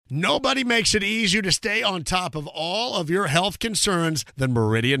Nobody makes it easier to stay on top of all of your health concerns than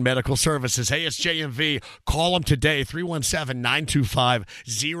Meridian Medical Services. Hey, it's JMV. Call them today,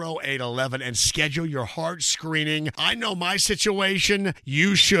 317-925-0811, and schedule your heart screening. I know my situation.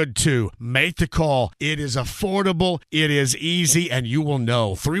 You should too. Make the call. It is affordable. It is easy, and you will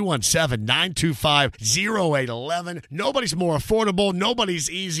know. 317-925-0811. Nobody's more affordable. Nobody's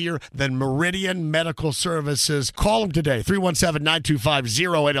easier than Meridian Medical Services. Call them today,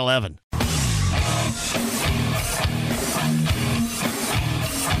 317-925-0811. What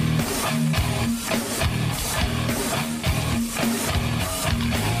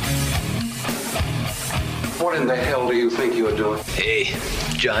in the hell do you think you're doing? Hey,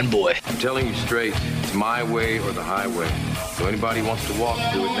 John Boy. I'm telling you straight, it's my way or the highway. So anybody wants to walk,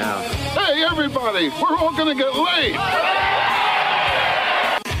 do it now. Hey, everybody, we're all gonna get laid.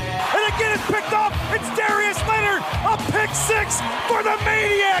 And again, it's picked up. It's Darius Leonard, a pick six for the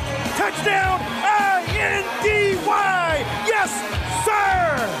Maniac. Touchdown, I-N-D-Y. Yes,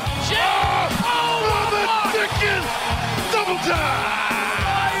 sir. Oh, the chicken! Double time!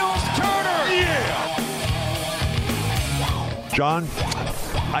 Miles Turner. Yeah. John,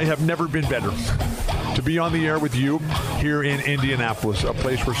 I have never been better to be on the air with you here in Indianapolis, a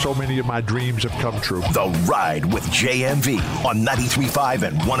place where so many of my dreams have come true. The Ride with JMV on 93.5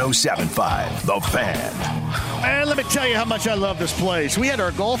 and 107.5. The Fan. And let me tell you how much I love this place. We had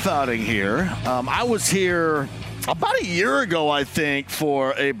our golf outing here. I was here about a year ago, I think,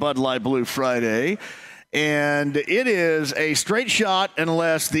 for a Bud Light Blue Friday. And it is a straight shot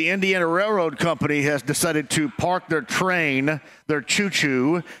unless the Indiana Railroad Company has decided to park their train, their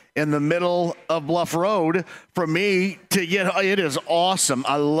choo-choo, in the middle of Bluff Road for me to get. It is awesome.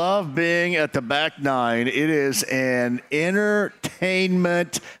 I love being at the back nine. It is an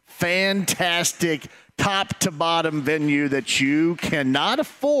entertainment, fantastic, top to bottom venue that you cannot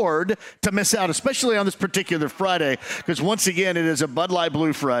afford to miss out, especially on this particular Friday, because once again, it is a Bud Light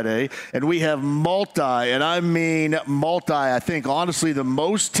Blue Friday, and we have and I mean multi, I think honestly the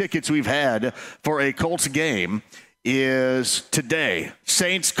most tickets we've had for a Colts game is today.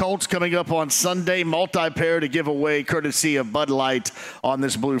 Saints-Colts coming up on Sunday, multi-pair to give away courtesy of Bud Light on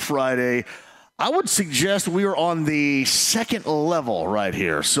this Blue Friday. I would suggest we are on the second level right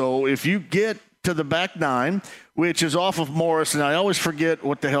here. So if you get to the back nine, which is off of Morris, and I always forget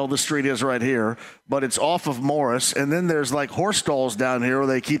what the hell the street is right here, but it's off of Morris, and then there's like horse stalls down here where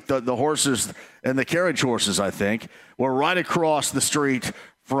they keep the horses and the carriage horses, I think. We're right across the street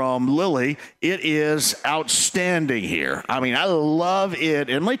from Lily. It is outstanding here. I mean, I love it.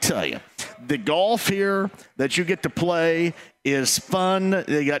 And let me tell you, the golf here that you get to play is fun.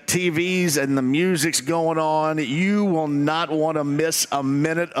 They got TVs and the music's going on. You will not want to miss a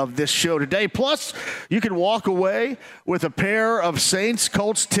minute of this show today. Plus, you can walk away with a pair of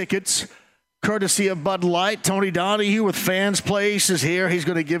Saints-Colts tickets courtesy of Bud Light. Tony Donahue with Fans Place is here. He's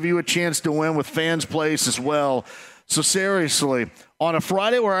going to give you a chance to win with Fans Place as well. So seriously, on a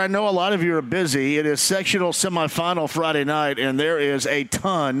Friday where I know a lot of you are busy, it is sectional semifinal Friday night, and there is a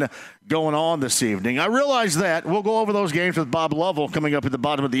ton going on this evening. I realize that. We'll go over those games with Bob Lovell coming up at the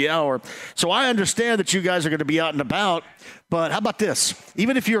bottom of the hour. So I understand that you guys are going to be out and about, but how about this?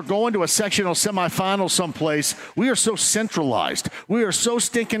 Even if you're going to a sectional semifinal someplace, we are so centralized. We are so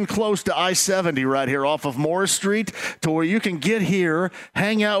stinking close to I-70 right here off of Morris Street to where you can get here,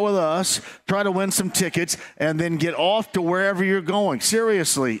 hang out with us, try to win some tickets, and then get off to wherever you're going.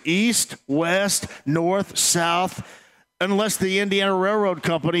 Seriously, east, west, north, south, unless the Indiana Railroad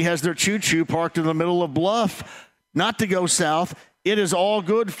Company has their choo-choo parked in the middle of Bluff, not to go south. It is all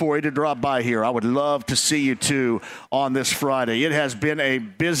good for you to drop by here. I would love to see you, too, on this Friday. It has been a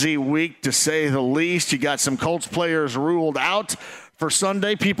busy week, to say the least. You got some Colts players ruled out for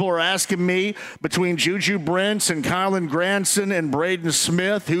Sunday. People are asking me, between Juju Brents and Kylan Granson and Braden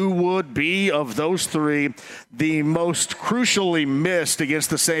Smith, who would be, of those three, the most crucially missed against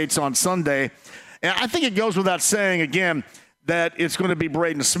the Saints on Sunday. And I think it goes without saying, again, that it's going to be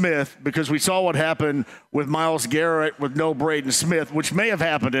Braden Smith, because we saw what happened with Myles Garrett with no Braden Smith, which may have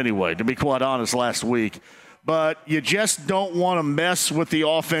happened anyway, to be quite honest, last week. But you just don't want to mess with the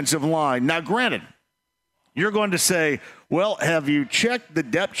offensive line. Now, granted, you're going to say, well, have you checked the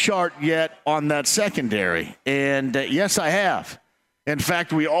depth chart yet on that secondary? And yes, I have. In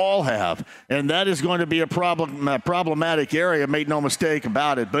fact, we all have, and that is going to be a problematic area, make no mistake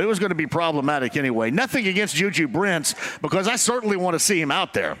about it, but it was going to be problematic anyway. Nothing against Juju Brents, because I certainly want to see him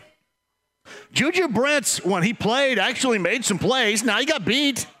out there. Juju Brents, when he played, actually made some plays. Now, he got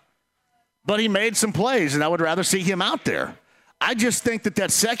beat, but he made some plays, and I would rather see him out there. I just think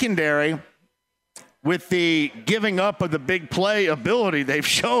that secondary with the giving up of the big play ability they've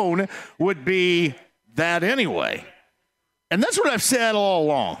shown would be that anyway. And that's what I've said all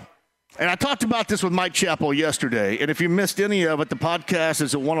along. And I talked about this with Mike Chappell yesterday. And if you missed any of it, the podcast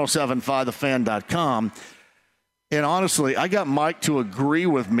is at 1075thefan.com. And honestly, I got Mike to agree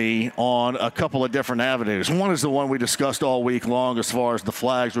with me on a couple of different avenues. One is the one we discussed all week long as far as the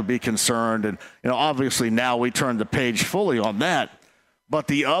flags would be concerned. And, obviously now we turned the page fully on that. But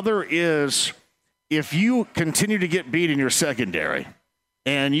the other is if you continue to get beat in your secondary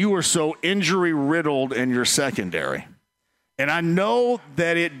and you are so injury-riddled in your secondary, and I know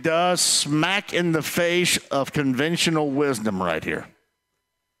that it does smack in the face of conventional wisdom right here.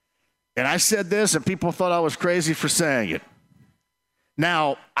 And I said this, and people thought I was crazy for saying it.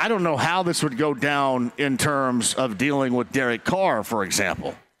 Now, I don't know how this would go down in terms of dealing with Derek Carr, for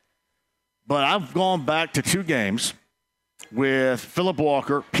example. But I've gone back to 2 games with Phillip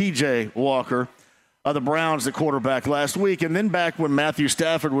Walker, P.J. Walker, of the Browns, the quarterback, last week, and then back when Matthew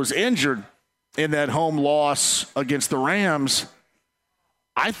Stafford was injured in that home loss against the Rams.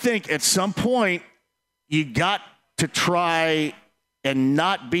 I think at some point you got to try and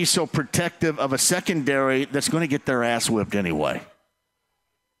not be so protective of a secondary that's going to get their ass whipped anyway.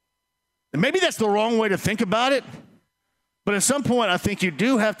 And maybe that's the wrong way to think about it, but at some point I think you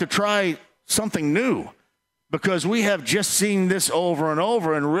do have to try something new because we have just seen this over and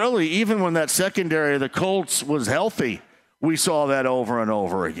over, and really even when that secondary of the Colts was healthy, we saw that over and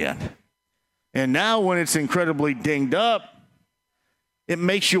over again. And now when it's incredibly dinged up, it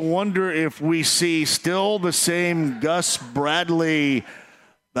makes you wonder if we see still the same Gus Bradley,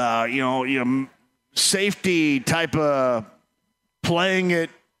 safety type of playing it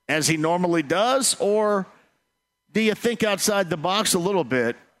as he normally does, or do you think outside the box a little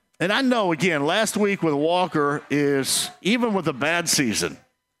bit? And I know, again, last week with Walker is, even with a bad season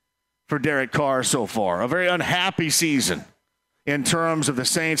for Derek Carr so far, a very unhappy season in terms of the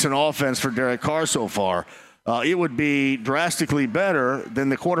Saints and offense for Derek Carr so far, it would be drastically better than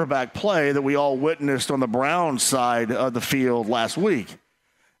the quarterback play that we all witnessed on the Browns side of the field last week.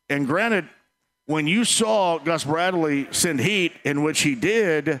 And granted, when you saw Gus Bradley send heat, in which he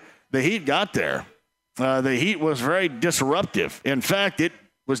did, the heat got there. The heat was very disruptive. In fact, it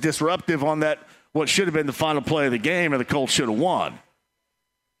was disruptive on that, what should have been the final play of the game, and the Colts should have won.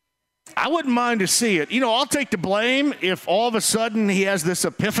 I wouldn't mind to see it. I'll take the blame if all of a sudden he has this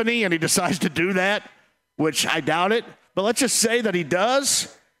epiphany and he decides to do that, which I doubt it. But let's just say that he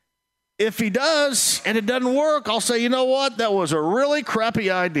does. If he does and it doesn't work, I'll say, you know what? That was a really crappy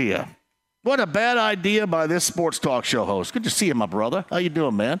idea. What a bad idea by this sports talk show host. Good to see you, my brother. How you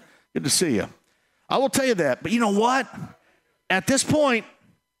doing, man? Good to see you. I will tell you that. But you know what? At this point,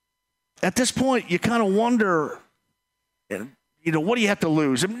 you kind of wonder, what do you have to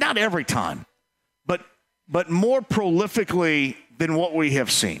lose? Not every time, but more prolifically than what we have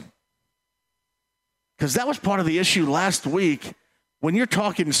seen. Because that was part of the issue last week. When you're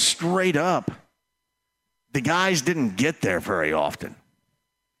talking straight up, the guys didn't get there very often.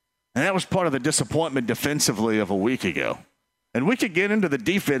 And that was part of the disappointment defensively of a week ago. And we could get into the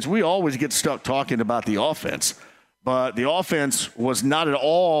defense. We always get stuck talking about the offense. But the offense was not at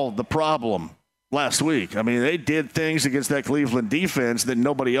all the problem last week. I mean, they did things against that Cleveland defense that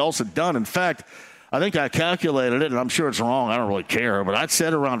nobody else had done. In fact, I think I calculated it, and I'm sure it's wrong. I don't really care. But I'd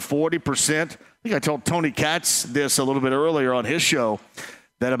said around 40%. I think I told Tony Katz this a little bit earlier on his show,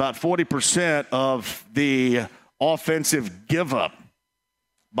 that about 40% of the offensive give-up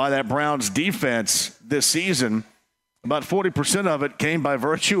by that Browns defense this season, about 40% of it came by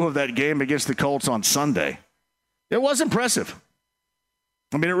virtue of that game against the Colts on Sunday. It was impressive.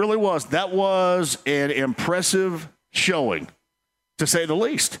 I mean, it really was. That was an impressive showing, to say the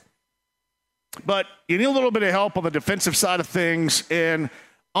least. But you need a little bit of help on the defensive side of things. And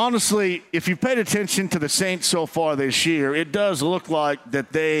honestly, if you've paid attention to the Saints so far this year, it does look like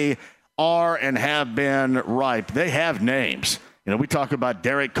that they are and have been ripe. They have names. We talk about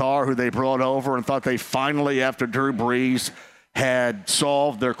Derek Carr, who they brought over and thought they finally, after Drew Brees, had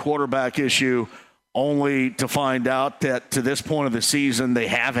solved their quarterback issue, only to find out that to this point of the season, they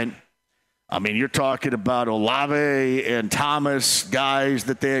haven't. I mean, you're talking about Olave and Thomas, guys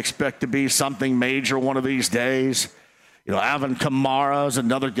that they expect to be something major one of these days. Alvin Kamara is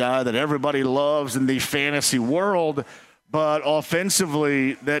another guy that everybody loves in the fantasy world, but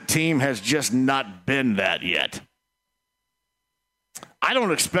offensively, that team has just not been that yet. I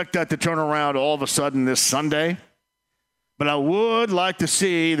don't expect that to turn around all of a sudden this Sunday, but I would like to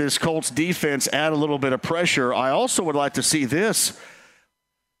see this Colts defense add a little bit of pressure. I also would like to see this.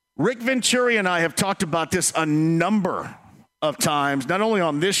 Rick Venturi and I have talked about this a number of times, not only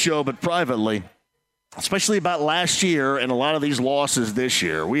on this show, but privately. especially about last year and a lot of these losses this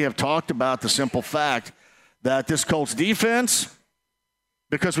year, we have talked about the simple fact that this Colts defense,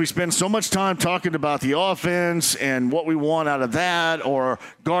 because we spend so much time talking about the offense and what we want out of that, or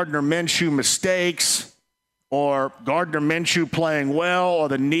Gardner Minshew mistakes, or Gardner Minshew playing well, or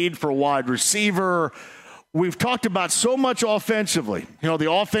the need for wide receiver. We've talked about so much offensively. The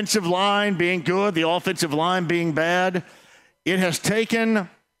offensive line being good, the offensive line being bad. It has taken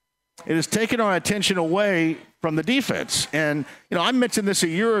our attention away from the defense. And, I mentioned this a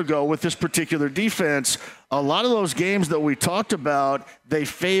year ago with this particular defense. A lot of those games that we talked about, they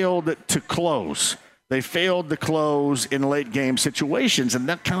failed to close. They failed to close in late game situations, and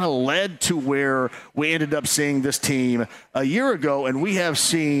that kind of led to where we ended up seeing this team a year ago, and we have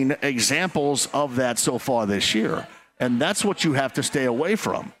seen examples of that so far this year. And that's what you have to stay away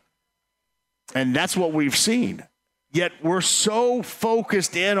from. And that's what we've seen. Yet we're so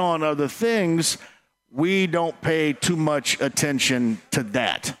focused in on other things, we don't pay too much attention to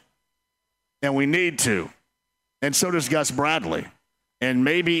that. And we need to. And so does Gus Bradley. And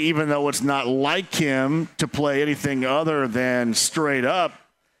maybe even though it's not like him to play anything other than straight up,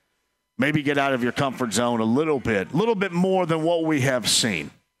 maybe get out of your comfort zone a little bit more than what we have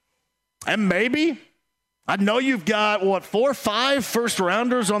seen. And maybe, I know you've got, 4 or 5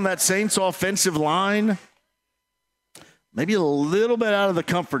 first-rounders on that Saints offensive line. Maybe a little bit out of the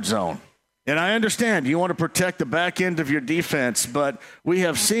comfort zone. And I understand you want to protect the back end of your defense, but we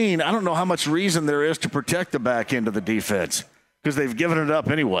have seen, I don't know how much reason there is to protect the back end of the defense, because they've given it up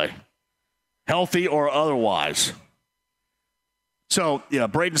anyway, healthy or otherwise. So,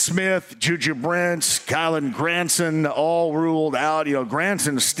 Braden Smith, Juju Brents, Kylan Granson, all ruled out.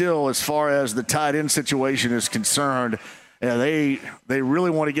 Granson still, as far as the tight end situation is concerned, they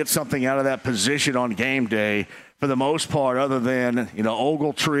really want to get something out of that position on game day for the most part, other than,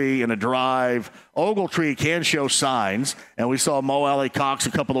 Ogletree and a drive. Ogletree can show signs, and we saw Mo Alley Cox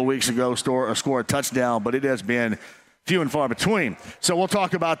a couple of weeks ago score a touchdown, but it has been few and far between. So we'll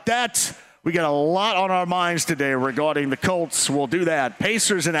talk about that. We got a lot on our minds today regarding the Colts. We'll do that.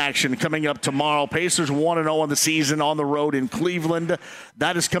 Pacers in action coming up tomorrow. Pacers 1-0 in the season on the road in Cleveland.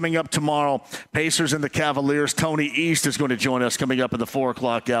 That is coming up tomorrow. Pacers and the Cavaliers. Tony East is going to join us coming up in the 4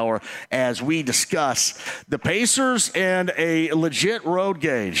 o'clock hour as we discuss the Pacers and a legit road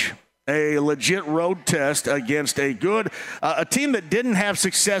gauge. A legit road test against a team that didn't have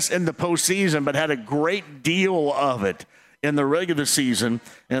success in the postseason but had a great deal of it in the regular season.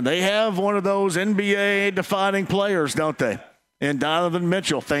 And they have one of those NBA-defining players, don't they? And Donovan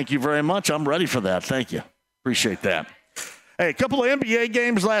Mitchell, thank you very much. I'm ready for that. Thank you. Appreciate that. Hey, a couple of NBA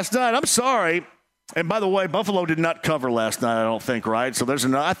games last night. I'm sorry. And by the way, Buffalo did not cover last night, I don't think, right? So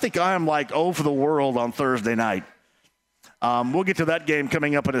I think I am like 0 for the world on Thursday night. We'll get to that game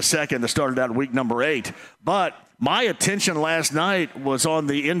coming up in a second that started out week number 8. But my attention last night was on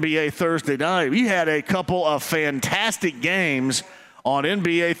the NBA Thursday night. We had a couple of fantastic games on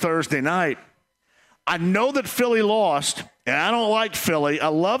NBA Thursday night. I know that Philly lost, and I don't like Philly. I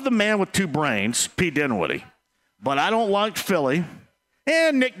love the man with 2 brains, Pete Dinwiddie. But I don't like Philly.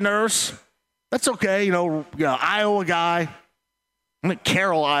 And Nick Nurse. That's okay, Iowa guy. I think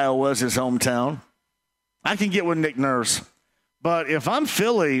Carroll, Iowa is his hometown. I can get with Nick Nurse. But if I'm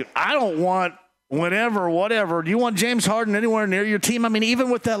Philly, I don't want whatever. Do you want James Harden anywhere near your team? I mean, even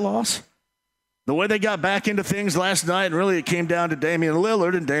with that loss, the way they got back into things last night, and really it came down to Damian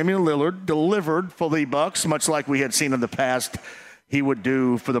Lillard, and Damian Lillard delivered for the Bucks, much like we had seen in the past he would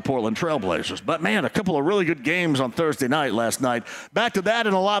do for the Portland Trailblazers. But, man, a couple of really good games on Thursday night last night. Back to that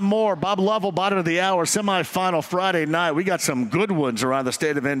and a lot more. Bob Lovell, bottom of the hour, semifinal Friday night. We got some good ones around the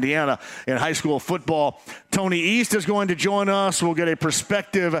state of Indiana in high school football. Tony East is going to join us. We'll get a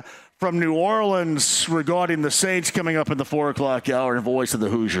perspective from New Orleans regarding the Saints coming up in the 4 o'clock hour, and voice of the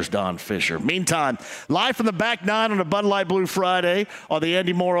Hoosiers, Don Fisher. Meantime, live from the back nine on a Bud Light Blue Friday on the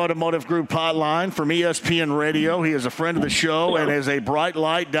Andy Moore Automotive Group hotline from ESPN Radio. He is a friend of the show and is a bright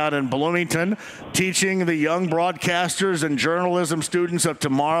light down in Bloomington, teaching the young broadcasters and journalism students of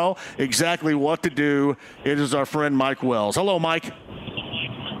tomorrow exactly what to do. It is our friend Mike Wells. Hello, Mike.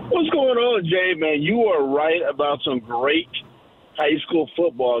 What's going on, Jay, man? You are right about some great high school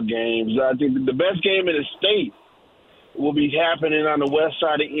football games. I think the best game in the state will be happening on the west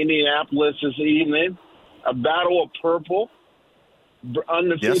side of Indianapolis this evening. A battle of purple.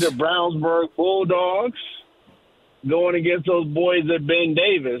 Undefeated Brownsburg Bulldogs going against those boys at Ben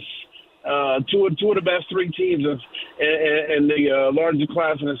Davis. Two of the best 3 teams in the largest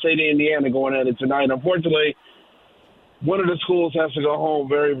class in the state of Indiana going at it tonight. Unfortunately, one of the schools has to go home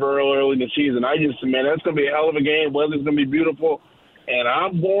very, very early in the season. That's going to be a hell of a game. Weather's going to be beautiful. and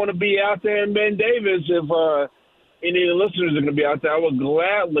I'm going to be out there in Ben Davis. If any of the listeners are going to be out there, I would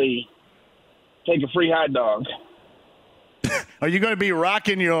gladly take a free hot dog. Are you going to be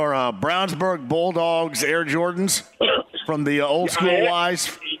rocking your Brownsburg Bulldogs Air Jordans from the old school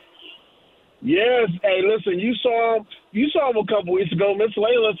wise? Yes. Hey, listen, you saw them a couple weeks ago. Miss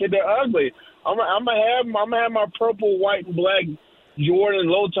Layla said they're ugly. I'm gonna have my purple, white, and black Jordan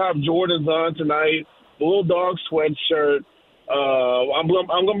low top Jordans on tonight. Bulldog sweatshirt. I'm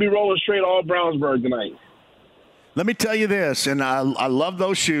gonna be rolling straight all Brownsburg tonight. Let me tell you this, and I love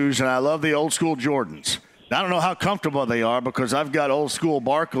those shoes, and I love the old school Jordans. I don't know how comfortable they are because I've got old school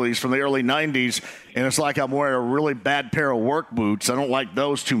Barclays from the early 90s, and it's like I'm wearing a really bad pair of work boots. I don't like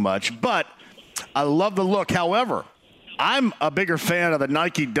those too much, but I love the look. However, I'm a bigger fan of the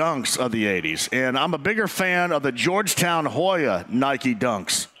Nike Dunks of the 80s, and I'm a bigger fan of the Georgetown Hoya Nike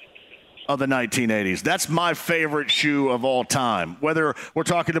Dunks of the 1980s. That's my favorite shoe of all time. Whether we're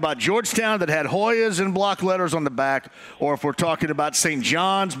talking about Georgetown that had Hoyas in block letters on the back, or if we're talking about St.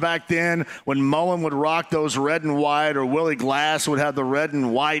 John's back then when Mullen would rock those red and white, or Willie Glass would have the red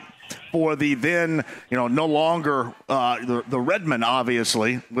and white for the then, no longer the Redmen,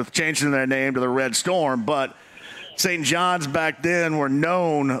 obviously, with changing their name to the Red Storm, but St. John's back then were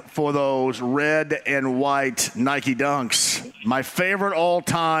known for those red and white Nike Dunks. My favorite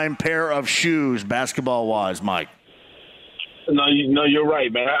all-time pair of shoes, basketball-wise, Mike. No, you're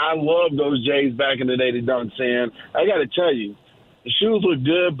right, man. I love those J's back in the day, the Dunks. And I got to tell you, the shoes look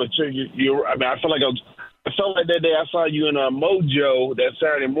good, but I felt like that day I saw you in Mojo that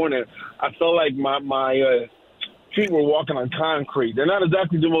Saturday morning. I felt like my feet were walking on concrete. They're not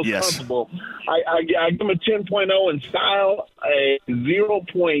exactly the most comfortable. I give them a 10.0 in style, a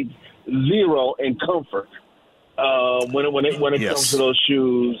 0.0 in comfort when it comes to those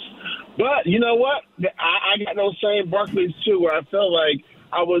shoes. But you know what? I got those same Barclays too, where I felt like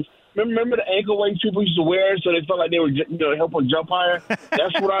I was. Remember the ankle weights people used to wear, so they felt like they were helping jump higher.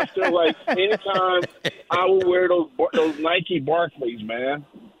 That's what I feel like anytime I would wear those Nike Barclays, man.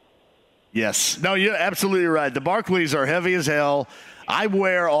 Yes. No, you're absolutely right. The Barclays are heavy as hell. I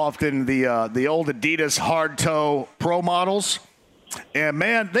wear often the old Adidas hard toe pro models. And,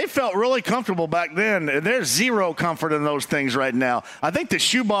 man, they felt really comfortable back then. There's zero comfort in those things right now. I think the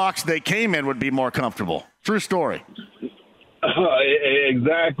shoebox they came in would be more comfortable. True story.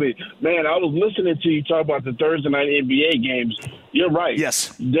 Exactly. Man, I was listening to you talk about the Thursday night NBA games. You're right.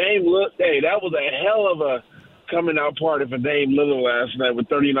 Yes. Dame, that was a hell of a coming out party for Dame Lillard last night with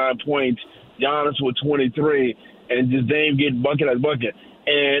 39 points, Giannis with 23, and just Dame getting bucket at bucket.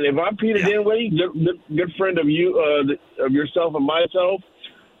 And if I'm Peter Dinwiddie, good friend of you, of yourself and myself,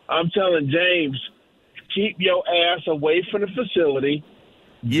 I'm telling James, keep your ass away from the facility.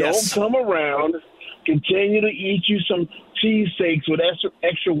 Yes. Don't come around. Continue to eat you some cheesesteaks with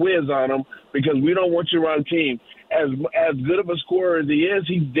extra whiz on them because we don't want you around the team. As good of a scorer as he is,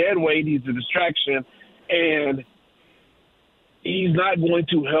 he's dead weight. He's a distraction. And he's not going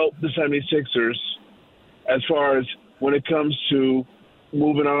to help the 76ers as far as when it comes to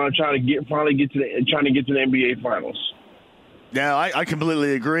moving on, trying to get to the NBA Finals. Yeah, I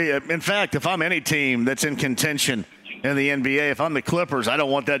completely agree. In fact, if I'm any team that's in contention in the NBA, if I'm the Clippers, I don't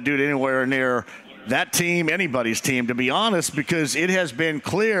want that dude anywhere near that team, anybody's team, to be honest, because it has been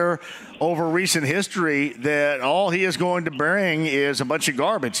clear over recent history that all he is going to bring is a bunch of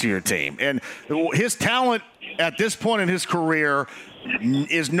garbage to your team. And his talent at this point in his career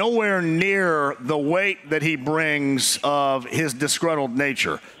is nowhere near the weight that he brings of his disgruntled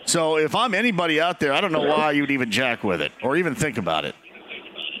nature. So if I'm anybody out there, I don't know why you would even jack with it or even think about it.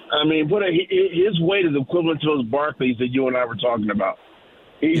 I mean, his weight is equivalent to those Barclays that you and I were talking about.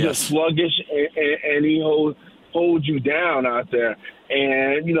 He's just sluggish, and he holds you down out there.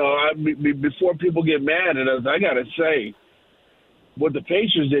 And, before people get mad at us, I got to say, what the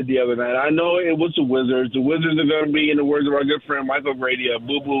Pacers did the other night, I know it was the Wizards. The Wizards are going to be, in the words of our good friend Michael Grady, a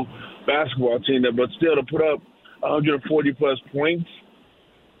boo-boo basketball team, but still to put up 140-plus points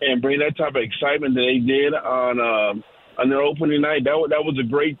and bring that type of excitement that they did on their opening night, that was a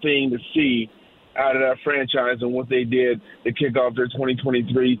great thing to see out of that franchise and what they did to kick off their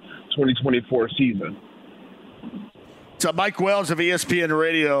 2023-2024 season. So Mike Wells of ESPN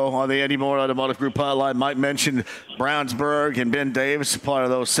Radio on the Andy Moore Automotive Group hotline. Mike mentioned Brownsburg and Ben Davis, part of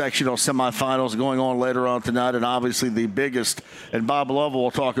those sectional semifinals going on later on tonight, and obviously the biggest. And Bob Lovell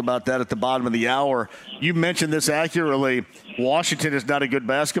will talk about that at the bottom of the hour. You mentioned this accurately. Washington is not a good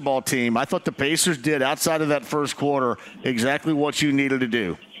basketball team. I thought the Pacers did, outside of that first quarter, exactly what you needed to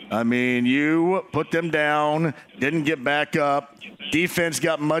do. I mean, you put them down, didn't get back up, Defense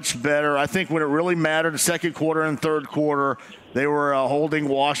got much better. I think when it really mattered, second quarter and third quarter, they were holding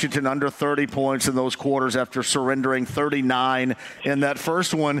Washington under 30 points in those quarters after surrendering 39 in that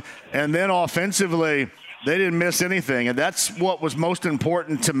first one. And then offensively, they didn't miss anything, and that's what was most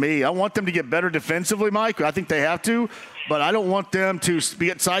important to me. I want them to get better defensively, Mike. I think they have to, but I don't want them to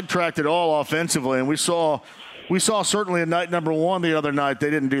get sidetracked at all offensively. And we saw certainly in night number one the other night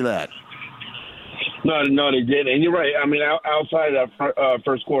they didn't do that. No, they didn't. And you're right. I mean, outside of that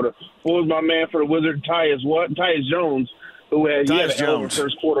first quarter, what was my man for the Wizards? Tyus Jones, who had a hell of a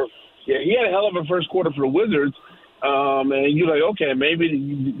first quarter. Yeah, he had a hell of a first quarter for the Wizards. And you're like, okay, maybe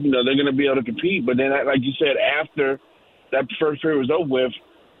they're going to be able to compete. But then, like you said, after that first period was over with,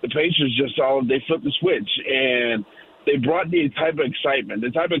 the Pacers they flipped the switch and they brought the type of excitement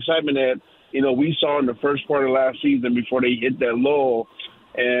that we saw in the first part of last season before they hit that lull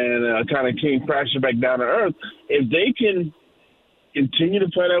and kind of came crashing back down to earth. If they can continue to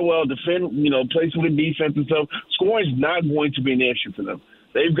play that well, defend, play some good defense and stuff, scoring is not going to be an issue for them.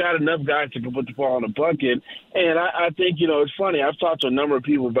 They've got enough guys to put the ball in the bucket. And I think, it's funny. I've talked to a number of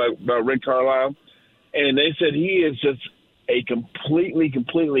people about Rick Carlisle, and they said he is just a completely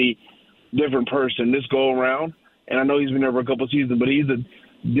different person this go-around. And I know he's been there for a couple of seasons, but he's a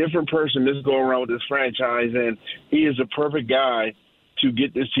different person this go-around with this franchise, and he is a perfect guy to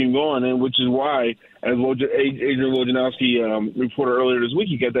get this team going, and which is why, as Adrian Wojnarowski reported earlier this week,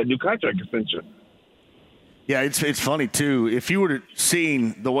 he got that new contract extension. Yeah, it's funny, too. If you would have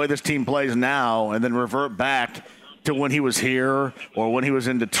seen the way this team plays now and then revert back to when he was here or when he was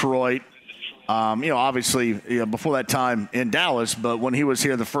in Detroit, obviously before that time in Dallas, but when he was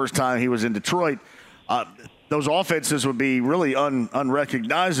here the first time he was in Detroit, those offenses would be really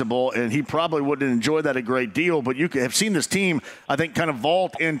unrecognizable, and he probably wouldn't enjoy that a great deal. But you have seen this team, I think, kind of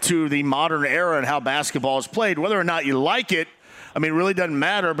vault into the modern era and how basketball is played. Whether or not you like it, I mean, it really doesn't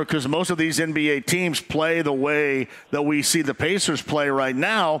matter because most of these NBA teams play the way that we see the Pacers play right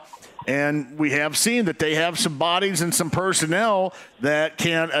now. And we have seen that they have some bodies and some personnel that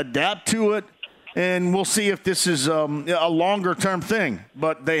can adapt to it. And we'll see if this is a longer-term thing.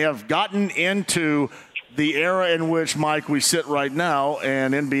 But they have gotten into the era in which, Mike, we sit right now,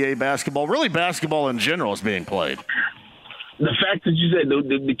 and NBA basketball, really basketball in general, is being played. The fact that you said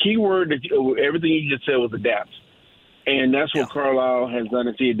the key word, everything you just said was adapt. And that's what Carlisle has done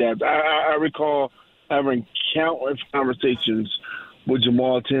to see adapt. I recall having countless conversations with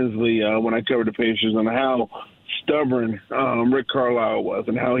Jamal Tinsley when I covered the Pacers on how stubborn Rick Carlisle was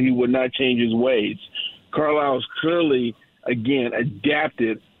and how he would not change his ways. Carlisle's clearly, again,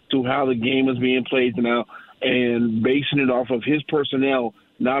 adapted to how the game is being played now and basing it off of his personnel,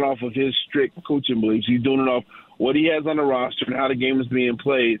 not off of his strict coaching beliefs. He's doing it off what he has on the roster and how the game is being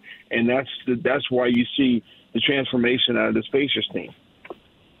played, and that's why you see the transformation out of this Pacers team.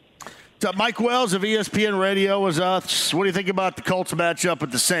 So Mike Wells of ESPN Radio was us. What do you think about the Colts matchup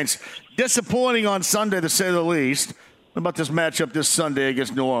with the Saints? Disappointing on Sunday, to say the least. What about this matchup this Sunday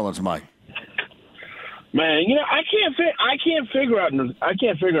against New Orleans, Mike? Man, I can't figure out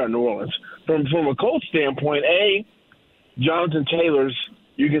New Orleans from a Colts standpoint. Jonathan Taylor's.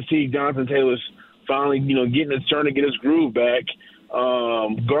 You can see Jonathan Taylor's finally, getting his turn to get his groove back.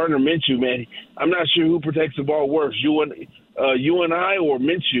 Gardner Minshew, man, I'm not sure who protects the ball worse, you and I or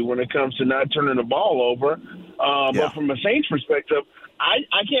Minshew when it comes to not turning the ball over. But from a Saints perspective, I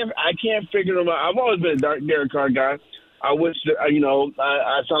can't figure them out. I've always been a Derek Carr guy. I wish that,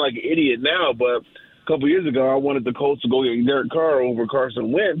 I sound like an idiot now, but a couple years ago I wanted the Colts to go get Derek Carr over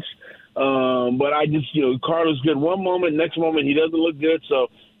Carson Wentz. But I just, Carr looks good one moment, next moment he doesn't look good. So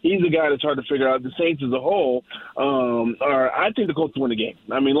he's a guy that's hard to figure out. The Saints as a whole, I think the Colts win the game.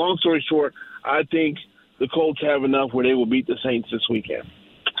 I mean, long story short, I think the Colts have enough where they will beat the Saints this weekend.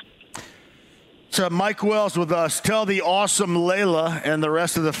 So Mike Wells with us. Tell the awesome Layla and the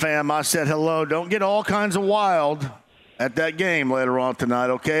rest of the fam I said hello. Don't get all kinds of wild at that game later on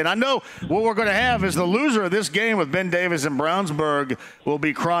tonight, okay? And I know what we're going to have is the loser of this game with Ben Davis and Brownsburg will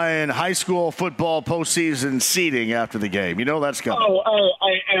be crying high school football postseason seeding after the game. You know that's coming.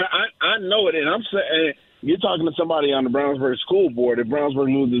 I know it, and I'm saying you're talking to somebody on the Brownsburg school board. If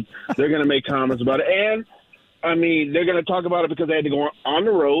Brownsburg loses, they're going to make comments about it. And, I mean, they're going to talk about it because they had to go on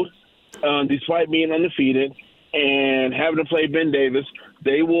the road despite being undefeated and having to play Ben Davis.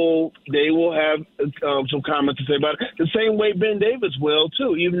 They will have some comments to say about it. The same way Ben Davis will,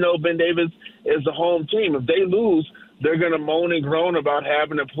 too, even though Ben Davis is the home team. If they lose, they're going to moan and groan about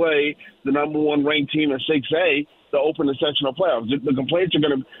having to play the number one ranked team in 6A to open the sectional playoffs. The complaints are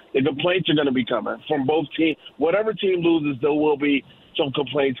going to be coming from both teams. Whatever team loses, there will be some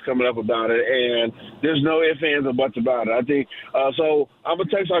complaints coming up about it, and there's no ifs, ands, or buts about it. I think so. I'm gonna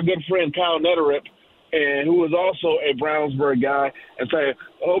text our good friend Kyle Netterip, and who is also a Brownsburg guy, and say,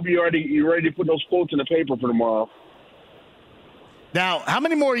 I hope you're ready to put those quotes in the paper for tomorrow. Now, how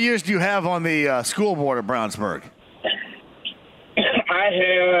many more years do you have on the school board at Brownsburg?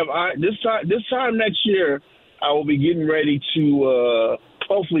 This time next year, I will be getting ready to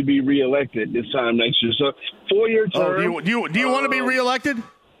hopefully be reelected this time next year. So 4-year term. Do you want to be reelected?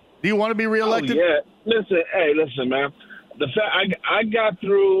 Do you want to be reelected? Oh, yeah. Listen, man. The fact I got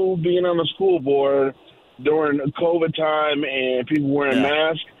through being on the school board during COVID time and people wearing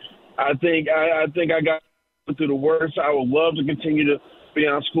masks. I think I got through the worst. I would love to continue to be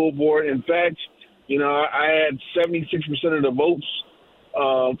on school board. In fact, I had 76% of the votes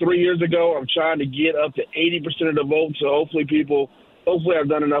 3 years ago. I'm trying to get up to 80% of the votes. So hopefully I've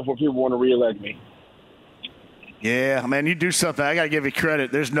done enough where people want to reelect me. Yeah, man, you do something. I got to give you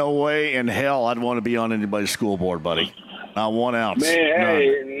credit. There's no way in hell I'd want to be on anybody's school board, buddy. Not 1 ounce. Man,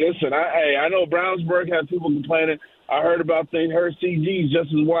 hey, listen, I know Brownsburg has people complaining. I heard about things. Her CG's just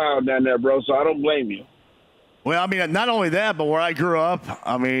as wild down there, bro, so I don't blame you. Well, I mean, not only that, but where I grew up,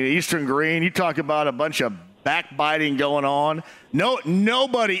 I mean, Eastern Green, you talk about a bunch of backbiting going on.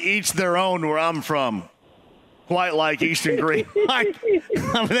 Nobody eats their own where I'm from, quite like Eastern Green.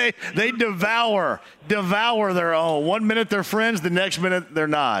 They devour their own. 1 minute they're friends, the next minute they're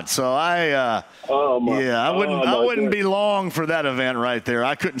not. So I wouldn't be long for that event right there.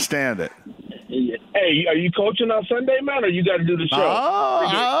 I couldn't stand it. Hey, are you coaching on Sunday, man, or you got to do the show?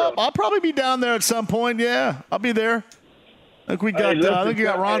 I'll probably be down there at some point. Yeah, I'll be there. I think we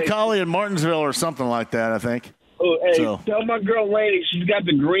got Ron Colley in Martinsville or something like that. I think. Oh, hey, tell my girl Lady she's got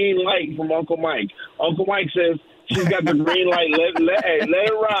the green light from Uncle Mike. Uncle Mike says she's got the green light. Let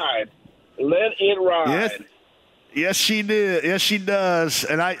it ride. Let it ride. Yes, she did. Yes, she does.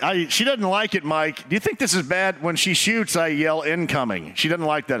 And she doesn't like it, Mike. Do you think this is bad? When she shoots, I yell incoming. She doesn't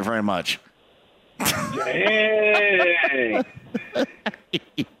like that very much. Dang.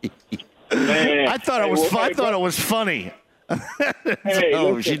 Man. I thought it was funny. Hey,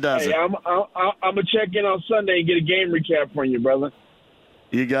 listen, she doesn't. Hey, I'm gonna check in on Sunday and get a game recap from you, brother.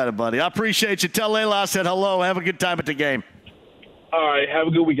 You got it, buddy. I appreciate you. Tell Layla I said hello. Have a good time at the game. All right. Have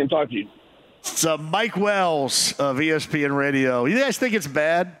a good weekend. Talk to you. It's Mike Wells of ESPN Radio. You guys think it's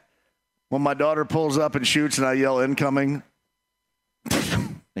bad when my daughter pulls up and shoots and I yell incoming?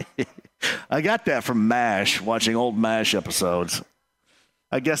 I got that from MASH, watching old MASH episodes.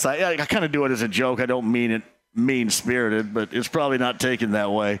 I guess I kind of do it as a joke. I don't mean it mean-spirited, but it's probably not taken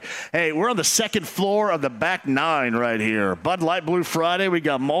that way. Hey, we're on the second floor of the back nine right here. Bud Light Blue Friday. We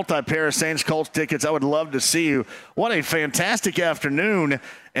got multi-pair of Saints Colts tickets. I would love to see you. What a fantastic afternoon.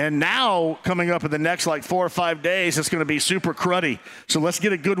 And now, coming up in the next 4 or 5 days, it's going to be super cruddy. So let's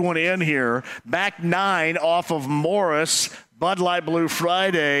get a good one in here. Back nine off of Morris. Bud Light Blue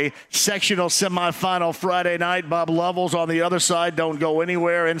Friday, sectional semifinal Friday night. Bob Lovell's on the other side. Don't go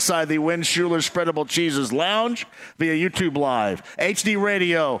anywhere inside the Win Schuler Spreadable Cheeses Lounge via YouTube Live, HD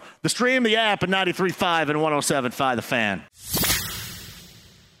Radio, the stream, the app, and 93.5 and 107.5 The Fan.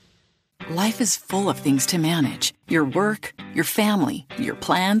 Life is full of things to manage. Your work, your family, your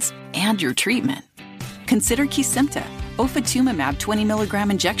plans, and your treatment. Consider Kesimpta, ofatumumab 20 milligram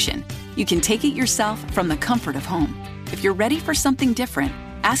injection. You can take it yourself from the comfort of home. If you're ready for something different,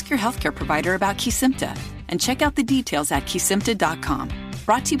 ask your healthcare provider about Kesimpta and check out the details at Kesimpta.com.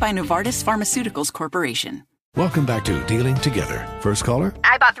 Brought to you by Novartis Pharmaceuticals Corporation. Welcome back to Dealing Together. First caller?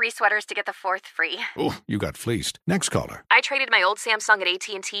 I bought 3 sweaters to get the 4th free. Oh, you got fleeced. Next caller? I traded my old Samsung at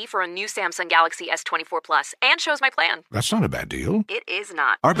AT&T for a new Samsung Galaxy S24 Plus and chose my plan. That's not a bad deal. It is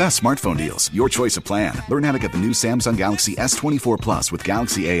not. Our best smartphone deals. Your choice of plan. Learn how to get the new Samsung Galaxy S24 Plus with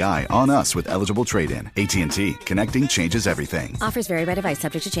Galaxy AI on us with eligible trade-in. AT&T. Connecting changes everything. Offers vary by device.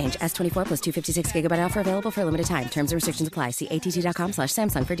 Subject to change. S24 plus 256 gigabyte offer available for a limited time. Terms and restrictions apply. See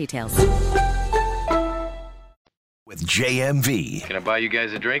att.com/Samsung for details. With JMV. Can I buy you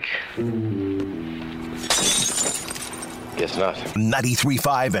guys a drink? Guess not.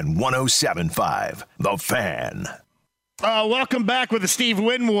 93.5 and 107.5. The Fan. Welcome back with the Steve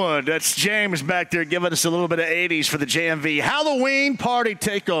Winwood. That's James back there giving us a little bit of 80s for the JMV Halloween party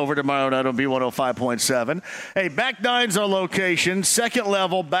takeover tomorrow night on B105.7. Hey, back nine's our location. Second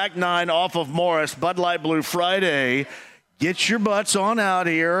level, back nine off of Morris. Bud Light Blue Friday. Get your butts on out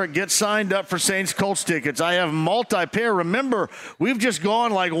here. Get signed up for Saints Colts tickets. I have multi-pair. Remember, we've just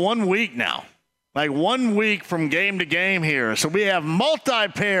gone 1 week now. 1 week from game to game here. So we have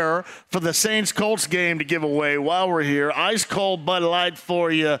multi-pair for the Saints Colts game to give away while we're here. Ice cold Bud Light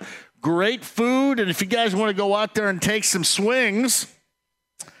for you. Great food. And if you guys want to go out there and take some swings,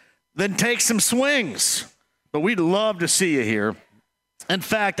 then take some swings. But we'd love to see you here. In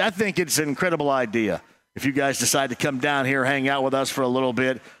fact, I think it's an incredible idea if you guys decide to come down here, hang out with us for a little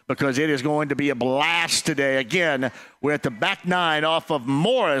bit, because it is going to be a blast today. Again, we're at the back nine off of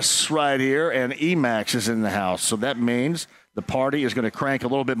Morris right here, and Emax is in the house. So that means the party is going to crank a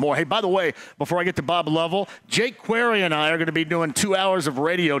little bit more. Hey, by the way, before I get to Bob Lovell, Jake Query and I are going to be doing 2 hours of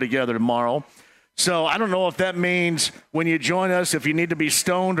radio together tomorrow. So I don't know if that means when you join us, if you need to be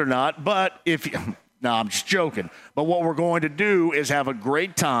stoned or not, but if you, no, I'm just joking. But what we're going to do is have a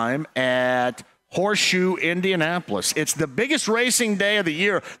great time at Horseshoe, Indianapolis. It's the biggest racing day of the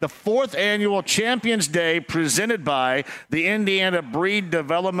year, the 4th annual Champions Day presented by the Indiana Breed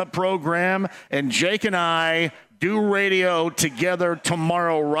Development Program. And Jake and I do radio together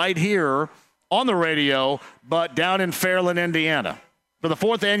tomorrow right here on the radio, but down in Fairland, Indiana, for the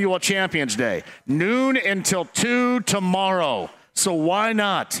 4th annual Champions Day. Noon until 2 tomorrow. So why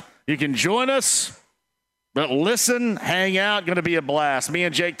not? You can join us. But listen, hang out, going to be a blast. Me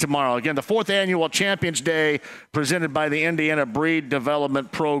and Jake tomorrow. Again, the 4th annual Champions Day presented by the Indiana Breed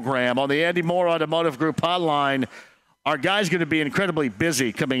Development Program. On the Andy Moore Automotive Group hotline, our guy's going to be incredibly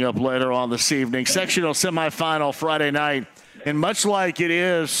busy coming up later on this evening. Sectional semifinal Friday night. And much like it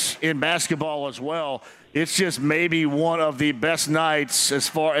is in basketball as well, it's just maybe one of the best nights as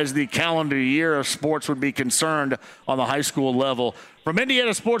far as the calendar year of sports would be concerned on the high school level. From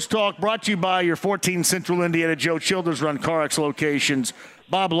Indiana Sports Talk, brought to you by your 14 Central Indiana Joe Childers Run CarX locations,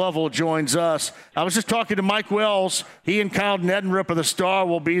 Bob Lovell joins us. I was just talking to Mike Wells. He and Kyle Neddenripp of the Star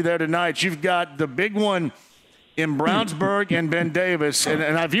will be there tonight. You've got the big one in Brownsburg and Ben Davis. And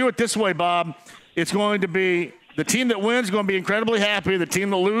I view it this way, Bob. It's going to be the team that wins is going to be incredibly happy. The team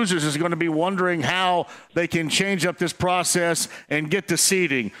that loses is going to be wondering how they can change up this process and get to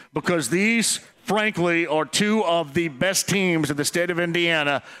seeding, because these, frankly, are two of the best teams in the state of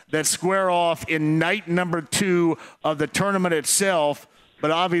Indiana that square off in night number 2 of the tournament itself,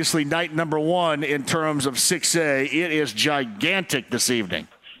 but obviously night number 1 in terms of 6A. It is gigantic this evening.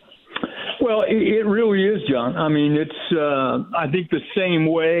 Well, it really is, John. I mean, it's I think the same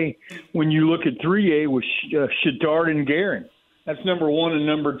way when you look at 3A with Chittard and Guerin. That's number 1 and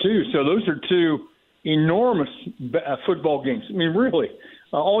number 2. So those are two enormous football games. I mean, really,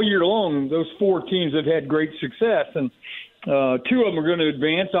 all year long, those 4 teams have had great success. And 2 of them are going to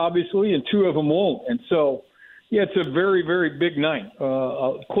advance, obviously, and 2 of them won't. And so, yeah, it's a very, very big night.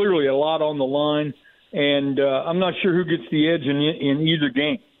 Clearly a lot on the line. And I'm not sure who gets the edge in either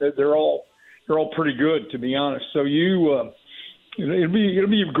game. They're all pretty good, to be honest. So it'll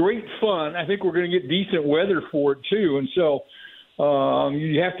be great fun. I think we're going to get decent weather for it too, and so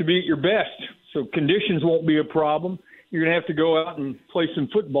you have to be at your best. So conditions won't be a problem. You're going to have to go out and play some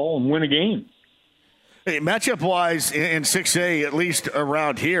football and win a game. Hey, matchup-wise in 6A, at least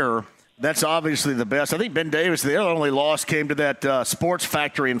around here, that's obviously the best. I think Ben Davis, their only loss came to that Sports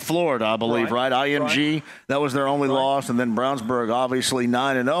Factory in Florida, I believe, right? IMG, right. That was their only loss, and then Brownsburg, obviously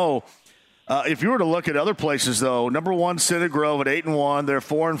 9-0. If you were to look at other places, though, number 1, Cedar Grove at 8-1. They're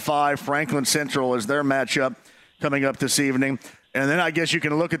 4-5. Franklin Central is their matchup coming up this evening. And then I guess you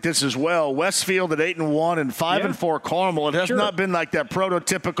can look at this as well. Westfield at 8-1 and 5-4 Carmel. It has not been like that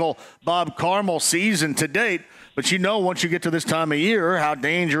prototypical Bob Carmel season to date, but you know once you get to this time of year how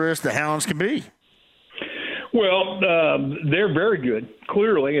dangerous the Hounds can be. Well, they're very good.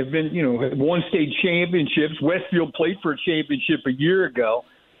 Clearly, have been have won state championships. Westfield played for a championship a year ago.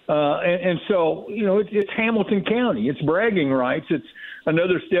 And so, it's Hamilton County. It's bragging rights. It's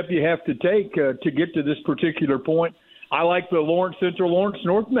another step you have to take to get to this particular point. I like the Lawrence Central, Lawrence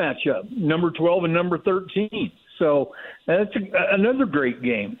North matchup, number 12 and number 13. So that's another great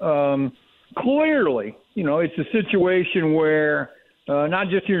game. Clearly, it's a situation where not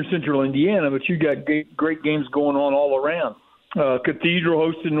just here in Central Indiana, but you got great games going on all around. Cathedral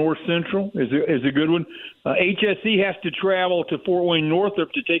hosting North Central is a good one. HSC has to travel to Fort Wayne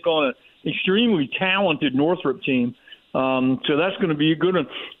Northrop to take on an extremely talented Northrop team. So that's going to be a good one.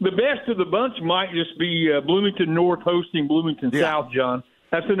 The best of the bunch might just be Bloomington North hosting Bloomington South, John.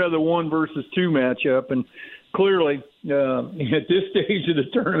 That's another 1 versus 2 matchup. And clearly, at this stage of the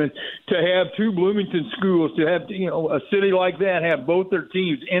tournament, to have 2 Bloomington schools, to have a city like that have both their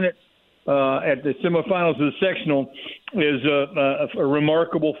teams in it at the semifinals of the sectional is a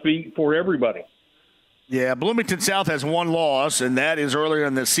remarkable feat for everybody. Yeah, Bloomington South has 1 loss, and that is earlier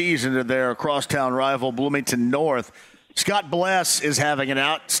in the season to their crosstown rival, Bloomington North. Scott Bless is having an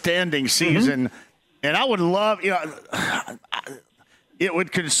outstanding season, and I would love, it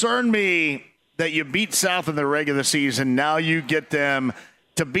would concern me that you beat South in the regular season. Now you get them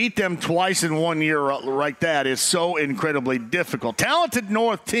to beat them twice in 1 year like that is so incredibly difficult. Talented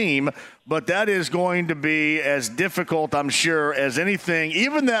North team, but that is going to be as difficult, I'm sure, as anything,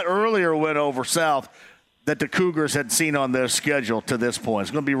 even that earlier win over South that the Cougars had seen on their schedule to this point.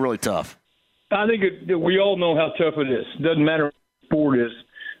 It's going to be really tough. I think we all know how tough it is. It doesn't matter what the sport is.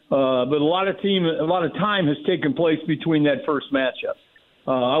 But a lot of time has taken place between that first matchup.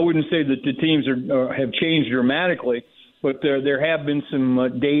 I wouldn't say that the teams have changed dramatically, but there have been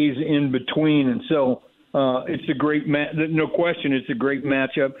some days in between, and so it's a great no question, it's a great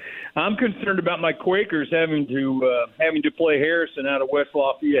matchup. I'm concerned about my Quakers having to play Harrison out of West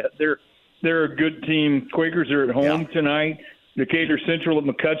Lafayette. They're a good team. Quakers are at home tonight. Decatur Central at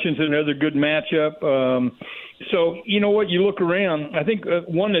McCutcheon's another good matchup. So you know what? You look around. I think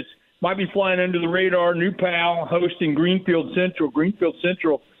one that might be flying under the radar. New Pal hosting Greenfield Central. Greenfield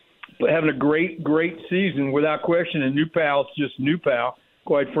Central having a great season without question, and New Pal's just New Pal,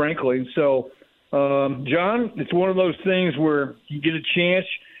 quite frankly. So, John, it's one of those things where you get a chance.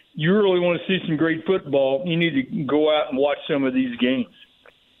 You really want to see some great football. You need to go out and watch some of these games.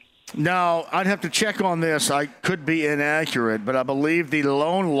 Now, I'd have to check on this. I could be inaccurate, but I believe the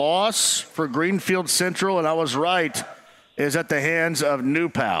lone loss for Greenfield Central, and I was right, is at the hands of New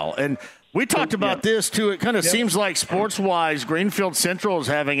Pal. And we talked about this, too. It kind of seems like sports-wise, Greenfield Central is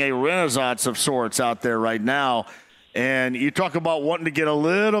having a renaissance of sorts out there right now. And you talk about wanting to get a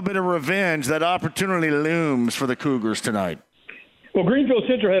little bit of revenge. That opportunity looms for the Cougars tonight. Well, Greenfield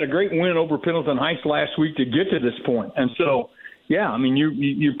Central had a great win over Pendleton Heights last week to get to this point. And so, yeah, I mean,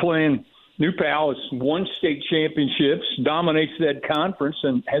 you're playing New Pal, has won state championships, dominates that conference,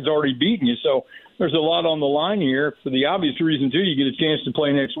 and has already beaten you. So there's a lot on the line here. For the obvious reason, too, you get a chance to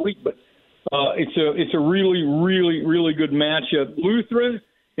play next week. But it's a really, really, really good matchup. Lutheran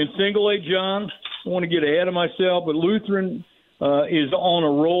in single A, John, I want to get ahead of myself, but Lutheran is on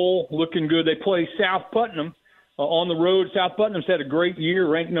a roll, looking good. They play South Putnam on the road. South Putnam's had a great year,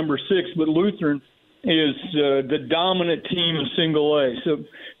 ranked number 6, but Lutheran is the dominant team in single A. So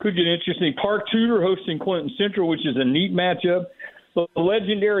could get interesting. Park Tudor hosting Clinton Central, which is a neat matchup. The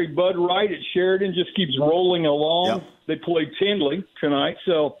legendary Bud Wright at Sheridan just keeps rolling along. Yep. They play Tindley tonight.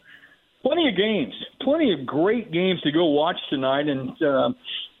 So plenty of games, plenty of great games to go watch tonight, and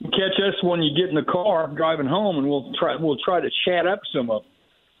catch us when you get in the car driving home, and we'll try to chat up some of them.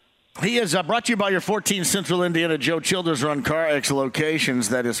 He is brought to you by your 14 Central Indiana Joe Childers run CarX locations.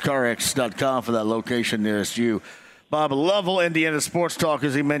 That is CarX.com for that location nearest you. Bob Lovell, Indiana Sports Talk,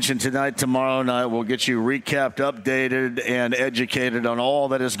 as he mentioned tonight, tomorrow night, will get you recapped, updated, and educated on all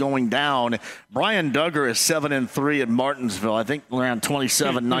that is going down. Brian Duggar is 7-3 at Martinsville. I think around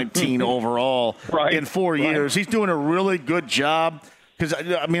 27-19 overall in 4 years. He's doing a really good job because,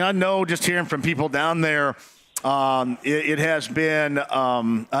 I mean, I know just hearing from people down there, it has been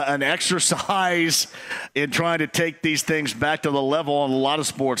an exercise in trying to take these things back to the level on a lot of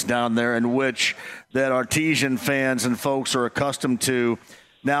sports down there in which that Artesian fans and folks are accustomed to.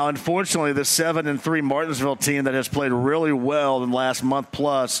 Now, unfortunately, the 7-3 Martinsville team that has played really well in the last month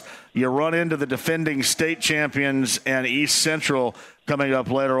plus, you run into the defending state champions and East Central coming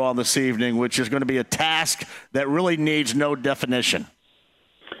up later on this evening, which is going to be a task that really needs no definition.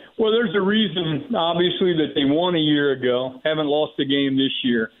 Well, there's a reason, obviously, that they won a year ago, haven't lost a game this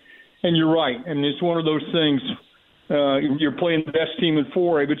year. And you're right. And it's one of those things, you're playing the best team in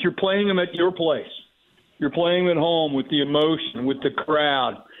 4A, but you're playing them at your place. You're playing them at home with the emotion, with the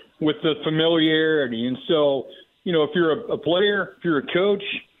crowd, with the familiarity. And so, you know, if you're a player, if you're a coach,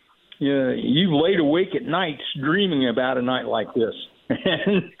 you've laid awake at nights dreaming about a night like this.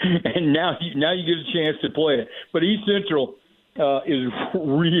 and now you get a chance to play it. But East Central is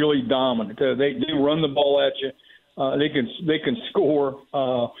really dominant. They run the ball at you. They can score.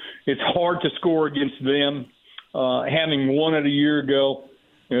 It's hard to score against them. Having won it a year ago,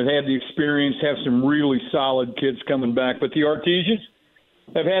 you know, they had the experience, have some really solid kids coming back. But the Artesians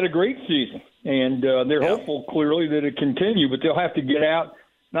have had a great season, and they're hopeful clearly that it continue. But they'll have to get out,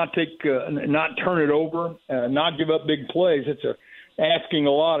 not turn it over, not give up big plays. It's asking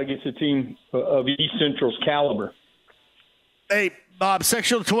a lot against a team of East Central's caliber. Hey, Bob,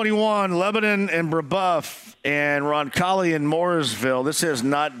 Sectional 21, Lebanon and Brebeuf and Roncalli and Mooresville. This has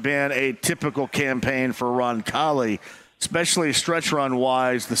not been a typical campaign for Roncalli, especially stretch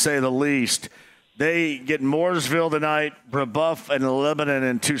run-wise, to say the least. They get Mooresville tonight, Brebeuf and Lebanon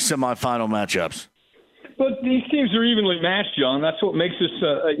in 2 semifinal matchups. But these teams are evenly matched, John. That's what makes this,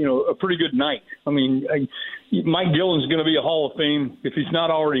 a pretty good night. I mean, Mike Gillen's going to be a Hall of Fame. If he's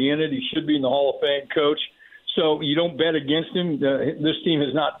not already in it, he should be in the Hall of Fame coach. So you don't bet against him. This team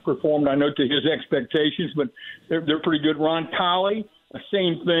has not performed, I know, to his expectations, but they're pretty good. Roncalli,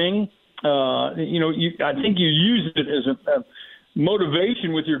 same thing. I think you use it as a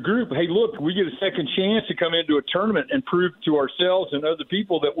motivation with your group. Hey, look, we get a second chance to come into a tournament and prove to ourselves and other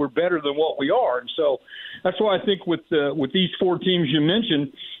people that we're better than what we are. And so that's why I think with these four teams you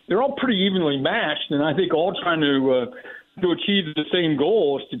mentioned, they're all pretty evenly matched, and I think all trying to achieve the same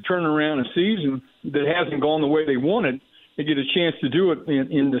goal is to turn around a season that hasn't gone the way they wanted. They get a chance to do it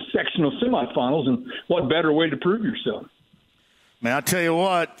in the sectional semifinals, and what better way to prove yourself? Man, I'll tell you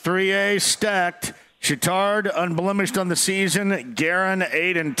what, 3A stacked. Chittard unblemished on the season. Guerin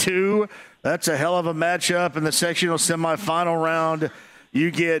 8-2. That's a hell of a matchup in the sectional semifinal round. You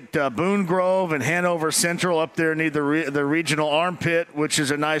get Boone Grove and Hanover Central up there near the regional armpit, which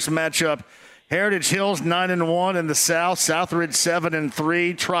is a nice matchup. Heritage Hills 9-1 in the South. Southridge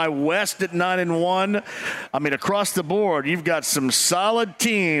 7-3. Tri-West at 9-1. I mean, across the board, you've got some solid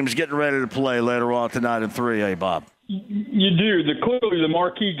teams getting ready to play later on tonight in 3A, Bob. You do. Clearly, the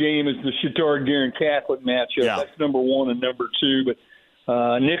marquee game is the Chittard-Guerin Catholic matchup. Yeah. That's number one and number two.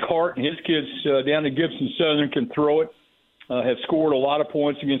 But Nick Hart and his kids down at Gibson Southern can throw it, have scored a lot of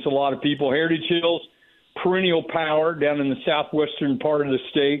points against a lot of people. Heritage Hills, perennial power down in the southwestern part of the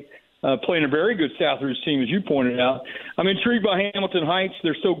state, playing a very good Southridge team, as you pointed out. I'm intrigued by Hamilton Heights.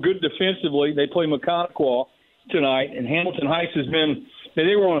 They're so good defensively. They play McConaughey tonight, and Hamilton Heights has been –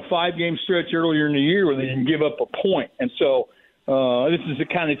 they were on a 5-game stretch earlier in the year where they didn't give up a point. And so this is the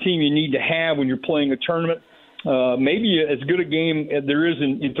kind of team you need to have when you're playing a tournament. Maybe as good a game as there is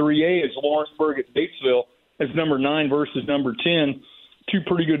in 3A as Lawrenceburg at Batesville as number 9 versus number 10. Two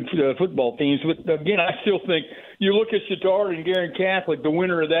pretty good football teams. But, again, I still think you look at Chittard and Guerin Catholic, the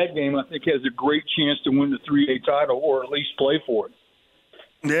winner of that game, I think has a great chance to win the 3A title or at least play for it.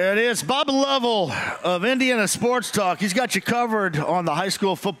 There it is. Bob Lovell of Indiana Sports Talk. He's got you covered on the high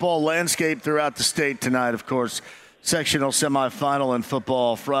school football landscape throughout the state tonight. Of course, sectional semifinal in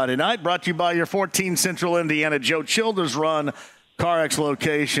football Friday night. Brought to you by your 14 Central Indiana Joe Childers run CarX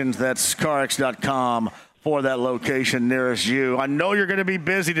locations. That's CarX.com for that location nearest you. I know you're going to be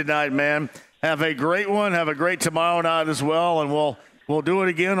busy tonight, man. Have a great one. Have a great tomorrow night as well. And we'll do it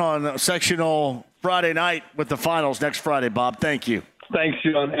again on sectional Friday night with the finals next Friday, Bob. Thank you. Thanks,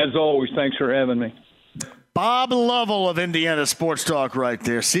 John. As always, thanks for having me. Bob Lovell of Indiana Sports Talk right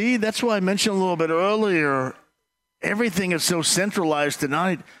there. See, that's why I mentioned a little bit earlier. Everything is so centralized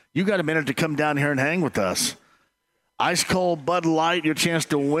tonight. You got a minute to come down here and hang with us. Ice cold Bud Light, your chance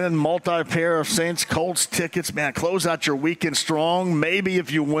to win multi-pair of Saints Colts tickets. Man, close out your weekend strong. Maybe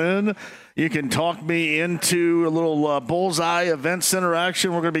if you win, you can talk me into a little Bullseye Event Center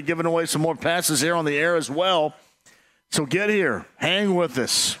action. We're going to be giving away some more passes here on the air as well. So get here. Hang with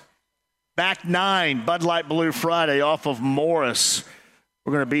us. Back 9, Bud Light Blue Friday off of Morris.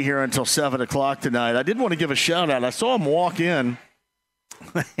 We're going to be here until 7 o'clock tonight. I did want to give a shout-out. I saw him walk in.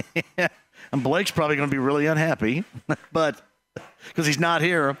 And Blake's probably going to be really unhappy, but because he's not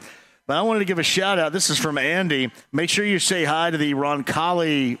here. But I wanted to give a shout-out. This is from Andy. Make sure you say hi to the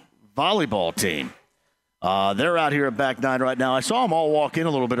Roncalli volleyball team. They're out here at Back 9 right now. I saw them all walk in a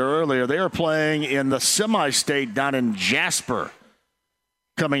little bit earlier. They are playing in the semi-state down in Jasper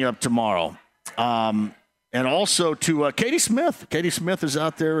coming up tomorrow. And also to Katie Smith. Katie Smith is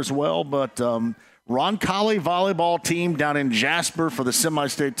out there as well. But Roncalli volleyball team down in Jasper for the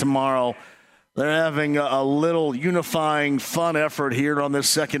semi-state tomorrow. They're having a little unifying fun effort here on this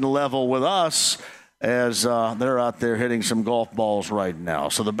second level with us as they're out there hitting some golf balls right now.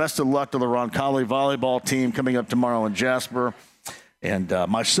 So the best of luck to the Roncalli volleyball team coming up tomorrow in Jasper. And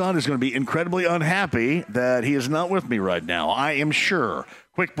my son is going to be incredibly unhappy that he is not with me right now, I am sure.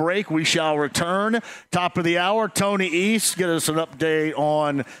 Quick break. We shall return. Top of the hour, Tony East, get us an update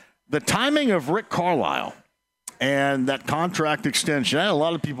on the timing of Rick Carlisle and that contract extension. I had a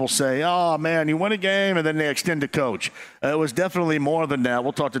lot of people say, oh, man, you win a game and then they extend a coach. It was definitely more than that.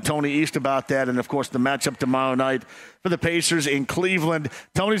 We'll talk to Tony East about that and, of course, the matchup tomorrow night for the Pacers in Cleveland.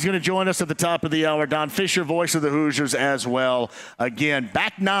 Tony's going to join us at the top of the hour. Don Fisher, voice of the Hoosiers as well. Again,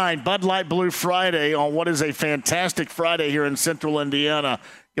 Back 9, Bud Light Blue Friday on what is a fantastic Friday here in Central Indiana.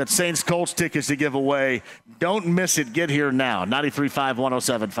 Got Saints Colts tickets to give away. Don't miss it. Get here now. 93.5,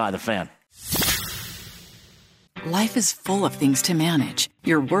 107.5, The Fan. Life is full of things to manage.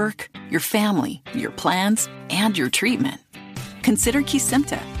 Your work, your family, your plans, and your treatment. Consider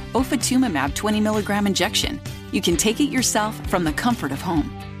Kesimpta, ofatumumab 20 milligram injection. You can take it yourself from the comfort of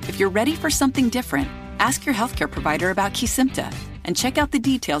home. If you're ready for something different, ask your healthcare provider about Kesimpta and check out the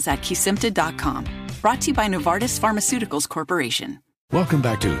details at Kesimpta.com. Brought to you by Novartis Pharmaceuticals Corporation. Welcome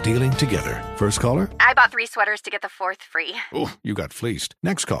back to Dealing Together. First caller? I bought 3 sweaters to get the 4th free. Oh, you got fleeced.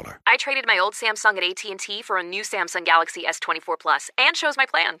 Next caller. I traded my old Samsung at AT&T for a new Samsung Galaxy S24 Plus and chose my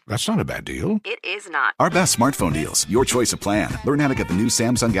plan. That's not a bad deal. It is not. Our best smartphone deals. Your choice of plan. Learn how to get the new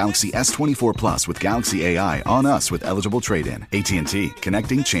Samsung Galaxy S24 Plus with Galaxy AI on us with eligible trade-in. AT&T.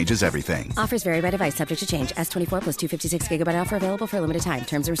 Connecting changes everything. Offers vary by device. Subject to change. S24 plus 256 gigabyte offer available for a limited time.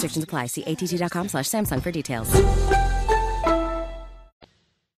 Terms and restrictions apply. See att.com/Samsung for details.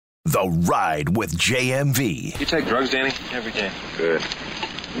 The Ride with JMV. You take drugs, Danny? Every day. Good.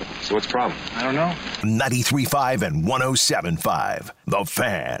 So what's the problem? I don't know. 93.5 and 107.5. The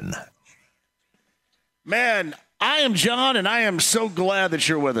Fan. Man, I am John, and I am so glad that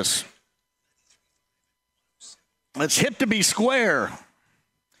you're with us. It's hip to be square.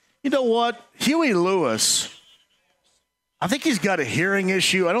 You know what? Huey Lewis, I think he's got a hearing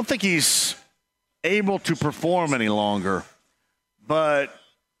issue. I don't think he's able to perform any longer. But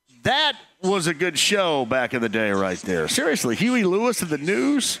that was a good show back in the day right there. Seriously, Huey Lewis of the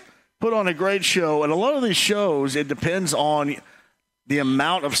News put on a great show. And a lot of these shows, it depends on the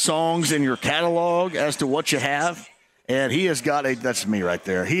amount of songs in your catalog as to what you have. And he has got that's me right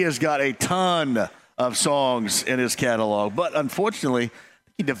there. He has got a ton of songs in his catalog. But unfortunately,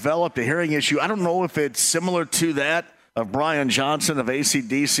 he developed a hearing issue. I don't know if it's similar to that of Brian Johnson of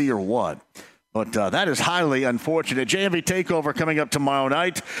AC/DC or what. But that is highly unfortunate. JMV Takeover coming up tomorrow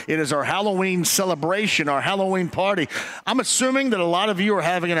night. It is our Halloween celebration, our Halloween party. I'm assuming that a lot of you are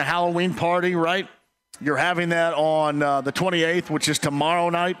having a Halloween party, right? You're having that on the 28th, which is tomorrow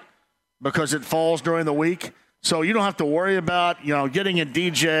night, because it falls during the week. So you don't have to worry about, getting a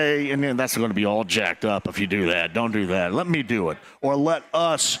DJ, and then that's going to be all jacked up if you do that. Don't do that. Let me do it, or let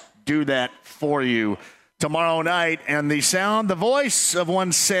us do that for you tomorrow night. And the voice of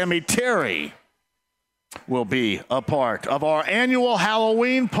one Sammy Terry will be a part of our annual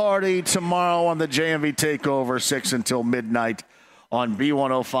Halloween party tomorrow on the JMV Takeover, 6 until midnight on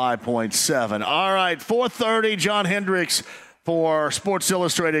B105.7. All right, 4:30, John Hendricks for Sports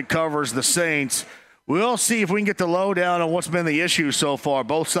Illustrated covers the Saints. We'll see if we can get the lowdown on what's been the issue so far,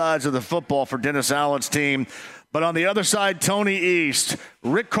 both sides of the football for Dennis Allen's team. But on the other side, Tony East,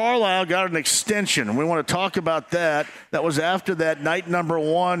 Rick Carlisle got an extension. We want to talk about that. That was after that night number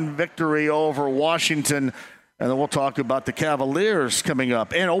 1 victory over Washington. And then we'll talk about the Cavaliers coming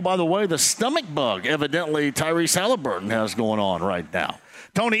up. And, oh, by the way, the stomach bug evidently Tyrese Halliburton has going on right now.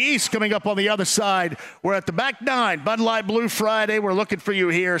 Tony East coming up on the other side. We're at the back 9, Bud Light Blue Friday. We're looking for you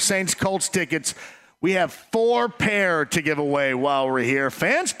here. Saints Colts tickets. We have 4 pair to give away while we're here.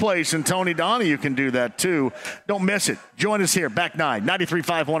 Fans Place and Tony Donahue can do that too. Don't miss it. Join us here, back 9,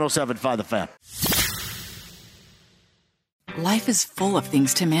 93.5, 107.5 The Fan. Life is full of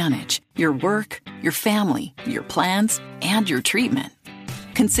things to manage. Your work, your family, your plans, and your treatment.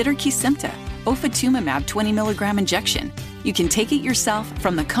 Consider Kesimpta, ofatumumab 20 milligram injection. You can take it yourself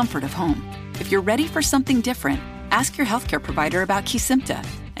from the comfort of home. If you're ready for something different, ask your healthcare provider about Kesimpta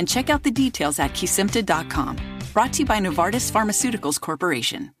and check out the details at Kesimpta.com. Brought to you by Novartis Pharmaceuticals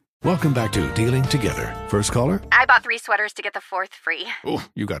Corporation. Welcome back to Dealing Together. First caller? I bought 3 sweaters to get the 4th free. Oh,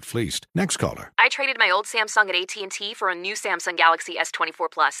 you got fleeced. Next caller. I traded my old Samsung at AT&T for a new Samsung Galaxy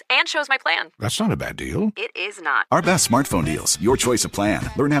S24 Plus and chose my plan. That's not a bad deal. It is not. Our best smartphone deals. Your choice of plan.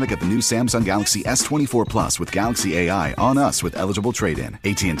 Learn how to get the new Samsung Galaxy S24 Plus with Galaxy AI on us with eligible trade-in.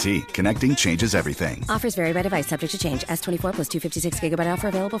 AT&T. Connecting changes everything. Offers vary by device. Subject to change. S24 plus 256 gigabyte offer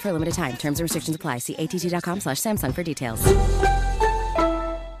available for a limited time. Terms and restrictions apply. See att.com/Samsung for details.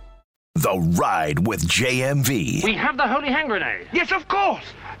 The Ride with JMV. We have the holy hand grenade. Yes, of course.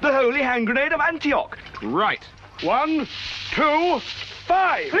 The holy hand grenade of Antioch. Right. 1, 2,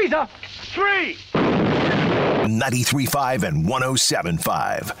 5. Lisa, 3. 93.5 and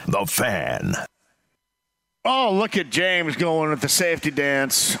 107.5. The Fan. Oh, look at James going with the safety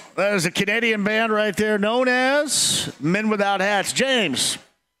dance. That is a Canadian band right there known as Men Without Hats. James,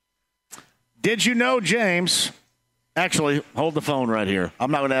 did you know, James? Actually, hold the phone right here. I'm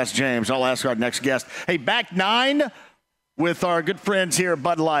not going to ask James. I'll ask our next guest. Hey, back 9 with our good friends here at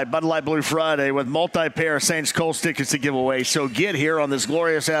Bud Light Blue Friday with multi-pair Saints Colts tickets to give away. So get here on this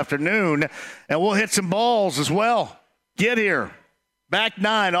glorious afternoon, and we'll hit some balls as well. Get here. Back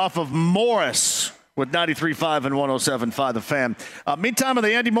 9 off of Morris with 93.5 and 107.5 The Fan. Meantime, on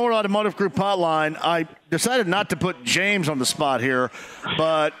the Andy Moore Automotive Group hotline, I decided not to put James on the spot here,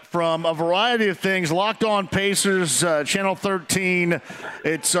 but from a variety of things, Locked On Pacers, Channel 13,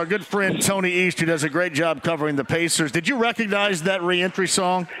 it's our good friend Tony East who does a great job covering the Pacers. Did you recognize that re-entry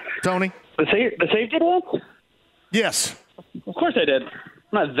song, Tony? The safety dance? Yes. Of course I did. I'm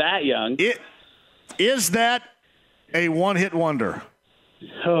not that young. Is that a one-hit wonder?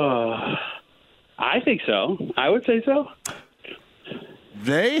 I think so. I would say so.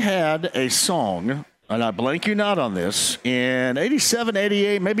 They had a song, and I blank you not on this, in 87,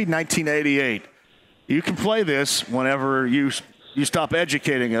 88, maybe 1988. You can play this whenever you stop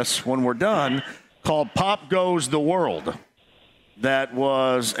educating us when we're done, called Pop Goes the World. That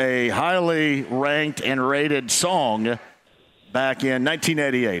was a highly ranked and rated song back in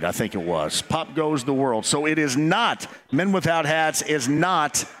 1988, I think it was. Pop Goes the World. So it is not, Men Without Hats is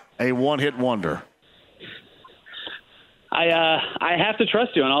not a one-hit wonder. I have to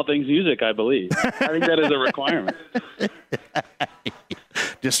trust you on all things music, I believe. I think that is a requirement.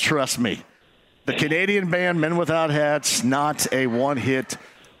 Just trust me. The Canadian band Men Without Hats, not a one-hit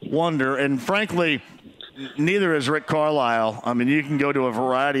wonder. And frankly, neither is Rick Carlisle. I mean, you can go to a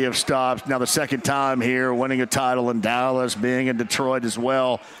variety of stops. Now the second time here, winning a title in Dallas, being in Detroit as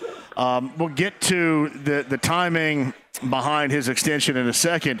well. We'll get to the timing behind his extension in a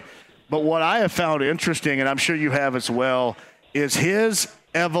second. But what I have found interesting, and I'm sure you have as well, is his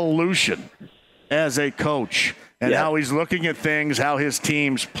evolution as a coach and how he's looking at things, how his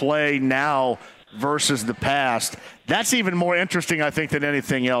teams play now versus the past. That's even more interesting, I think, than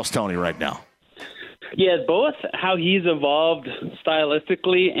anything else, Tony, right now. Yeah, both how he's evolved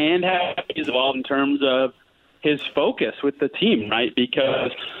stylistically and how he's evolved in terms of his focus with the team, right?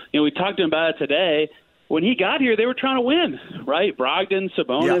 Because, we talked to him about it today. When he got here, they were trying to win, right? Brogdon,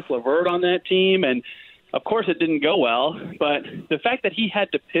 Sabonis, LeVert on that team, and of course it didn't go well. But the fact that he had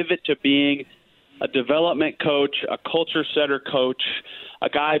to pivot to being a development coach, a culture setter coach, a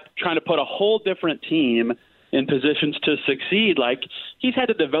guy trying to put a whole different team in positions to succeed, like he's had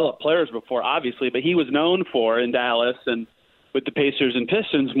to develop players before, obviously, but he was known for in Dallas and with the Pacers and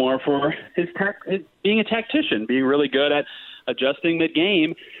Pistons more for his being a tactician, being really good at adjusting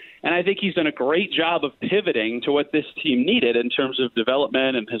mid-game. And I think he's done a great job of pivoting to what this team needed in terms of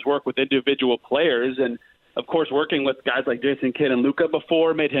development and his work with individual players. And, of course, working with guys like Jason Kidd and Luka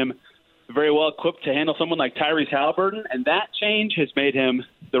before made him very well equipped to handle someone like Tyrese Halliburton. And that change has made him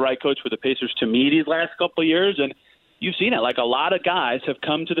the right coach for the Pacers to me these last couple of years. And you've seen it. Like a lot of guys have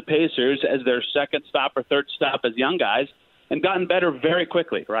come to the Pacers as their second stop or third stop as young guys and gotten better very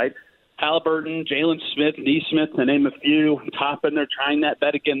quickly, right? Halliburton, Jalen Smith, Nesmith, to name a few. Toppin, they're trying that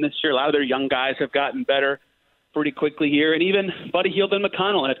bet again this year. A lot of their young guys have gotten better pretty quickly here. And even Buddy Hield and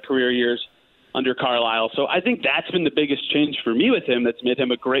McConnell had career years under Carlisle. So I think that's been the biggest change for me with him that's made him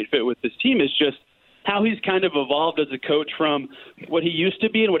a great fit with this team is just how he's kind of evolved as a coach from what he used to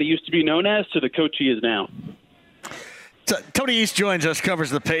be and what he used to be known as to the coach he is now. Tony East joins us,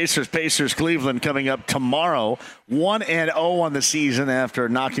 covers the Pacers Cleveland coming up tomorrow. 1-0 on the season after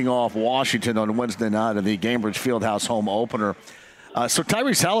knocking off Washington on Wednesday night in the Gainbridge Fieldhouse home opener. So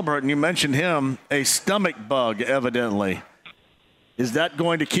Tyrese Halliburton, you mentioned him, a stomach bug evidently. Is that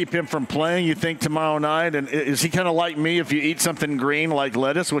going to keep him from playing, you think, tomorrow night? And is he kind of like me if you eat something green like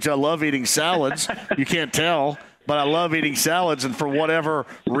lettuce, which I love eating salads? You can't tell. But I love eating salads, and for whatever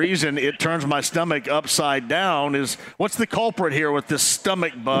reason, it turns my stomach upside down. What's the culprit here with this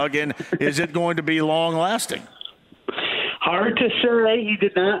stomach bug, and is it going to be long-lasting? Hard to say. He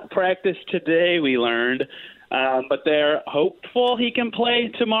did not practice today, we learned. But they're hopeful he can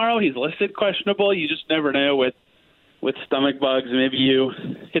play tomorrow. He's listed questionable. You just never know with stomach bugs. Maybe you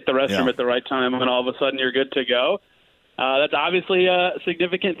hit the restroom at the right time, and all of a sudden you're good to go. That's obviously a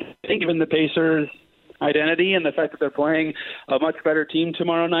significant thing, given the Pacers' identity and the fact that they're playing a much better team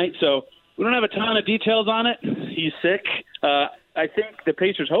tomorrow night. So we don't have a ton of details on it. He's sick. I think the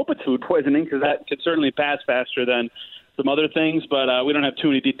Pacers hope it's food poisoning because that could certainly pass faster than some other things, but we don't have too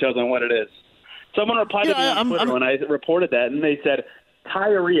many details on what it is. Someone replied to me on Twitter when I reported that, and they said,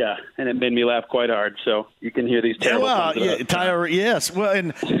 "Diarrhea," and it made me laugh quite hard. So you can hear these terrible diarrhea. Yes. Well,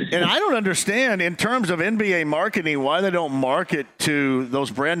 and I don't understand in terms of NBA marketing why they don't market to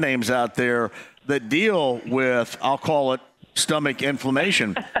those brand names out there that deal with, I'll call it, stomach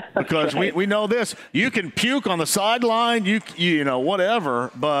inflammation, because we know this. You can puke on the sideline, you know, whatever,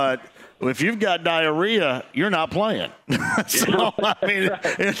 but if you've got diarrhea, you're not playing. So, I mean,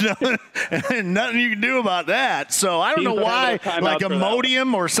 there's nothing you can do about that. So I don't know why, like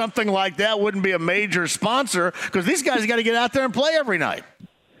Imodium or something like that wouldn't be a major sponsor, because these guys got to get out there and play every night.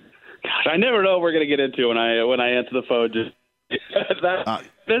 Gosh, I never know what we're going to get into when I answer the phone. Just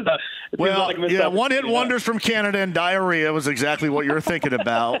one-hit wonders from Canada and diarrhea was exactly what you were thinking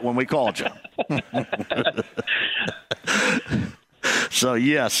about when we called you. So,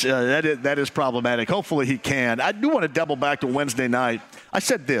 yes, that is problematic. Hopefully he can. I do want to double back to Wednesday night. I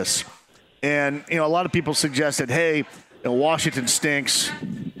said this, and a lot of people suggested, hey, Washington stinks.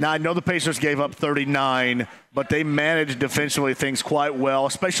 Now, I know the Pacers gave up 39, but they managed defensively things quite well,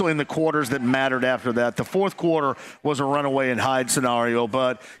 especially in the quarters that mattered after that. The fourth quarter was a runaway and hide scenario,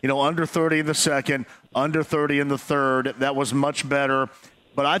 but, under 30 in the second, under 30 in the third. That was much better.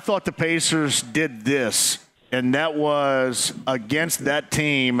 But I thought the Pacers did this, and that was against that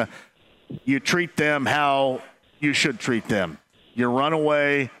team. You treat them how you should treat them. You run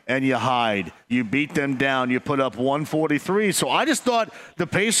away and you hide. You beat them down. You put up 143. So I just thought the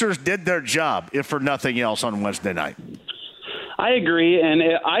Pacers did their job, if for nothing else, on Wednesday night. I agree, and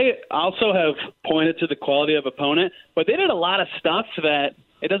I also have pointed to the quality of opponent, but they did a lot of stuff that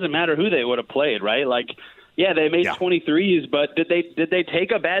it doesn't matter who they would have played, right? Like, yeah, they made 23s, but did they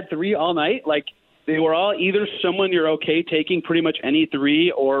take a bad three all night? Like, they were all either someone you're okay taking pretty much any three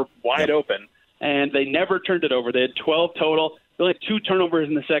or wide open, and they never turned it over. They had 12 total. They only had 2 turnovers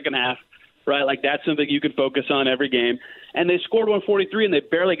in the second half, right? Like, that's something you can focus on every game. And they scored 143, and they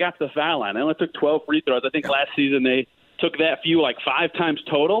barely got to the foul line. They only took 12 free throws. I think last season they took that few like 5 times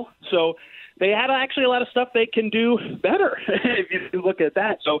total. So they had actually a lot of stuff they can do better if you look at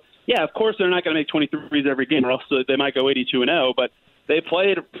that. So, yeah, of course they're not going to make 23s every game, or else they might go 82-0. But they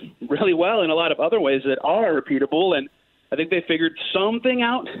played really well in a lot of other ways that are repeatable. And I think they figured something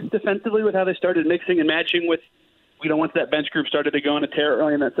out defensively with how they started mixing and matching with, once that bench group started to go on a tear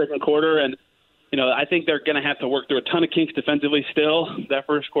early in that second quarter. And, I think they're going to have to work through a ton of kinks defensively still. That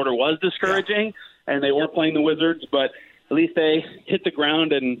first quarter was discouraging, and they weren't playing the Wizards, but at least they hit the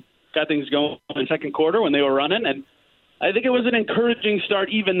ground and got things going in the second quarter when they were running. And I think it was an encouraging start,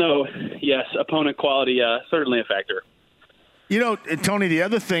 even though, yes, opponent quality certainly a factor. Tony, the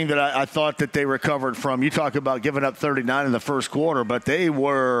other thing that I thought that they recovered from, you talk about giving up 39 in the first quarter, but they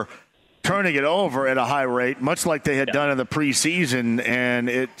were turning it over at a high rate, much like they had done in the preseason, and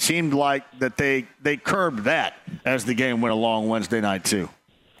it seemed like that they curbed that as the game went along Wednesday night too.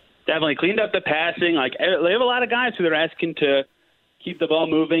 Definitely cleaned up the passing. Like, they have a lot of guys who they're asking to keep the ball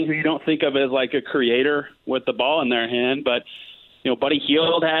moving, who you don't think of as like a creator with the ball in their hand. But, Buddy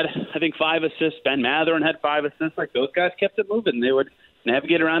Hield had, I think, 5 assists. Ben Mathurin had 5 assists. Like, those guys kept it moving. They would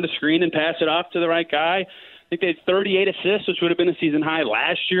navigate around the screen and pass it off to the right guy. I think they had 38 assists, which would have been a season high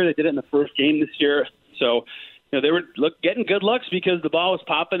last year. They did it in the first game this year. So, they were getting good looks because the ball was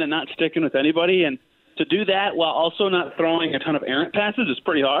popping and not sticking with anybody. And to do that while also not throwing a ton of errant passes is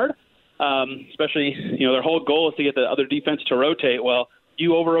pretty hard. Especially, their whole goal is to get the other defense to rotate. Well,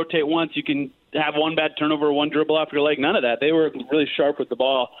 you over-rotate once, you can have one bad turnover, one dribble off your leg. None of that. They were really sharp with the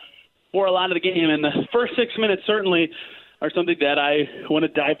ball for a lot of the game. And the first 6 minutes certainly are something that I want to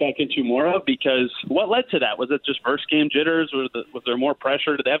dive back into more of, because what led to that? Was it just first game jitters? Was there more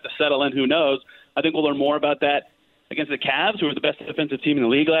pressure? Did they have to settle in? Who knows? I think we'll learn more about that against the Cavs, who were the best defensive team in the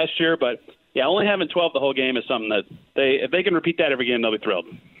league last year. But, yeah, only having 12 the whole game is something that if they can repeat that every game, they'll be thrilled.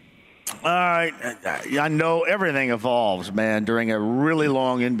 All right. I know everything evolves, man, during a really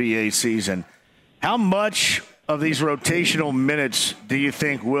long NBA season. How much of these rotational minutes do you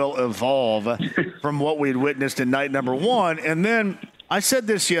think will evolve from what we'd witnessed in night number 1? And then I said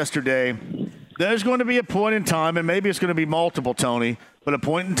this yesterday, there's going to be a point in time, and maybe it's going to be multiple, Tony, but a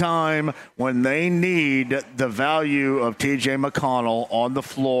point in time when they need the value of T.J. McConnell on the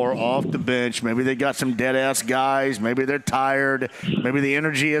floor, off the bench. Maybe they got some dead-ass guys. Maybe they're tired. Maybe the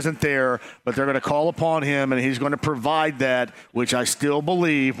energy isn't there, but they're going to call upon him, and he's going to provide that, which I still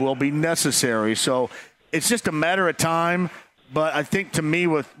believe will be necessary. So it's just a matter of time. But I think, to me,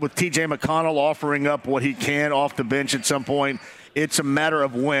 with T.J. McConnell offering up what he can off the bench at some point, it's a matter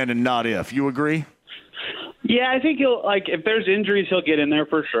of when and not if. You agree? Yeah, I think if there's injuries, he'll get in there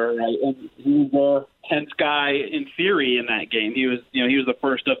for sure, right? And he's the 10th guy in theory in that game. He was the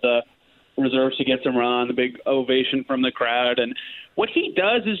first of the reserves to get some run, the big ovation from the crowd. And what he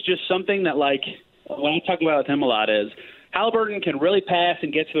does is just something that, like, when I talk about with him a lot is Halliburton can really pass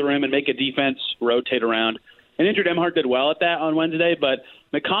and get to the rim and make a defense rotate around. And Andrew Nembhard did well at that on Wednesday, but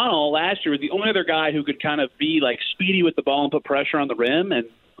McConnell last year was the only other guy who could kind of be like speedy with the ball and put pressure on the rim and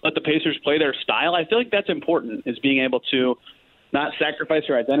let the Pacers play their style. I feel like that's important, is being able to not sacrifice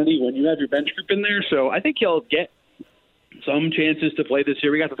your identity when you have your bench group in there. So I think he'll get some chances to play this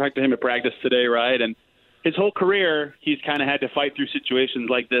year. We got to talk to him at practice today, right? And his whole career, he's kind of had to fight through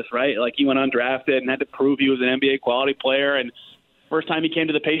situations like this, right? Like, he went undrafted and had to prove he was an NBA quality player. And first time he came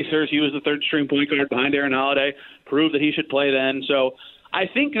to the Pacers, he was the third-string point guard behind Aaron Holiday, proved that he should play then. So I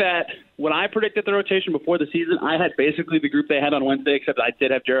think that when I predicted the rotation before the season, I had basically the group they had on Wednesday, except I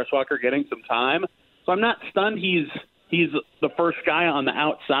did have Jarris Walker getting some time. So I'm not stunned he's the first guy on the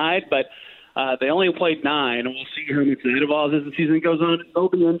outside, but they only played 9, and we'll see how much that evolves as the season goes on. There'll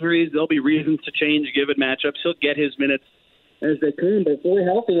be injuries. There'll be reasons to change given matchups. He'll get his minutes as they can. But fully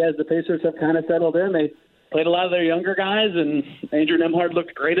healthy, as the Pacers have kind of settled in, they played a lot of their younger guys, and Andrew Nembhard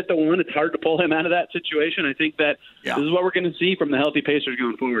looked great at the one. It's hard to pull him out of that situation. I think that This is what we're going to see from the healthy Pacers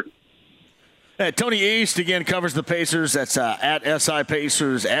going forward. Tony East, again, covers the Pacers. That's at SI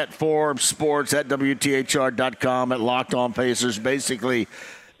Pacers, at Forbes Sports, at WTHR.com, at Locked On Pacers, basically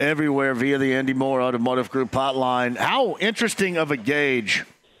everywhere via the Andy Moore Automotive Group hotline. How interesting of a gauge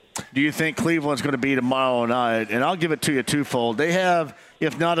do you think Cleveland's going to be tomorrow night? And I'll give it to you twofold. They have,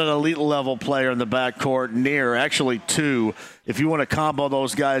 if not an elite-level player in the backcourt, actually two. If you want to combo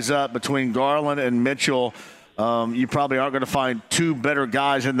those guys up between Garland and Mitchell, you probably aren't going to find two better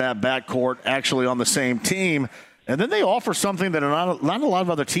guys in that backcourt actually on the same team. And then they offer something that not a lot of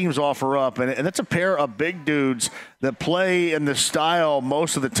other teams offer up, and that's a pair of big dudes that play in the style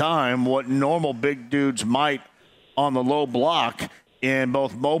most of the time what normal big dudes might on the low block in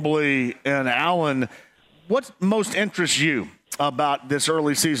both Mobley and Allen. What most interests you about this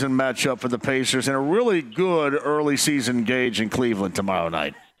early season matchup for the Pacers and a really good early season gauge in Cleveland tomorrow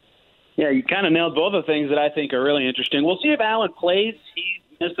night? Yeah, you kind of nailed both the things that I think are really interesting. We'll see if Allen plays. He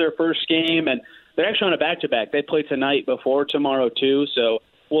missed their first game, and they're actually on a back-to-back. They play tonight before tomorrow, too, so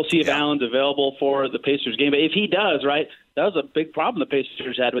we'll see if Allen's available for the Pacers game. But if he does, right, that was a big problem the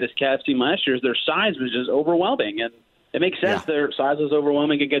Pacers had with this Cavs team last year is their size was just overwhelming, and it makes sense. Their size is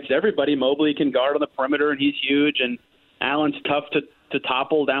overwhelming against everybody. Mobley can guard on the perimeter, and he's huge, and Allen's tough to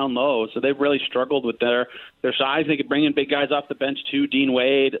topple down low. So they've really struggled with their size. They could bring in big guys off the bench too. Dean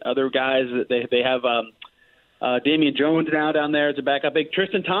Wade, other guys. They have Damian Jones now down there as a backup. Big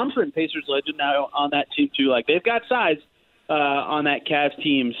Tristan Thompson, Pacers legend, now on that team too. Like they've got size on that Cavs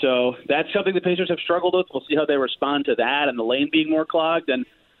team. So that's something the Pacers have struggled with. We'll see how they respond to that and the lane being more clogged, and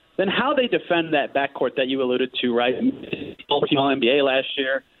then how they defend that backcourt that you alluded to. Right, all NBA last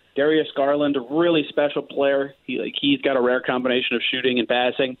year. Darius Garland, a really special player. He's got a rare combination of shooting and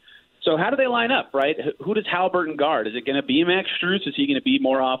passing. So how do they line up, right? Who does Halliburton guard? Is it going to be Max Strus? Is he going to be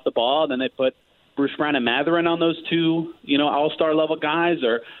more off the ball? And then they put Bruce Brown and Mathurin on those two, all-star level guys?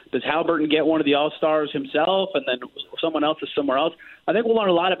 Or does Halliburton get one of the all-stars himself and then someone else is somewhere else? I think we'll learn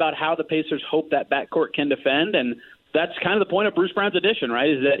a lot about how the Pacers hope that backcourt can defend, and that's kind of the point of Bruce Brown's addition, right,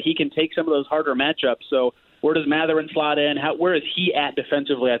 is that he can take some of those harder matchups. So where does Mathurin slot in? Where is he at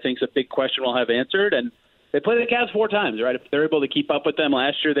defensively, I think, is a big question we'll have answered. And they played the Cavs 4 times, right? If they're able to keep up with them,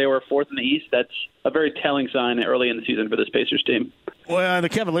 last year they were 4th in the East. That's a very telling sign early in the season for this Pacers team. Well, the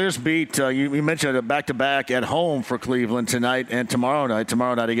Cavaliers beat, you mentioned a back-to-back at home for Cleveland tonight and tomorrow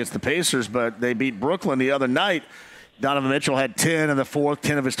night against the Pacers, but they beat Brooklyn the other night. Donovan Mitchell had 10 in the fourth,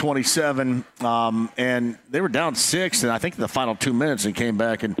 10 of his 27, and they were down 6, and I think in the final 2 minutes and came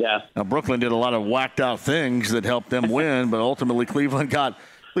back. And Brooklyn did a lot of whacked-out things that helped them win, but ultimately Cleveland got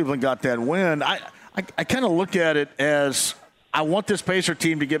that win. I kind of look at it as I want this Pacer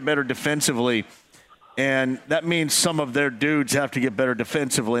team to get better defensively, and that means some of their dudes have to get better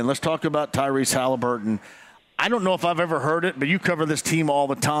defensively. And let's talk about Tyrese Halliburton. I don't know if I've ever heard it, but you cover this team all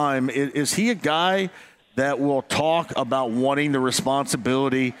the time. Is he a guy that will talk about wanting the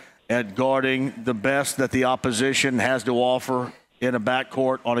responsibility at guarding the best that the opposition has to offer in a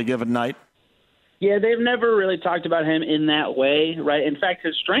backcourt on a given night? Yeah, they've never really talked about him in that way, right? In fact,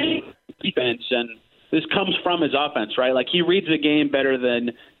 his strength is defense, and this comes from his offense, right? Like, he reads the game better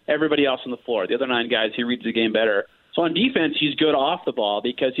than everybody else on the floor. The other 9 guys, he reads the game better. So on defense, he's good off the ball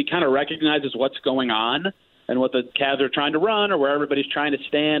because he kind of recognizes what's going on and what the Cavs are trying to run or where everybody's trying to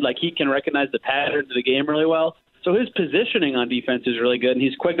stand. Like, he can recognize the patterns of the game really well. So his positioning on defense is really good, and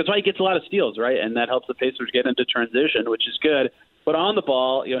he's quick. That's why he gets a lot of steals, right? And that helps the Pacers get into transition, which is good. But on the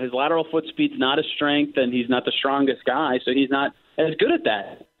ball, his lateral foot speed's not his strength, and he's not the strongest guy, so he's not as good at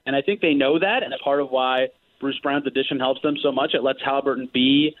that. And I think they know that, and that's part of why Bruce Brown's addition helps them so much. It lets Halliburton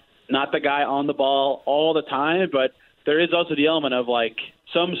be not the guy on the ball all the time, but there is also the element of, like,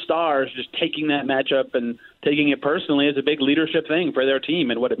 some stars just taking that matchup and taking it personally is a big leadership thing for their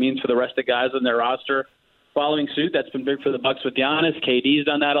team and what it means for the rest of the guys on their roster following suit. That's been big for the Bucks with Giannis. KD's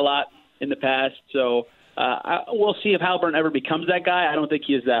done that a lot in the past. So we'll see if Halliburton ever becomes that guy. I don't think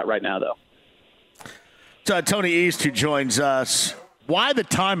he is that right now, though. So Tony East, who joins us. Why the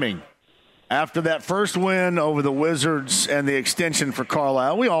timing? After that first win over the Wizards and the extension for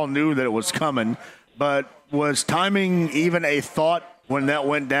Carlisle, we all knew that it was coming, but was timing even a thought when that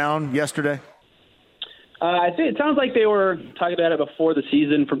went down yesterday? I think it sounds like they were talking about it before the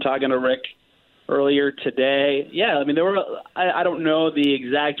season from talking to Rick earlier today. Yeah, I mean, there were. I don't know the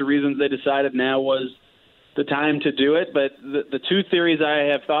exact reasons they decided now was the time to do it, but the 2 theories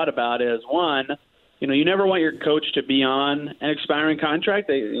I have thought about is, one, you never want your coach to be on an expiring contract.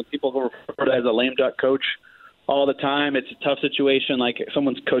 People refer to it as a lame duck coach all the time. It's a tough situation, like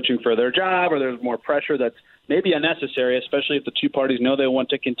someone's coaching for their job or there's more pressure that's maybe unnecessary, especially if the two parties know they want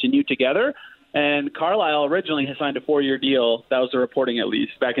to continue together. And Carlisle originally had signed a 4-year deal. That was the reporting, at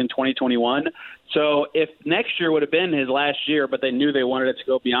least, back in 2021. So if next year would have been his last year, but they knew they wanted it to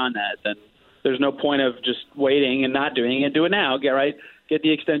go beyond that, then there's no point of just waiting and not doing it. Do it now. Get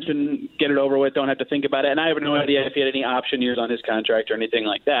the extension, get it over with, don't have to think about it. And I have no idea if he had any option years on his contract or anything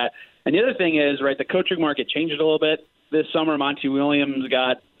like that. And the other thing is, right, the coaching market changed a little bit. This summer, Monty Williams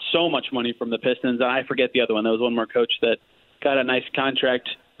got so much money from the Pistons, and I forget the other one. There was one more coach that got a nice contract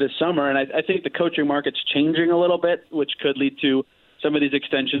this summer. And I think the coaching market's changing a little bit, which could lead to some of these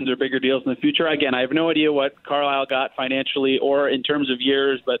extensions or bigger deals in the future. Again, I have no idea what Carlisle got financially or in terms of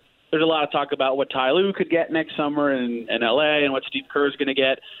years, but there's a lot of talk about what Ty Lue could get next summer in L.A. and what Steve Kerr is going to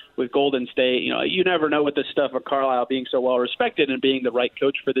get with Golden State. You know, you never know with this stuff of Carlisle being so well respected and being the right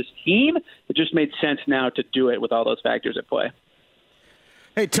coach for this team. It just made sense now to do it with all those factors at play.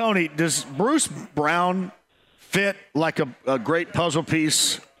 Hey, Tony, does Bruce Brown fit like a great puzzle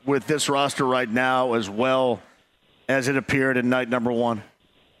piece with this roster right now as well as it appeared in night number one?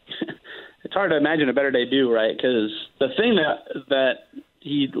 It's hard to imagine a better debut, right? Because the thing that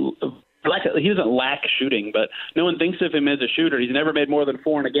he doesn't lack shooting, but no one thinks of him as a shooter. He's never made more than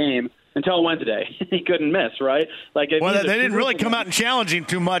 4 in a game until Wednesday. He couldn't miss, right? They didn't really come out and challenge him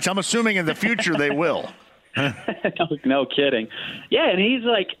too much. I'm assuming in the future they will. No kidding. Yeah, and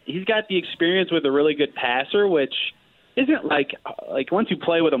he's got the experience with a really good passer, which isn't like once you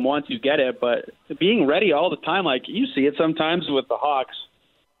play with him once you get it, but being ready all the time, like you see it sometimes with the Hawks.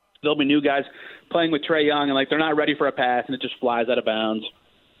 There'll be new guys playing with Trae Young, and they're not ready for a pass, and it just flies out of bounds.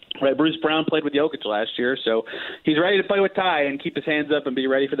 Right, Bruce Brown played with Jokic last year, so he's ready to play with Ty and keep his hands up and be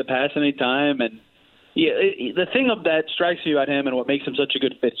ready for the pass anytime. And the thing that strikes me about him and what makes him such a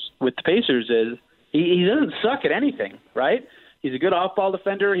good fit with the Pacers is he doesn't suck at anything, right? He's a good off-ball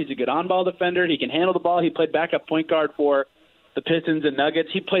defender. He's a good on-ball defender. He can handle the ball. He played backup point guard for the Pistons and Nuggets.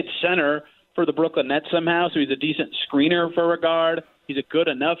 He played center for the Brooklyn Nets somehow, so he's a decent screener for a guard. He's a good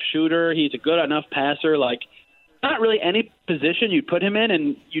enough shooter. He's a good enough passer. Like, not really any position you'd put him in,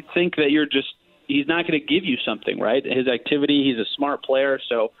 and you'd think that he's not going to give you something, right? His activity, he's a smart player,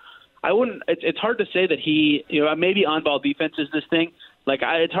 so I wouldn't. It's hard to say that he, maybe on-ball defense is this thing.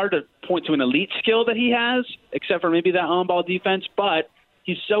 It's hard to point to an elite skill that he has, except for maybe that on-ball defense. But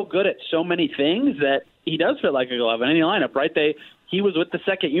he's so good at so many things that he does fit like a glove in any lineup, right? He was with the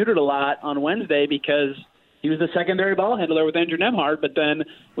second unit a lot on Wednesday because he was the secondary ball handler with Andrew Nembhard. But then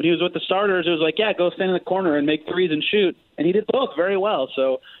when he was with the starters, it was like, yeah, go stand in the corner and make threes and shoot. And he did both very well.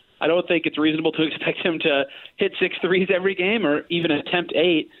 So I don't think it's reasonable to expect him to hit 6 threes every game or even attempt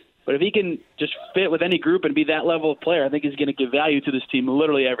 8. But if he can just fit with any group and be that level of player, I think he's going to give value to this team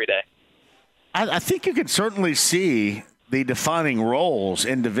literally every day. I think you can certainly see the defining roles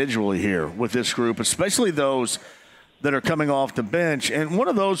individually here with this group, especially those that are coming off the bench. And one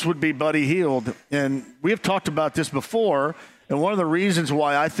of those would be Buddy Hield. And we have talked about this before. And one of the reasons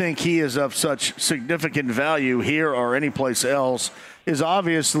why I think he is of such significant value here or anyplace else is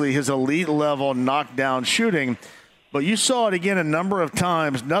obviously his elite level knockdown shooting. But you saw it again a number of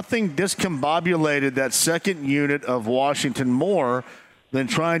times. Nothing discombobulated that second unit of Washington more than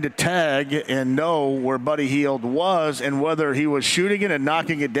trying to tag and know where Buddy Hield was and whether he was shooting it and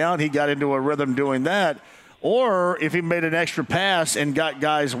knocking it down. He got into a rhythm doing that. Or if he made an extra pass and got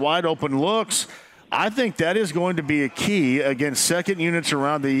guys wide open looks. I think that is going to be a key against second units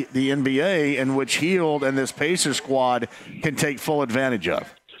around the NBA in which Hield and this Pacers squad can take full advantage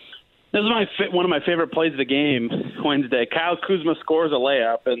of. This is one of my favorite plays of the game Wednesday. Kyle Kuzma scores a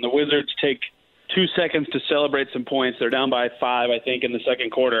layup, and the Wizards take 2 seconds to celebrate some points. They're down by 5, I think, in the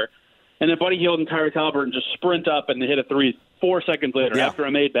second quarter. And then Buddy Hield and Tyrese Haliburton just sprint up and hit a 3 4 seconds later after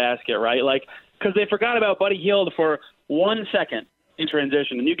a made basket, right? Because they forgot about Buddy Hield for 1 second in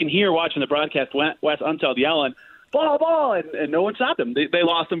transition. And you can hear watching the broadcast Wes Unseld yelling, ball, and no one stopped him. They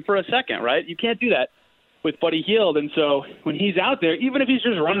lost him for a second, right? You can't do that with Buddy Hield. And so when he's out there, even if he's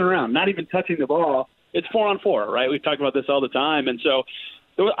just running around, not even touching the ball, it's 4-on-4, right? We've talked about this all the time. And so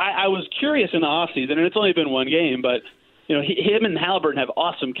I was curious in the offseason, and it's only been one game, but him and Haliburton have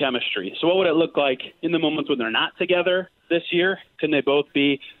awesome chemistry. So what would it look like in the moments when they're not together this year? Can they both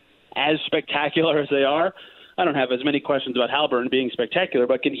be as spectacular as they are? I don't have as many questions about Haliburton being spectacular,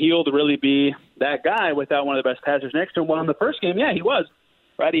 but can Hield really be that guy without one of the best passers next to him? Well, in the first game, yeah, he was.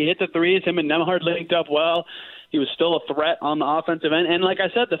 Right, he hit the threes. Him and Nembhard linked up well. He was still a threat on the offensive end. And like I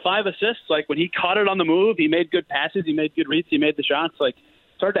said, the 5 assists, when he caught it on the move, he made good passes, he made good reads, he made the shots. It's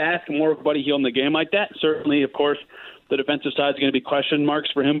hard to ask more of Buddy Hield in the game like that. Certainly, of course, the defensive side is going to be question marks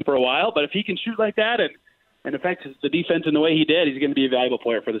for him for a while. But if he can shoot like that and and affect the defense in the way he did, he's going to be a valuable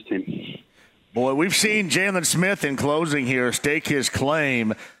player for this team. Boy, we've seen Jalen Smith in closing here stake his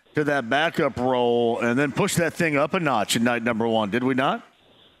claim to that backup role and then push that thing up a notch in night number 1. Did we not?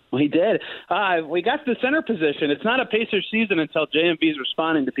 We did. We got to the center position. It's not a Pacers season until JMV's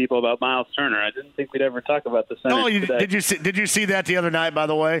responding to people about Miles Turner. I didn't think we'd ever talk about the center. Did you see that the other night, by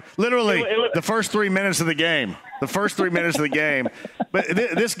the way? Literally, the first 3 minutes of the game. But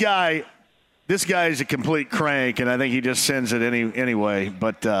this guy is a complete crank, and I think he just sends it anyway.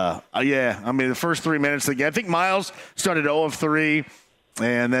 But, the first 3 minutes of the game. I think Miles started 0 of 3,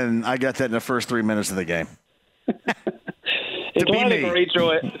 and then I got that in the first 3 minutes of the game. It's one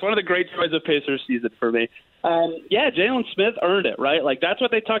of the great joys of Pacers season for me. Jalen Smith earned it, right? Like, that's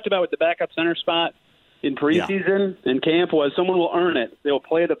what they talked about with the backup center spot in preseason and camp was someone will earn it. They'll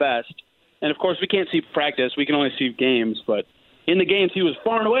play the best. And, of course, we can't see practice. We can only see games. But in the games, he was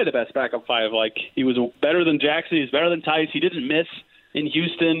far and away the best backup 5. Like, he was better than Jackson. He was better than Tice. He didn't miss in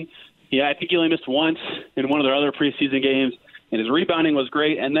Houston. Yeah, I think he only missed once in one of their other preseason games. And his rebounding was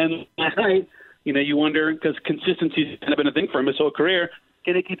great. And then last night, you wonder, because consistency's kind of been a thing for him his whole career.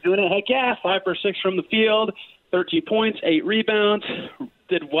 Can he keep doing it? Heck yeah, 5 for 6 from the field, 13 points, 8 rebounds,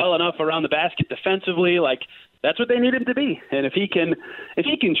 did well enough around the basket defensively. Like, that's what they need him to be. And if he can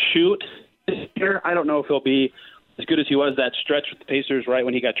shoot this year, I don't know if he'll be as good as he was that stretch with the Pacers right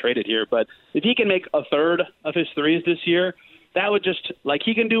when he got traded here. But if he can make a third of his threes this year, that would just, like,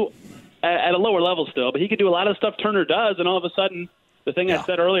 he can do at a lower level still, but he can do a lot of stuff Turner does, and all of a sudden, the thing I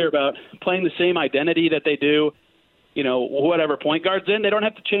said earlier about playing the same identity that they do, whatever point guard's in, they don't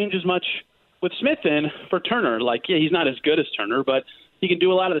have to change as much with Smith in for Turner. Like, yeah, he's not as good as Turner, but he can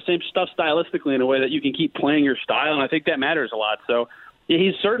do a lot of the same stuff stylistically in a way that you can keep playing your style, and I think that matters a lot. So, yeah,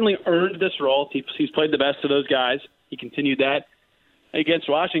 he's certainly earned this role. He's played the best of those guys. He continued that against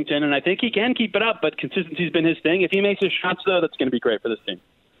Washington, and I think he can keep it up, but consistency's been his thing. If he makes his shots, though, that's going to be great for this team.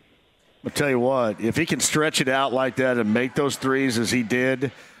 I'll tell you what, if he can stretch it out like that and make those threes as he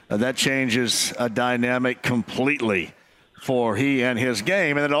did, that changes a dynamic completely for he and his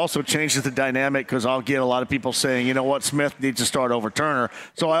game. And it also changes the dynamic because I'll get a lot of people saying, you know what, Smith needs to start over Turner.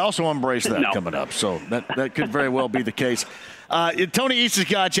 So I also embrace that coming up. So that could very well be the case. Tony East has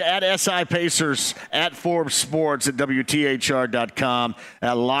got you at SI Pacers, at Forbes Sports, at WTHR.com,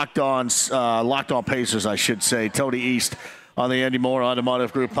 at Locked On Pacers, I should say. Tony East on the Andy Moore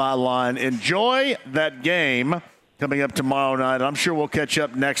Automotive Group hotline. Enjoy that game coming up tomorrow night. I'm sure we'll catch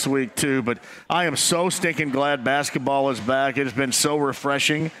up next week too, but I am so stinking glad basketball is back. It has been so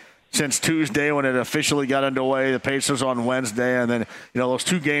refreshing since Tuesday when it officially got underway. The Pacers on Wednesday, and then those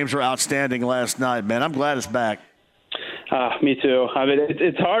 2 games were outstanding last night. Man, I'm glad it's back. Me too. I mean,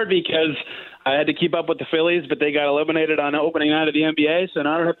 it's hard because I had to keep up with the Phillies, but they got eliminated on opening night of the NBA, so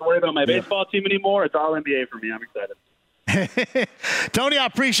now I don't have to worry about my baseball team anymore. It's all NBA for me. I'm excited. Tony, I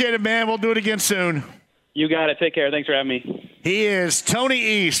appreciate it, man. We'll do it again soon. You got it. Take care. Thanks for having me. He is Tony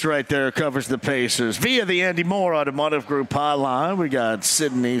East right there, covers the Pacers via the Andy Moore Automotive Group hotline. We got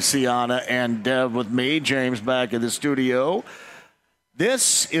Sydney, Sienna, and Dev with me. James back in the studio.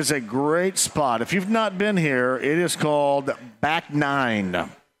 This is a great spot. If you've not been here, it is called Back Nine,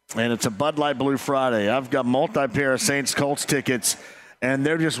 and it's a Bud Light Blue Friday. I've got multi-pair of Saints Colts tickets, and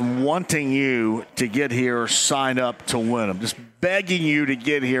they're just wanting you to get here or sign up to win them. Just begging you to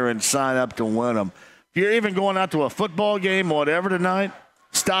get here and sign up to win them. If you're even going out to a football game or whatever tonight,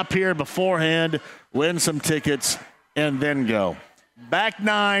 stop here beforehand, win some tickets, and then go. Back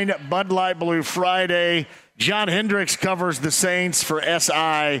Nine, Bud Light Blue Friday. John Hendricks covers the Saints for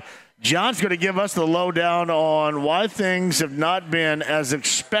SI. John's going to give us the lowdown on why things have not been as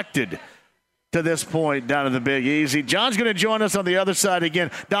expected to this point down in the Big Easy. John's going to join us on the other side again.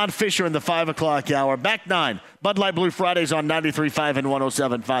 Don Fisher in the 5 o'clock hour. Back Nine, Bud Light Blue Fridays on 93.5 and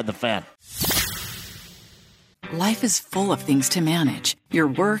 107.5 The Fan. Life is full of things to manage. Your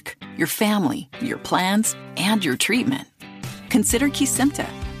work, your family, your plans, and your treatment. Consider Kesimpta,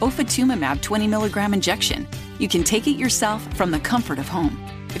 ofatumumab 20 milligram injection. You can take it yourself from the comfort of home.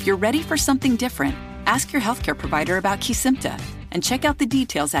 If you're ready for something different, ask your healthcare provider about Kesimpta and check out the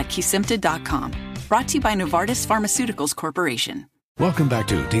details at Kesimpta.com. Brought to you by Novartis Pharmaceuticals Corporation. Welcome back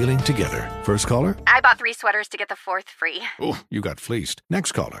to Dealing Together. First caller? I bought 3 sweaters to get the 4th free. Oh, you got fleeced.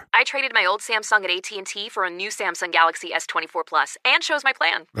 Next caller? I traded my old Samsung at AT&T for a new Samsung Galaxy S24 Plus and chose my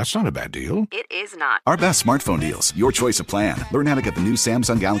plan. That's not a bad deal. It is not. Our best smartphone deals. Your choice of plan. Learn how to get the new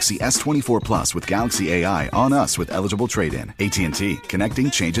Samsung Galaxy S24 Plus with Galaxy AI on us with eligible trade-in. AT&T. Connecting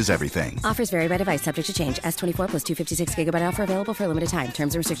changes everything. Offers vary by device. Subject to change. S24 plus 256 gigabyte offer available for a limited time.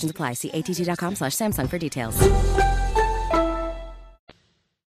 Terms and restrictions apply. See att.com/Samsung for details.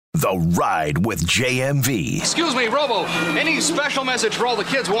 The Ride with JMV. Excuse me, Robo. Any special message for all the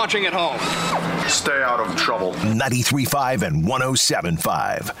kids watching at home? Stay out of trouble. 93.5 and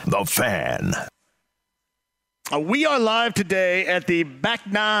 107.5. The Fan. We are live today at the Back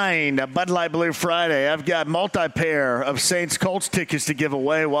Nine Bud Light Blue Friday. I've got multi-pair of Saints-Colts tickets to give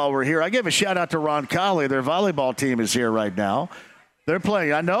away while we're here. I give a shout-out to Ron Colley. Their volleyball team is here right now. They're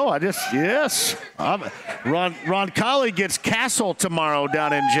playing. I know. Ron Colley gets Castle tomorrow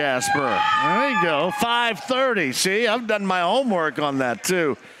down in Jasper. There you go. 5:30. See, I've done my homework on that,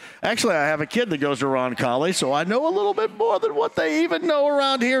 too. Actually, I have a kid that goes to Ron Colley, so I know a little bit more than what they even know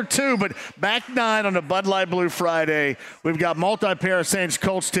around here, too. But Back Nine on a Bud Light Blue Friday. We've got multi-pair of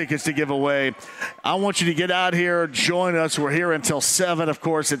Saints-Colts tickets to give away. I want you to get out here, join us. We're here until 7, of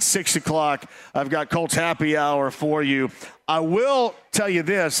course. At 6 o'clock, I've got Colts Happy Hour for you. I will tell you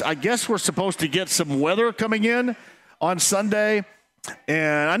this. I guess we're supposed to get some weather coming in on Sunday.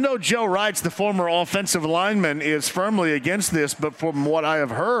 And I know Joe Wrights, the former offensive lineman, is firmly against this, but from what I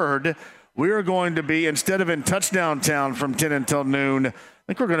have heard, we are going to be, instead of in Touchdown Town from 10 until noon, I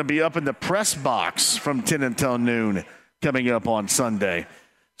think we're going to be up in the press box from 10 until noon coming up on Sunday.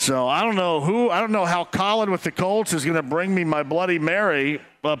 So I don't know how Colin with the Colts is going to bring me my Bloody Mary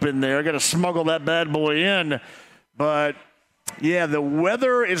up in there. I got to smuggle that bad boy in. But yeah, the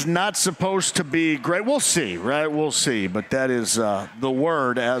weather is not supposed to be great. We'll see, right? We'll see. But that is the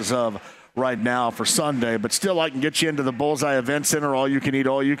word as of right now for Sunday. But still, I can get you into the Bullseye Event Center, all you can eat,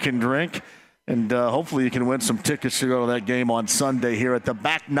 all you can drink. And hopefully you can win some tickets to go to that game on Sunday here at the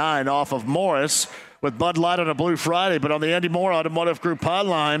Back Nine off of Morris with Bud Light on a Blue Friday. But on the Andy Moore Automotive Group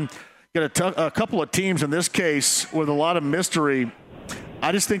hotline, got a couple of teams in this case with a lot of mystery.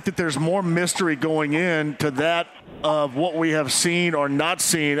 I just think that there's more mystery going into that of what we have seen or not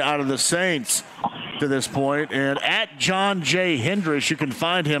seen out of the Saints to this point. And at John J. Hendricks, you can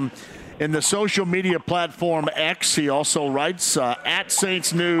find him in the social media platform X. He also writes at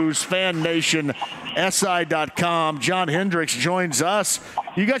Saints News, Fan Nation, SI.com. John Hendricks joins us.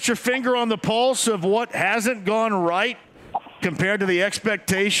 You got your finger on the pulse of what hasn't gone right compared to the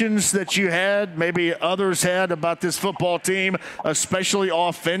expectations that you had, maybe others had about this football team, especially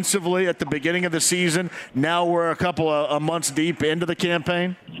offensively at the beginning of the season. Now we're a couple of months deep into the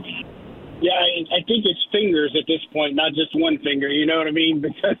campaign. Yeah, I think it's fingers at this point, not just one finger, you know what I mean?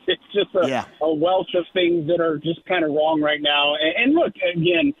 Because it's just a wealth of things that are just kind of wrong right now. And look,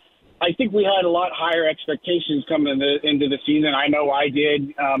 again, I think we had a lot higher expectations coming into the season. I know I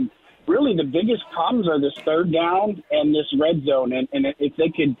did. Really, the biggest problems are this third down and this red zone. And if they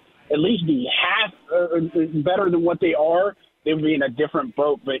could at least be half better than what they are, they would be in a different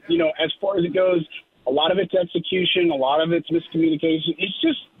boat. But, you know, as far as it goes, a lot of it's execution, a lot of it's miscommunication. It's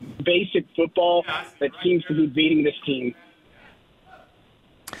just basic football that seems to be beating this team.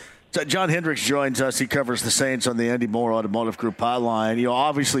 So John Hendricks joins us. He covers the Saints on the Andy Moore Automotive Group hotline. You know,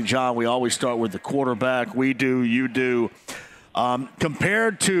 obviously, John, we always start with the quarterback. We do, you do.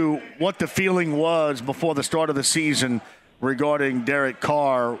 Compared to what the feeling was before the start of the season regarding Derek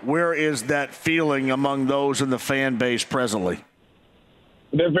Carr, where is that feeling among those in the fan base presently?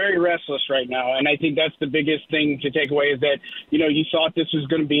 They're very restless right now, and I think that's the biggest thing to take away is that, you know, you thought this was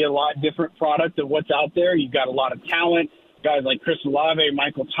going to be a lot different product of what's out there. You've got a lot of talent, guys like Chris Olave,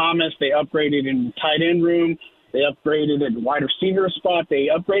 Michael Thomas. They upgraded in the tight end room. They upgraded at wide receiver spot. They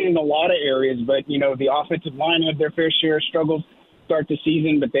upgraded in a lot of areas, but, you know, the offensive line had their fair share of struggles to start the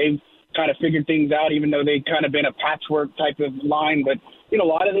season, but they've kind of figured things out, even though they've kind of been a patchwork type of line. But, you know, a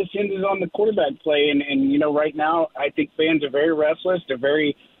lot of this hinges on the quarterback play. And you know, right now, I think fans are very restless. They're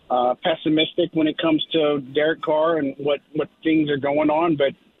very pessimistic when it comes to Derek Carr and what things are going on.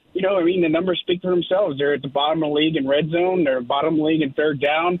 But, you know, I mean, the numbers speak for themselves. They're at the bottom of the league in red zone. They're bottom of the league in third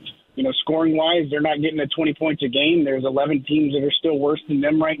down. You know, scoring-wise, they're not getting to 20 points a game. There's 11 teams that are still worse than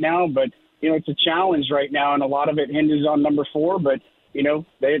them right now. But, you know, it's a challenge right now, and a lot of it hinges on number 4. But, you know,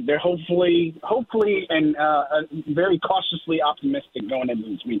 they're hopefully and very cautiously optimistic going into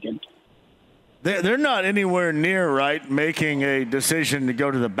this weekend. They're not anywhere near, right, making a decision to go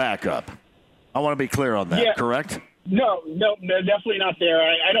to the backup. I want to be clear on that, correct? No, they're definitely not there.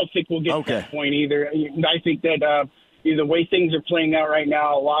 I don't think we'll get to that point either. I think that the way things are playing out right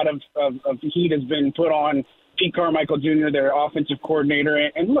now, a lot of heat has been put on Pete Carmichael Jr., their offensive coordinator.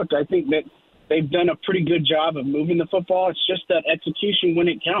 And look, I think that they've done a pretty good job of moving the football. It's just that execution when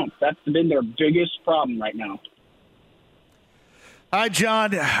it counts. That's been their biggest problem right now. All right,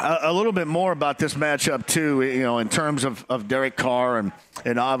 John, a little bit more about this matchup, too, you know, in terms of Derek Carr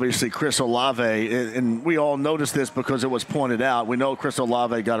and obviously Chris Olave. And we all noticed this because it was pointed out. We know Chris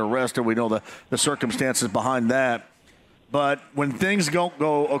Olave got arrested. We know the circumstances behind that. But when things don't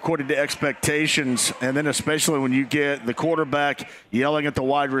go according to expectations, and then especially when you get the quarterback yelling at the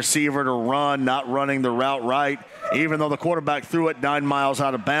wide receiver to run, not running the route right, even though the quarterback threw it 9 miles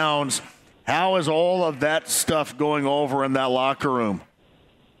out of bounds, how is all of that stuff going over in that locker room?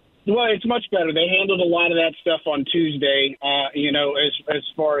 Well, it's much better. They handled a lot of that stuff on Tuesday, as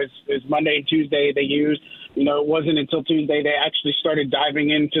far as Monday and Tuesday they used. It wasn't until Tuesday they actually started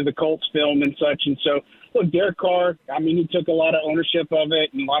diving into the Colts film and such. And so, look, Derek Carr, he took a lot of ownership of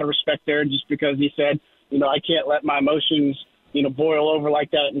it and a lot of respect there just because he said, I can't let my emotions, boil over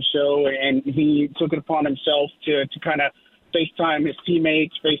like that and show. And he took it upon himself to kind of FaceTime his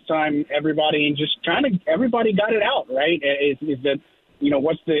teammates, FaceTime everybody, and just kind of everybody got it out, right? Is that,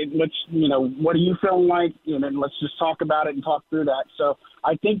 what are you feeling like? And let's just talk about it and talk through that. So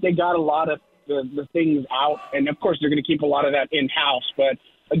I think they got a lot of the things out, and of course they're going to keep a lot of that in-house. But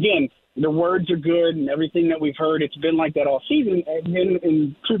again, the words are good and everything that we've heard, it's been like that all season.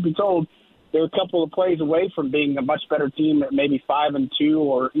 And truth be told, they're a couple of plays away from being a much better team at maybe 5-2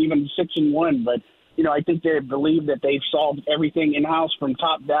 or even 6-1. But, I think they believe that they've solved everything in-house from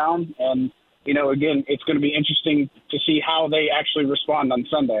top down. And, again, it's going to be interesting to see how they actually respond on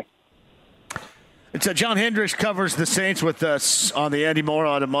Sunday. It's John Hendricks covers the Saints with us on the Andy Moore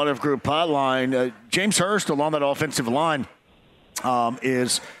Automotive Group hotline. James Hurst along that offensive line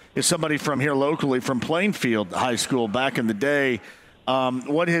is somebody from here locally, from Plainfield High School back in the day.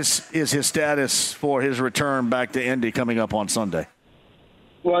 What is his status for his return back to Indy coming up on Sunday?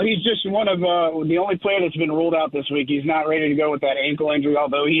 Well, he's just one of the only player that's been ruled out this week. He's not ready to go with that ankle injury,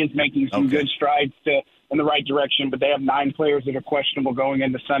 although he is making some good strides in the right direction. But they have 9 players that are questionable going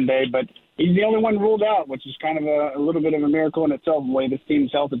into Sunday. But he's the only one ruled out, which is kind of a little bit of a miracle in itself, the way this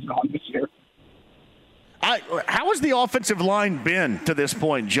team's health has gone this year. How has the offensive line been to this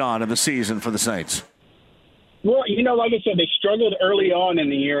point, John, of the season for the Saints? Well, like I said, they struggled early on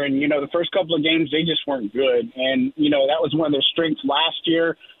in the year, and, the first couple of games, they just weren't good. And, that was one of their strengths last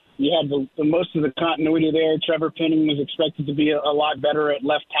year. You had the most of the continuity there. Trevor Penning was expected to be a lot better at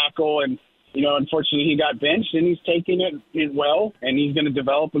left tackle, and, unfortunately he got benched, and he's taking it well, and he's going to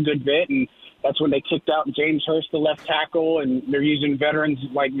develop a good bit. And that's when they kicked out James Hurst, the left tackle, and they're using veterans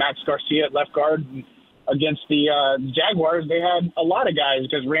like Max Garcia at left guard. And against the Jaguars, they had a lot of guys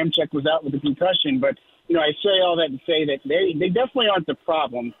because Ramczyk was out with a concussion, but I say all that to say that they definitely aren't the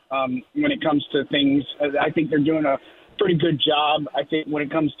problem when it comes to things. I think they're doing a pretty good job. I think when it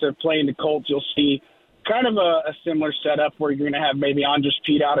comes to playing the Colts, you'll see kind of a similar setup where you're going to have maybe Andres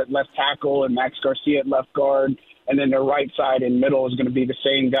Pete out at left tackle and Max Garcia at left guard, and then their right side and middle is going to be the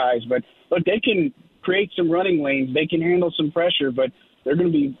same guys. But look, they can create some running lanes. They can handle some pressure, but they're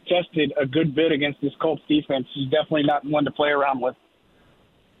going to be tested a good bit against this Colts defense. He's definitely not one to play around with.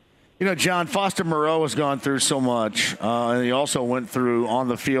 John, Foster Moreau has gone through so much, and he also went through on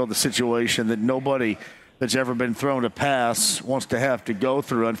the field the situation that nobody that's ever been thrown a pass wants to have to go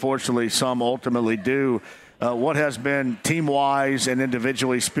through. Unfortunately, some ultimately do. What has been team-wise and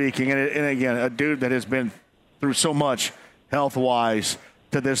individually speaking, and again, a dude that has been through so much health-wise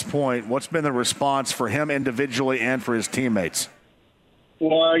to this point, what's been the response for him individually and for his teammates?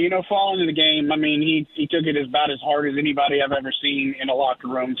 Well, following the game, he took it about as hard as anybody I've ever seen in a locker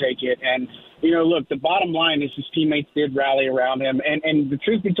room take it. And, look, the bottom line is his teammates did rally around him. And the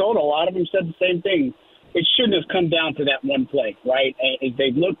truth be told, a lot of them said the same thing. It shouldn't have come down to that one play, right?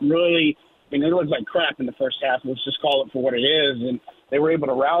 They looked really – they looked like crap in the first half. Let's just call it for what it is. And they were able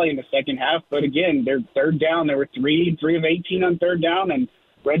to rally in the second half. But, again, they're third down. They were 3 of 18 on third down. And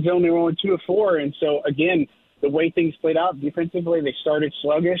red zone, they were only 2 of 4. And so, again – the way things played out defensively, they started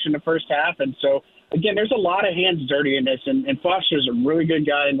sluggish in the first half. And so, again, there's a lot of hands dirty in this. And Foster's a really good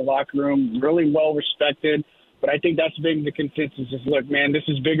guy in the locker room, really well respected. But I think that's been the consensus is, look, man, this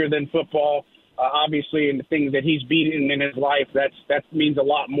is bigger than football. Obviously, and the things that he's beaten in his life, that means a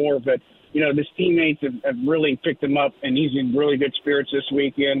lot more. But, his teammates have really picked him up, and he's in really good spirits this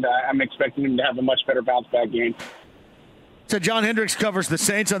weekend. I'm expecting him to have a much better bounce-back game. So John Hendricks covers the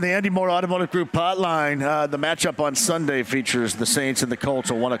Saints on the Andy Moore Automotive Group hotline. The matchup on Sunday features the Saints and the Colts,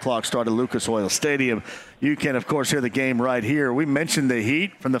 a 1 o'clock start at Lucas Oil Stadium. You can, of course, hear the game right here. We mentioned the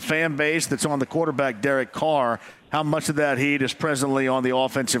heat from the fan base that's on the quarterback, Derek Carr. How much of that heat is presently on the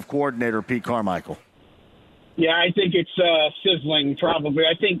offensive coordinator, Pete Carmichael? Yeah, I think it's sizzling, probably.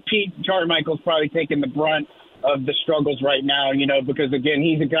 I think Pete Carmichael's probably taking the brunt of the struggles right now, because, again,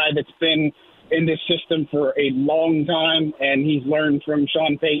 he's a guy that's been – in this system for a long time, and he's learned from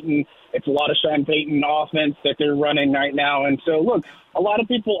Sean Payton. It's a lot of Sean Payton offense that they're running right now. And so, look, a lot of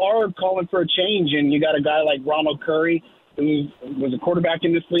people are calling for a change, and you got a guy like Ronald Curry who was a quarterback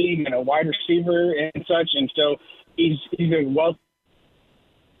in this league and a wide receiver and such. And so he's a wealth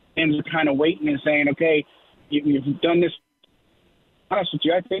and are kind of waiting and saying, okay, you've done this. Honest with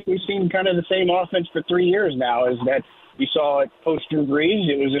you, I think we've seen kind of the same offense for 3 years now. Is that you saw it post Drew Brees,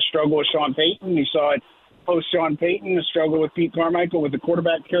 it was a struggle with Sean Payton. You saw it post Sean Payton, a struggle with Pete Carmichael with the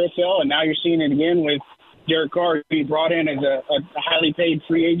quarterback carousel, and now you're seeing it again with Derek Carr, who brought in as a highly paid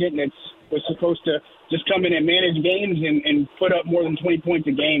free agent that was supposed to just come in and manage games and put up more than 20 points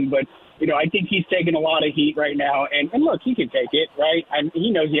a game. But I think he's taking a lot of heat right now, and look, he can take it, right?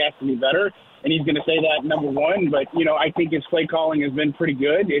 He knows he has to be better. And he's going to say that, number one. But, I think his play calling has been pretty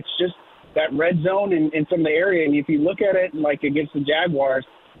good. It's just that red zone in some of the area. And if you look at it, like against the Jaguars,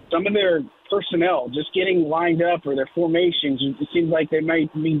 some of their personnel just getting lined up or their formations, it seems like they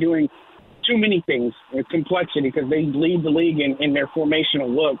might be doing too many things with complexity because they lead the league in their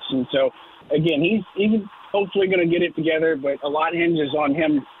formational looks. And so, again, he's hopefully going to get it together, but a lot hinges on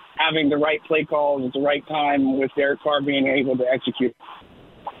him having the right play calls at the right time with Derek Carr being able to execute.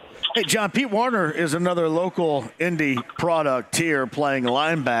 Hey, John, Pete Werner is another local Indy product here playing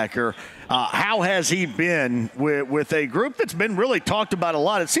linebacker. How has he been with a group that's been really talked about a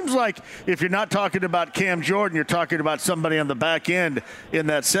lot? It seems like if you're not talking about Cam Jordan, you're talking about somebody on the back end in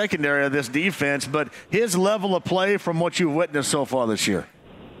that secondary of this defense. But his level of play from what you've witnessed so far this year?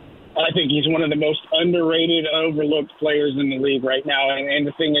 I think he's one of the most underrated, overlooked players in the league right now. And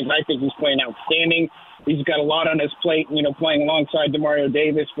the thing is, I think he's playing outstanding. He's got a lot on his plate, playing alongside DeMario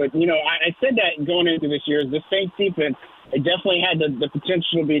Davis. But, I said that going into this year, the Saints defense, it definitely had the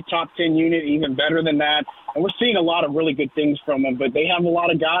potential to be a top 10 unit, even better than that. And we're seeing a lot of really good things from them. But they have a lot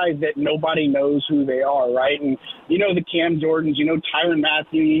of guys that nobody knows who they are, right? And the Cam Jordans, Tyrann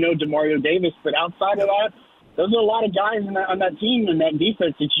Mathieu, DeMario Davis. But outside of that, those are a lot of guys on that team and that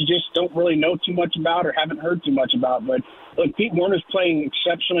defense that you just don't really know too much about or haven't heard too much about. But, look, Pete Werner's playing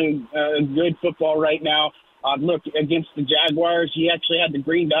exceptionally good football right now. Look, against the Jaguars, he actually had the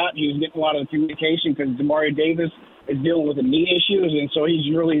green dot. He was getting a lot of the communication because DeMario Davis is dealing with the knee issues, and so he's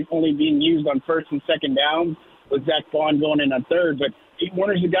really only being used on first and second downs with Zach Bond going in on third. But Pete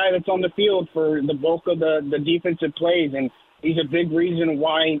Werner's the guy that's on the field for the bulk of the defensive plays, and he's a big reason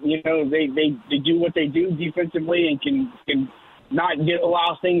why, they do what they do defensively and can not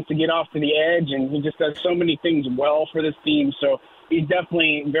allow things to get off to the edge. And he just does so many things well for this team. So he's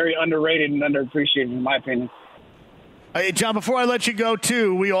definitely very underrated and underappreciated, in my opinion. Hey, John, before I let you go,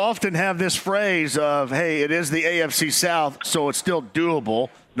 too, we often have this phrase of, hey, it is the AFC South, so it's still doable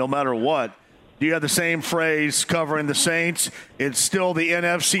no matter what. Do you have the same phrase covering the Saints? It's still the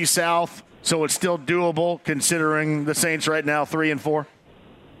NFC South, so it's still doable, considering the Saints right now 3-4?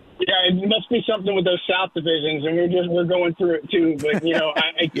 Yeah, it must be something with those South divisions, and we're going through it too. But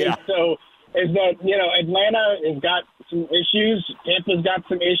I think so. Is that Atlanta has got some issues, Tampa's got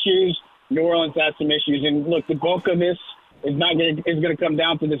some issues, New Orleans has some issues, and look, the bulk of this is going to come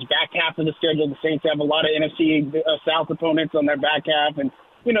down to this back half of the schedule. The Saints have a lot of NFC South opponents on their back half, and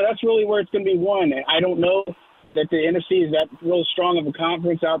that's really where it's going to be won. And I don't know that the NFC is that real strong of a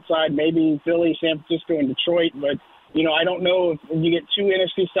conference outside maybe Philly, San Francisco, and Detroit. But, I don't know if you get two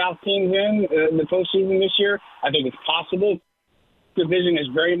NFC South teams in the postseason this year. I think it's possible. The division is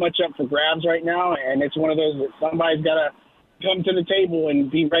very much up for grabs right now, and it's one of those that somebody's got to come to the table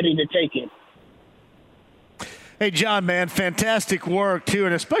and be ready to take it. Hey, John, man, fantastic work, too,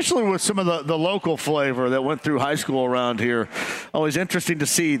 and especially with some of the local flavor that went through high school around here. Always interesting to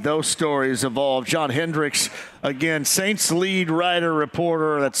see those stories evolve. John Hendricks, again, Saints lead writer,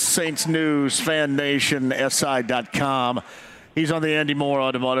 reporter. That's Saints News, Fan Nation, SI.com. He's on the Andy Moore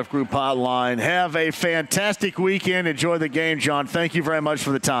Automotive Group hotline. Have a fantastic weekend. Enjoy the game, John. Thank you very much for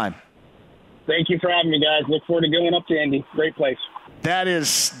the time. Thank you for having me, guys. Look forward to going up to Indy. Great place. That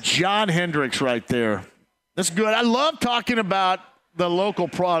is John Hendricks right there. That's good. I love talking about the local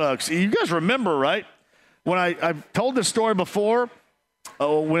products. You guys remember, right? When I've told this story before,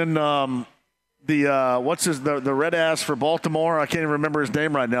 when the red ass for Baltimore, I can't even remember his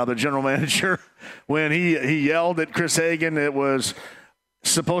name right now, the general manager, when he yelled at Chris Hagan, it was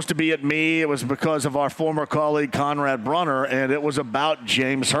supposed to be at me. It was because of our former colleague Conrad Brunner, and it was about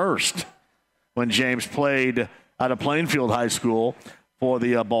James Hurst when James played out of Plainfield High School for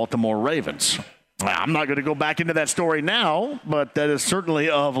the Baltimore Ravens. I'm not going to go back into that story now, but that is certainly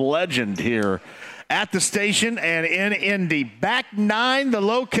of legend here at the station and in Indy. Back 9, the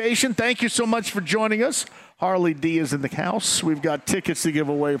location. Thank you so much for joining us. Harley D is in the house. We've got tickets to give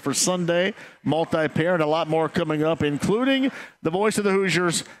away for Sunday, multi-pair, and a lot more coming up, including the voice of the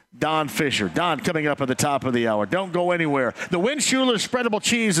Hoosiers, Don Fisher. Don coming up at the top of the hour. Don't go anywhere. The Win Schuler Spreadable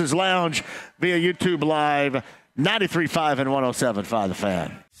Cheeses Lounge via YouTube Live 93.5 and 107.5 The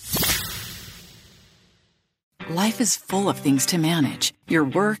Fan. Life is full of things to manage. Your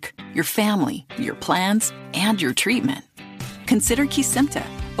work, your family, your plans, and your treatment. Consider Kesimpta,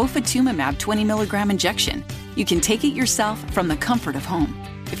 ofatumumab 20 milligram injection. You can take it yourself from the comfort of home.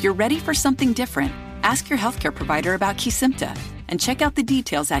 If you're ready for something different, ask your healthcare provider about Kesimpta and check out the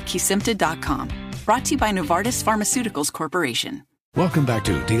details at kesimpta.com. Brought to you by Novartis Pharmaceuticals Corporation. Welcome back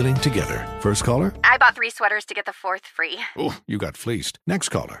to Dealing Together. First caller? I bought 3 sweaters to get the 4th free. Oh, you got fleeced. Next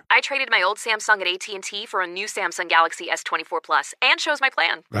caller. I traded my old Samsung at AT&T for a new Samsung Galaxy S24 Plus and chose my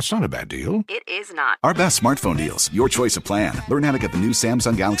plan. That's not a bad deal. It is not. Our best smartphone deals. Your choice of plan. Learn how to get the new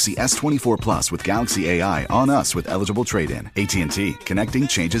Samsung Galaxy S24 Plus with Galaxy AI on us with eligible trade-in. AT&T. Connecting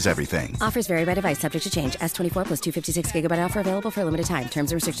changes everything. Offers vary by device. Subject to change. S24 plus 256 gigabyte offer available for a limited time.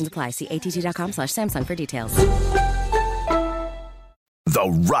 Terms and restrictions apply. See att.com/Samsung for details. The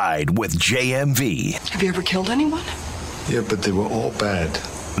Ride with JMV. Have you ever killed anyone? Yeah, but they were all bad.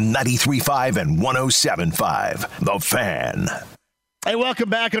 93.5 and 107.5 The Fan. Hey, welcome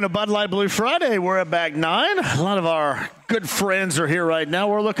back on a Bud Light Blue Friday. We're at Back 9. A lot of our good friends are here right now.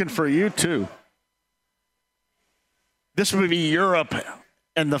 We're looking for you, too. This will be Europe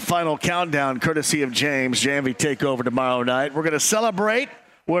and the final countdown, courtesy of James. JMV Takeover tomorrow night. We're going to celebrate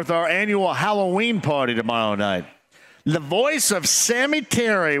with our annual Halloween party tomorrow night. The voice of Sammy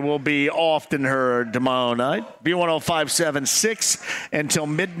Terry will be often heard tomorrow night. B10576 until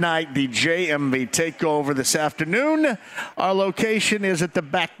midnight, the JMV Takeover this afternoon. Our location is at the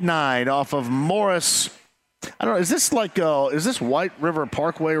Back 9 off of Morris. I don't know, is this White River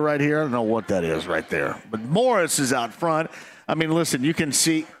Parkway right here? I don't know what that is right there. But Morris is out front. I mean, listen, you can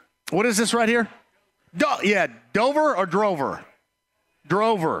see. What is this right here? Dover or Drover?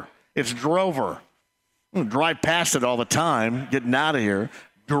 Drover. It's Drover. I drive past it all the time, getting out of here.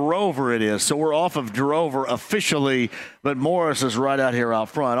 Drover it is. So we're off of Drover officially, but Morris is right out here out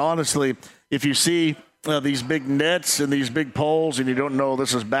front. Honestly, if you see these big nets and these big poles and you don't know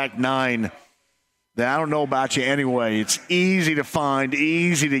this is Back 9, then I don't know about you anyway. It's easy to find,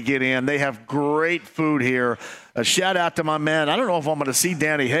 easy to get in. They have great food here. A shout out to my man. I don't know if I'm going to see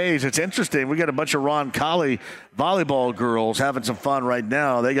Danny Hayes. It's interesting. We got a bunch of Ron Colley volleyball girls having some fun right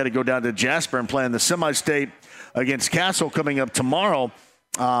now. They got to go down to Jasper and play in the semi-state against Castle coming up tomorrow.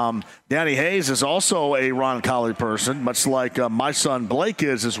 Danny Hayes is also a Ron Colley person, much like my son Blake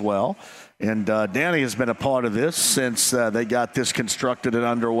is as well. And Danny has been a part of this since they got this constructed and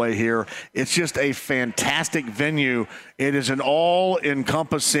underway here. It's just a fantastic venue. It is an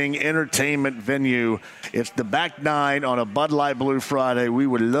all-encompassing entertainment venue. It's the Back 9 on a Bud Light Blue Friday. We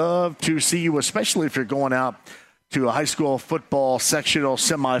would love to see you, especially if you're going out to a high school football sectional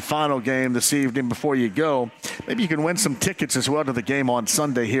semifinal game this evening before you go. Maybe you can win some tickets as well to the game on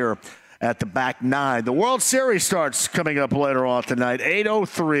Sunday here at the Back 9. The World Series starts coming up later on tonight,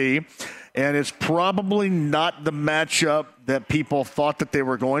 8:03. And it's probably not the matchup that people thought that they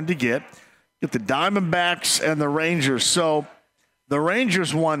were going to get. Get the Diamondbacks and the Rangers. So the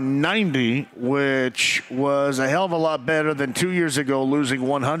Rangers won 90, which was a hell of a lot better than 2 years ago, losing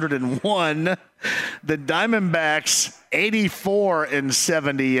 101. The Diamondbacks, 84 and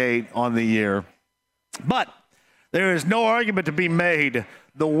 78 on the year. But there is no argument to be made.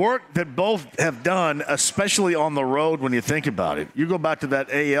 The work that both have done, especially on the road when you think about it. You go back to that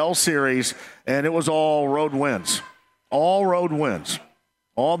AL series, and it was all road wins. All road wins.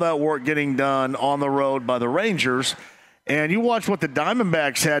 All that work getting done on the road by the Rangers. And you watch what the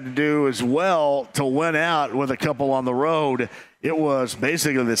Diamondbacks had to do as well to win out with a couple on the road. It was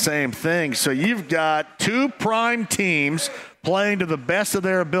basically the same thing. So you've got two prime teams playing to the best of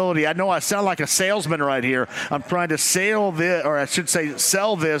their ability. I know I sound like a salesman right here. I'm trying to sell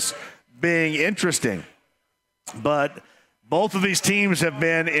this being interesting. But both of these teams have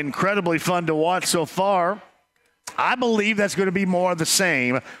been incredibly fun to watch so far. I believe that's going to be more of the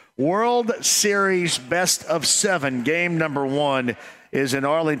same. World Series Best of 7, game number 1 is in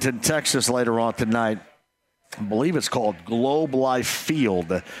Arlington, Texas later on tonight. I believe it's called Globe Life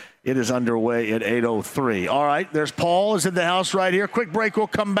Field. It is underway at 8:03. All right, there's Paul is in the house right here. Quick break, we'll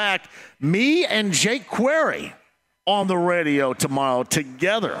come back. Me and Jake Query on the radio tomorrow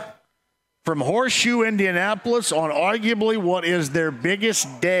together from Horseshoe, Indianapolis on arguably what is their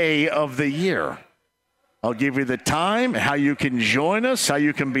biggest day of the year. I'll give you the time, how you can join us, how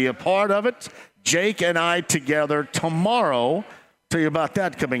you can be a part of it. Jake and I together tomorrow. Tell you about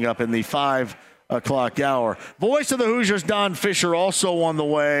that coming up in the 5 o'clock hour. Voice of the Hoosiers, Don Fisher, also on the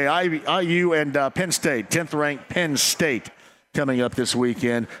way. IU and Penn State, 10th-ranked Penn State coming up this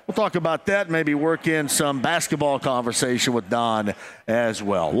weekend. We'll talk about that, maybe work in some basketball conversation with Don as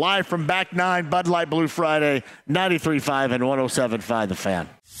well. Live from Back 9, Bud Light Blue Friday, 93.5 and 107.5 The Fan.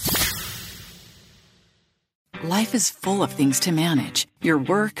 Life is full of things to manage. Your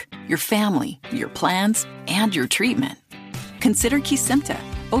work, your family, your plans, and your treatment. Consider Kesimpta,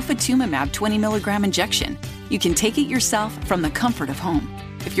 ofatumumab 20 milligram injection. You can take it yourself from the comfort of home.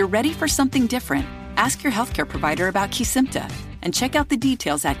 If you're ready for something different, ask your healthcare provider about Kesimpta and check out the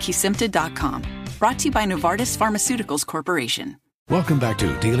details at kesimpta.com. Brought to you by Novartis Pharmaceuticals Corporation. Welcome back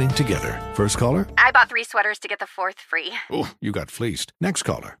to Dealing Together. First caller? I bought 3 sweaters to get the 4th free. Oh, you got fleeced. Next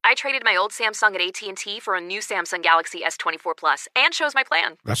caller. I traded my old Samsung at AT&T for a new Samsung Galaxy S24 Plus and chose my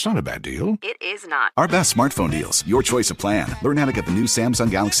plan. That's not a bad deal. It is not. Our best smartphone deals. Your choice of plan. Learn how to get the new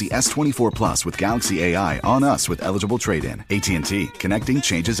Samsung Galaxy S24 Plus with Galaxy AI on us with eligible trade-in. AT&T. Connecting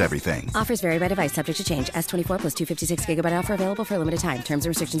changes everything. Offers vary by device. Subject to change. S24 plus 256 gigabyte offer available for a limited time. Terms and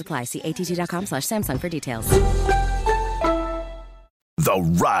restrictions apply. See att.com/Samsung for details. The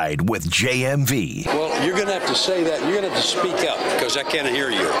Ride with JMV. Well, you're going to have to say that. You're going to have to speak up because I can't hear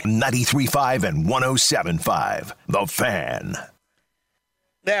you. 93.5 and 107.5. The Fan.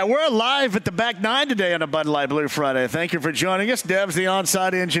 Yeah, we're live at the Back 9 today on a Bud Light Blue Friday. Thank you for joining us. Dev's the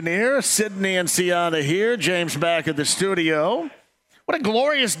on-site engineer. Sydney and Sienna here. James back at the studio. What a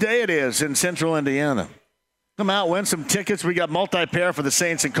glorious day it is in central Indiana. Come out, win some tickets. We got multi-pair for the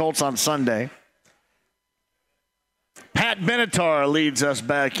Saints and Colts on Sunday. Pat Benatar leads us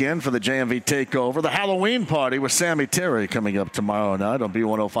back in for the JMV Takeover. The Halloween party with Sammy Terry coming up tomorrow night on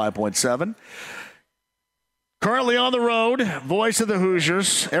B105.7. Currently on the road, voice of the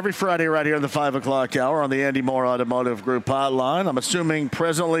Hoosiers, every Friday right here in the 5 o'clock hour on the Andy Moore Automotive Group hotline. I'm assuming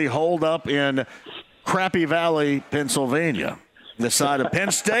presently holed up in Crappy Valley, Pennsylvania. The side of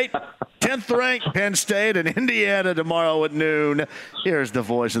Penn State, 10th ranked Penn State and Indiana tomorrow at noon. Here's the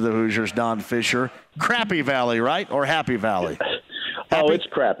voice of the Hoosiers, Don Fisher. Crappy Valley, right? Or Happy Valley? Oh, it's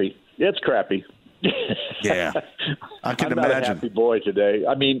crappy. It's crappy. Yeah, I can I'm imagine. Not a happy boy today.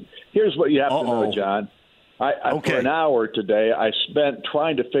 I mean, here's what you have to know, John. For an hour today, I spent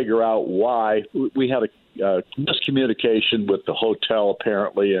trying to figure out why we had a miscommunication with the hotel,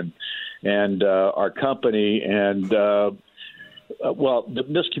 apparently, and our company, and well, the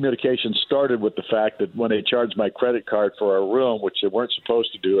miscommunication started with the fact that when they charged my credit card for our room, which they weren't supposed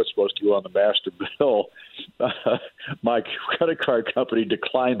to do, it's supposed to go on the master bill, my credit card company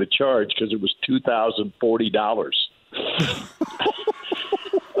declined the charge because it was $2,040.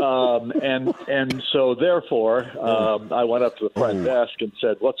 And so therefore, I went up to the front desk and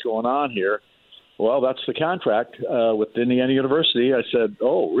said, "What's going on here?" Well, that's the contract with Indiana University. I said,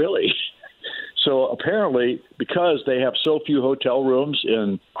 "Oh, really?" So apparently, because they have so few hotel rooms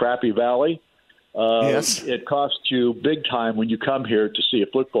in Crappy Valley, it costs you big time when you come here to see a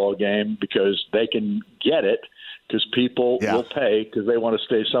football game because they can get it because people will pay because they want to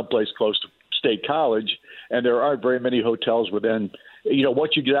stay someplace close to State College, and there aren't very many hotels within. You know,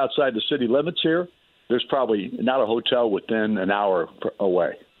 once you get outside the city limits here, there's probably not a hotel within an hour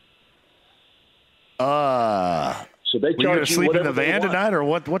away. So they charge you. Are you going to sleep in the van tonight, or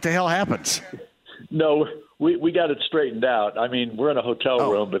what the hell happens? No, we got it straightened out. I mean, we're in a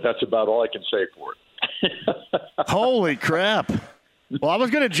hotel room, but that's about all I can say for it. Holy crap. Well, I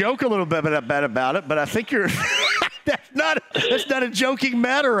was going to joke a little bit about it, but I think you're that's not a joking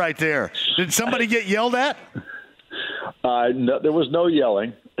matter right there. Did somebody get yelled at? No, there was no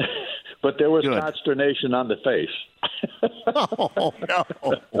yelling, but there was consternation on the face. Oh, no.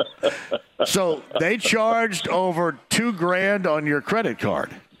 So they charged over $2,000 on your credit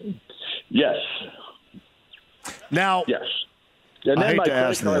card. Yes. Now, yes. And then my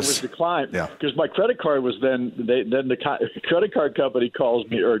credit card was declined because my credit card was then the credit card company calls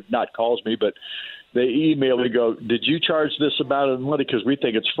me, or not calls me, but they email me, go, "Did you charge this amount of money because we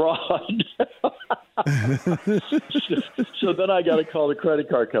think it's fraud?" So then I got to call the credit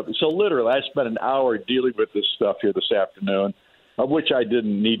card company. So literally, I spent an hour dealing with this stuff here this afternoon, of which I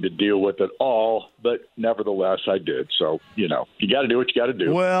didn't need to deal with at all, but nevertheless, I did. So, you know, you got to do what you got to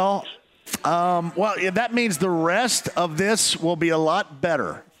do. Well, that means the rest of this will be a lot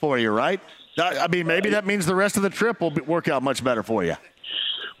better for you, right? I mean, maybe that means the rest of the trip will work out much better for you.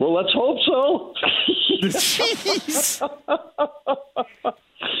 Well, let's hope so. Jeez.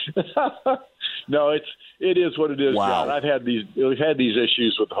 No, it is what it is. Wow. John. We've had these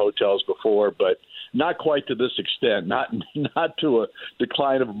issues with hotels before, but not quite to this extent. Not to a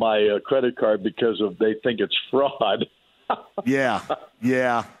decline of my credit card because they think it's fraud. Yeah.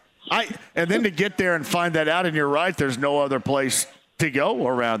 And then to get there and find that out, and you're right, there's no other place to go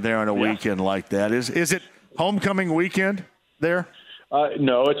around there on a weekend like that. Is it homecoming weekend? there?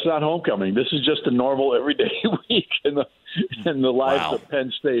 No, it's not homecoming. This is just a normal everyday week in the lives of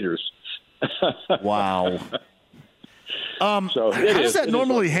Penn Staters. Wow. So how is that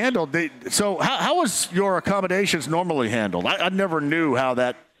normally handled? How was your accommodations normally handled? I never knew how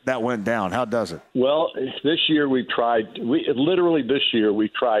that went down. How does it? Well, this year we tried to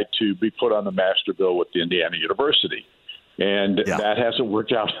be put on the master bill with the Indiana University. And that hasn't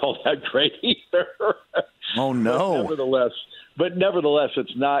worked out all that great either. Oh, no. Nevertheless,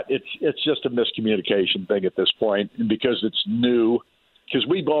 it's not. It's just a miscommunication thing at this point, and because it's new. Because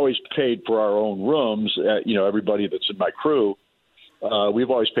we've always paid for our own rooms. Everybody that's in my crew, we've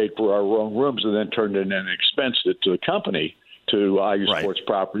always paid for our own rooms and then turned in and expensed it to the company, to IU Sports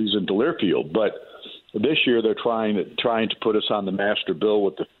Properties and to Learfield. But this year they're trying to put us on the master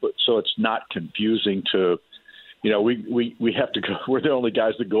bill so it's not confusing to. We have to go. We're the only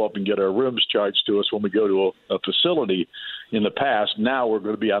guys that go up and get our rooms charged to us when we go to a facility. In the past, now we're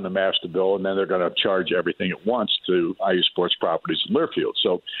going to be on the master bill, and then they're going to charge everything at once to IU Sports Properties in Learfield.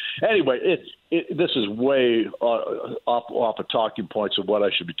 So, anyway, this is way off of talking points of what I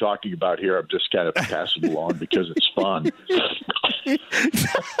should be talking about here. I'm just kind of passing along because it's fun.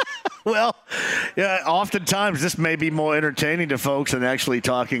 Well, yeah, oftentimes this may be more entertaining to folks than actually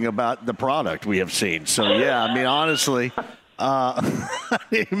talking about the product we have seen. So, yeah, I mean, honestly,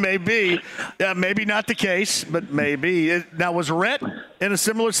 it may be. Yeah, maybe not the case, but maybe. Now, was Rhett in a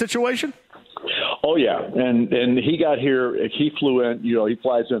similar situation? Oh, yeah, and he got here. He flew in. He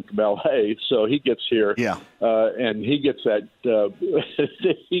flies in from L.A., so he gets here. Yeah, and he gets that.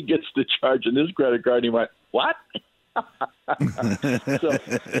 He gets the charge in his credit card. And he went, "What?" so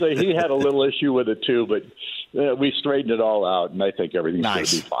he had a little issue with it too, but we straightened it all out, and I think everything's going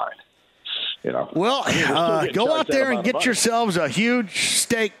to be fine. Well, go out there and get yourselves a huge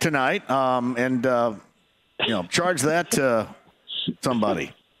steak tonight, and charge that to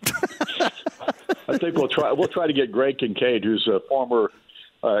somebody. I think we'll try to get Greg Kincaid, who's a former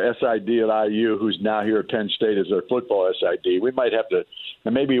SID at IU, who's now here at Penn State as their football SID. We might have to,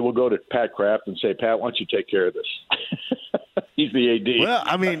 and maybe we'll go to Pat Kraft and say, Pat, why don't you take care of this? He's the AD. Well,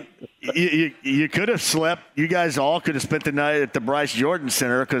 I mean, you could have slept. You guys all could have spent the night at the Bryce Jordan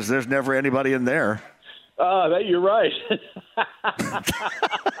Center because there's never anybody in there. You're right.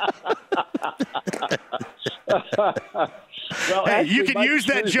 Well, hey, you can use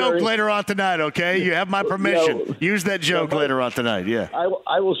that joke later on tonight, okay? You have my permission. Use that joke later on tonight, yeah.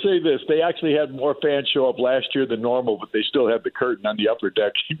 I will say this. They actually had more fans show up last year than normal, but they still had the curtain on the upper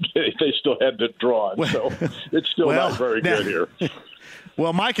deck. They still had it drawn, so it's still not very good here.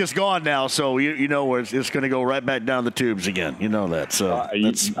 Well, Mike is gone now, so you know it's going to go right back down the tubes again. You know that, so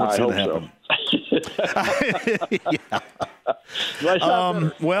that's what's going to happen.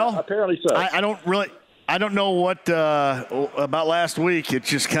 Well, apparently so. I don't know what about last week. It's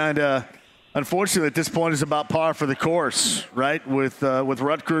just kind of, unfortunately, at this point, is about par for the course, right? With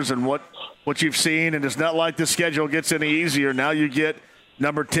Rutgers and what you've seen, and it's not like the schedule gets any easier. Now you get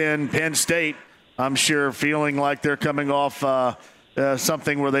number 10 Penn State. I'm sure feeling like they're coming off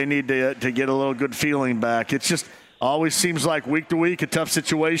something where they need to get a little good feeling back. It's just always seems like week to week a tough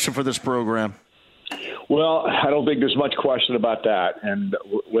situation for this program. Well, I don't think there's much question about that. And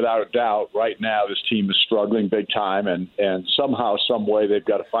without a doubt, right now this team is struggling big time, and somehow, some way, they've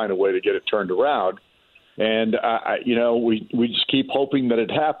got to find a way to get it turned around. And, we just keep hoping that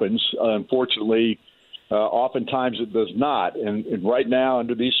it happens. Unfortunately, oftentimes it does not. And right now,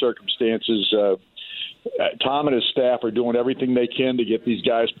 under these circumstances, Tom and his staff are doing everything they can to get these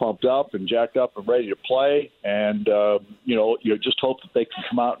guys pumped up and jacked up and ready to play. And, you just hope that they can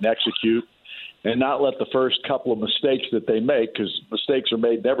come out and execute and not let the first couple of mistakes that they make, because mistakes are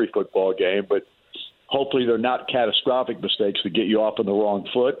made in every football game, but hopefully they're not catastrophic mistakes that get you off on the wrong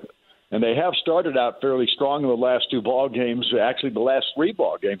foot. And they have started out fairly strong in the last two ball games. Actually, the last three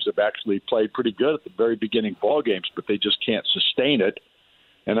ball games have actually played pretty good at the very beginning ball games, but they just can't sustain it.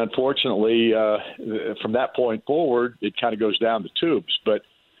 And unfortunately, from that point forward, it kind of goes down the tubes. But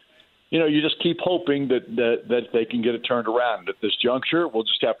you just keep hoping that they can get it turned around. At this juncture, we'll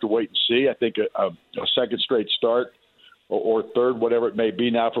just have to wait and see. I think a second straight start or third, whatever it may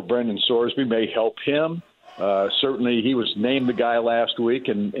be now for Brendan Sorsby, may help him. Certainly, he was named the guy last week,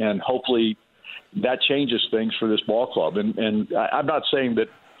 and hopefully that changes things for this ball club. And I'm not saying that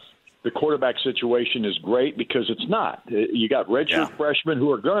the quarterback situation is great, because it's not. You got redshirt freshmen who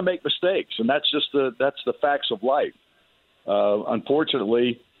are going to make mistakes, and that's the facts of life.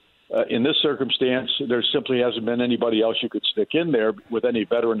 Unfortunately, in this circumstance, there simply hasn't been anybody else you could stick in there with any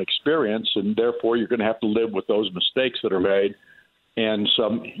veteran experience, and therefore you're going to have to live with those mistakes that are made and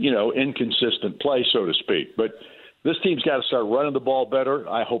some, inconsistent play, so to speak. But this team's got to start running the ball better.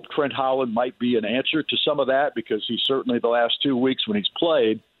 I hope Trent Holland might be an answer to some of that, because he certainly, the last 2 weeks when he's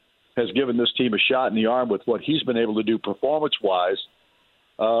played, has given this team a shot in the arm with what he's been able to do performance-wise.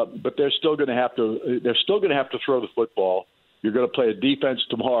 But they're still going to have to throw the football. You're going to play a defense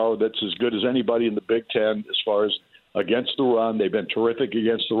tomorrow that's as good as anybody in the Big Ten as far as against the run. They've been terrific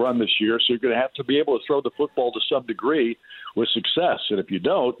against the run this year, so you're going to have to be able to throw the football to some degree with success. And if you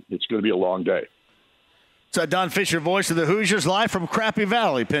don't, it's going to be a long day. So Don Fisher, voice of the Hoosiers, live from Crappy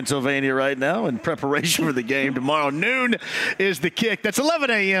Valley, Pennsylvania right now in preparation for the game. Tomorrow noon is the kick. That's 11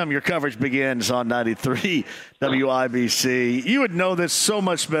 a.m. Your coverage begins on 93 WIBC. You would know this so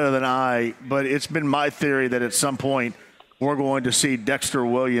much better than I, but it's been my theory that at some point we're going to see Dexter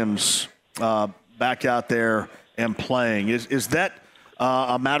Williams back out there and playing. Is that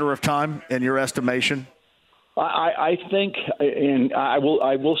a matter of time in your estimation? I think, and I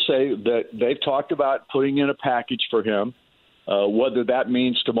will say that they've talked about putting in a package for him. Whether that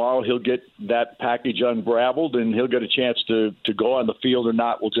means tomorrow he'll get that package unraveled and he'll get a chance to go on the field or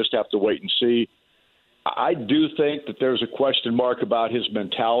not, we'll just have to wait and see. I do think that there's a question mark about his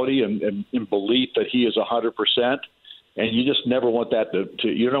mentality and belief that he is 100%. And you just never want that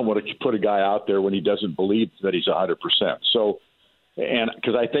you don't want to put a guy out there when he doesn't believe that he's 100%. So, and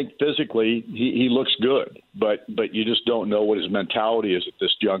because I think physically he looks good, but you just don't know what his mentality is at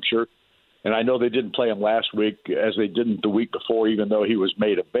this juncture. And I know they didn't play him last week as they didn't the week before, even though he was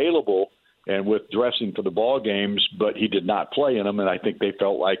made available and with dressing for the ball games, but he did not play in them. And I think they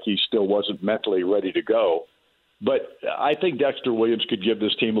felt like he still wasn't mentally ready to go. But I think Dexter Williams could give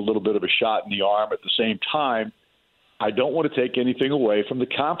this team a little bit of a shot in the arm. At the same time, I don't want to take anything away from the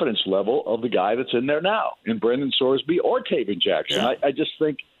confidence level of the guy that's in there now, in Brendan Sorsby or Taven Jackson. Yeah. I just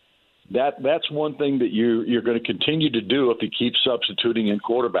think that's one thing that you're going to continue to do if he keeps substituting in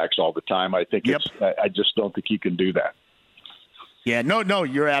quarterbacks all the time. I think I just don't think he can do that. Yeah, no,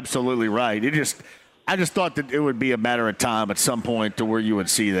 you're absolutely right. I just thought that it would be a matter of time at some point to where you would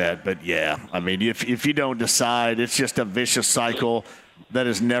see that. But yeah, I mean, if you don't decide, it's just a vicious cycle that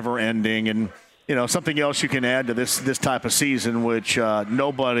is never ending. And something else you can add to this type of season, which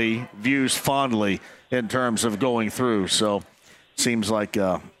nobody views fondly in terms of going through. So seems like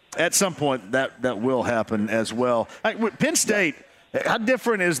at some point that will happen as well. Penn State, how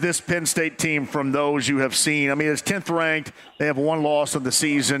different is this Penn State team from those you have seen? I mean, it's 10th ranked. They have one loss of the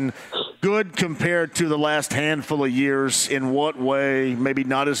season. Good compared to the last handful of years. In what way? Maybe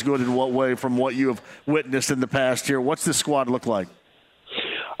not as good in what way from what you have witnessed in the past year? What's the squad look like?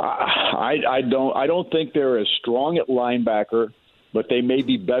 I don't think they're as strong at linebacker, but they may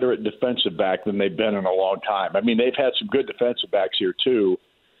be better at defensive back than they've been in a long time. I mean, they've had some good defensive backs here too,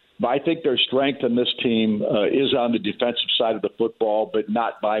 but I think their strength in this team is on the defensive side of the football, but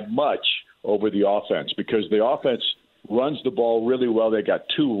not by much over the offense, because the offense runs the ball really well. They got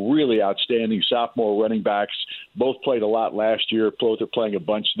two really outstanding sophomore running backs. Both played a lot last year. Both are playing a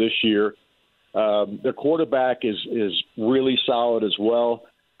bunch this year. Their quarterback is really solid as well,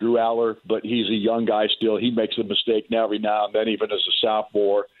 Drew Aller, but he's a young guy still. He makes a mistake every now and then, even as a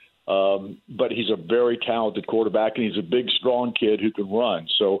sophomore. But he's a very talented quarterback, and he's a big, strong kid who can run.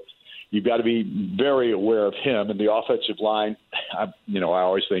 So you've got to be very aware of him. And the offensive line, I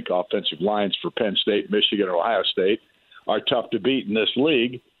always think offensive lines for Penn State, Michigan, or Ohio State are tough to beat in this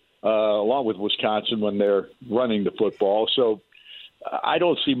league, along with Wisconsin when they're running the football. So I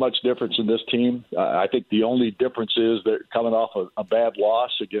don't see much difference in this team. I think the only difference is they're coming off a bad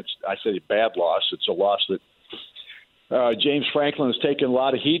loss against – I say bad loss. It's a loss that James Franklin has taken a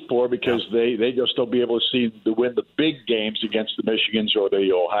lot of heat for, because they just don't be able to win the big games against the Michigans or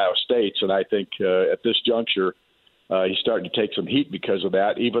the Ohio States. And I think at this juncture, he's starting to take some heat because of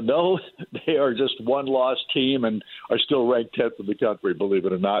that, even though they are just one-loss team and are still ranked 10th in the country. Believe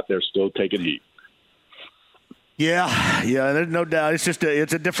it or not, they're still taking heat. Yeah, there's no doubt. It's just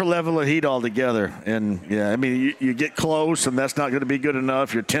it's a different level of heat altogether. And, yeah, I mean, you get close, and that's not going to be good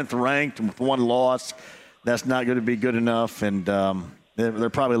enough. You're 10th ranked with one loss. That's not going to be good enough. And they're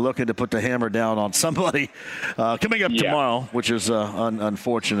probably looking to put the hammer down on somebody coming up tomorrow, which is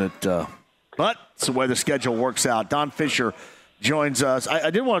unfortunate. But it's the way the schedule works out. Don Fisher joins us. I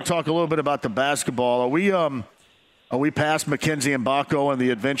did want to talk a little bit about the basketball. Are we past Mackenzie Mbako and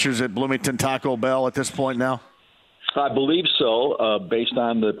the adventures at Bloomington Taco Bell at this point now? I believe so, based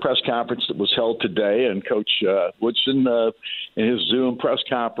on the press conference that was held today. And Coach Woodson, in his Zoom press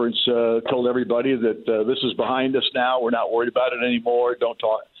conference, told everybody that this is behind us now. We're not worried about it anymore. Don't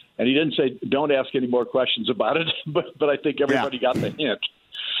talk. And he didn't say don't ask any more questions about it, but I think everybody got the hint.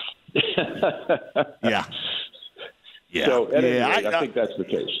 Yeah. So anyway, I think that's the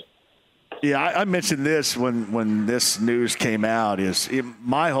case. Yeah, I mentioned this when this news came out.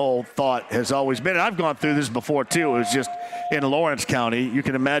 My whole thought has always been, and I've gone through this before too, it was just in Lawrence County. You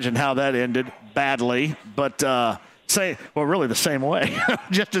can imagine how that ended badly, but really the same way,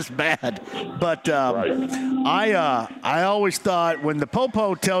 just as bad. But I always thought when the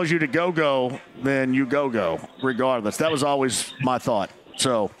Popo tells you to go, then you go, regardless. That was always my thought.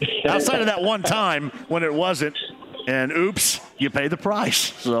 So outside of that one time when it wasn't, and oops, you pay the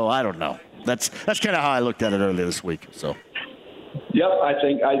price. So I don't know. That's kind of how I looked at it earlier this week. So. Yep, I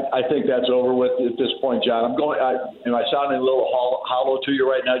think that's over with at this point, John. Am I sounding a little hollow to you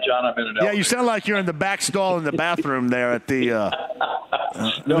right now, John? I'm in an elevator. You sound like you're in the back stall in the bathroom there at the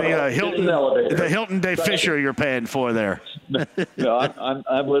Hilton Day Fisher you're paying for there. No,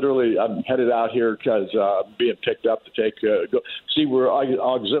 I'm headed out here because I'm being picked up to we're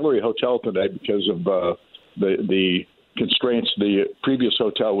auxiliary hotel today because of the constraints the previous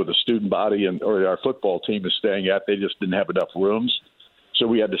hotel with the student body or our football team is staying at. They just didn't have enough rooms, so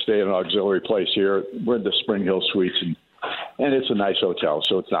we had to stay in an auxiliary place here. We're in the Spring Hill Suites, and it's a nice hotel,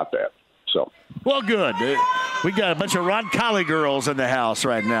 so it's not bad. So well, good. We got a bunch of Ron Colley girls in the house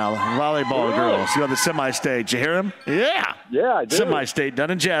right now, volleyball girls. You on the semi-state? You hear them? Yeah, I do. Semi-state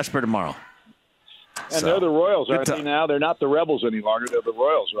done in Jasper tomorrow. And they're the Royals, aren't they now? They're not the Rebels any longer. They're the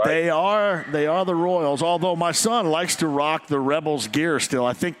Royals, right? They are the Royals, although my son likes to rock the Rebels gear still.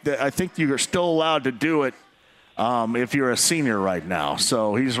 I think you're still allowed to do it if you're a senior right now.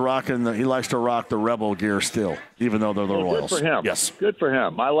 So he likes to rock the Rebel gear still, even though they're the Royals. Good for him. Yes. Good for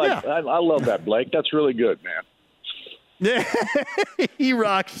him. I love that, Blake. That's really good, man. Yeah, he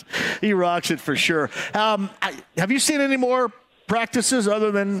rocks it for sure. Have you seen any more practices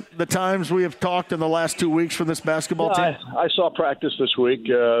other than the times we have talked in the last 2 weeks for this basketball team? I saw practice this week.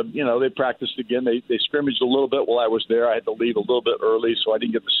 They practiced again. They scrimmaged a little bit while I was there. I had to leave a little bit early, so I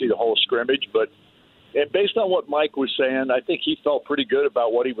didn't get to see the whole scrimmage. But based on what Mike was saying, I think he felt pretty good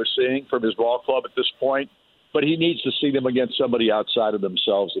about what he was seeing from his ball club at this point. But he needs to see them against somebody outside of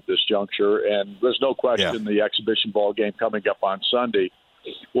themselves at this juncture. And there's no question the exhibition ball game coming up on Sunday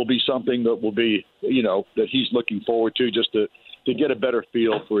will be something that will be, that he's looking forward to just to get a better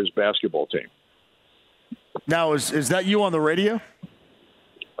feel for his basketball team. Now, is that you on the radio?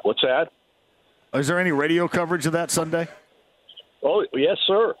 What's that? Is there any radio coverage of that Sunday? Oh, yes,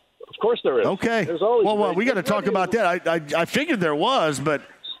 sir. Of course there is. Okay. There's always well, we got to talk about that. I figured there was, but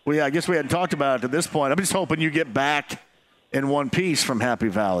I guess we hadn't talked about it to this point. I'm just hoping you get back in one piece from Happy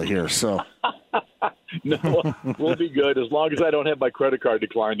Valley here. So. No, we'll be good. As long as I don't have my credit card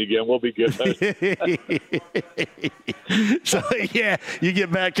declined again, we'll be good. So, you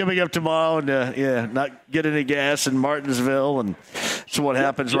get back coming up tomorrow and, not get any gas in Martinsville. And so what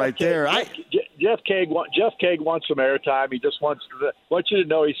happens right there. Jeff Kaag wants some airtime. He just wants you to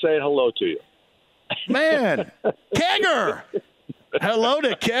know he's saying hello to you. Man, Kegger. Hello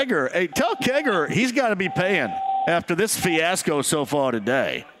to Kegger. Hey, tell Kegger he's got to be paying after this fiasco so far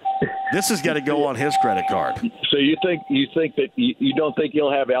today. This has got to go on his credit card. So you think that you don't think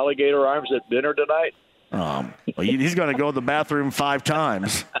he'll have alligator arms at dinner tonight? Well, he's going to go to the bathroom 5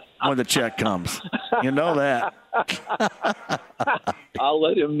 times when the check comes. You know that. I'll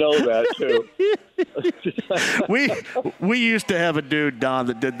let him know that too. We used to have a dude, Don,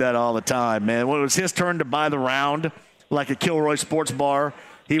 that did that all the time, man. When it was his turn to buy the round, like a Kilroy Sports Bar,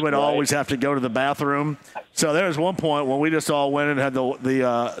 he would always have to go to the bathroom. So there was one point when we just all went and had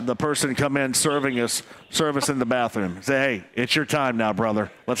the person come in service in the bathroom. Say, hey, it's your time now, brother.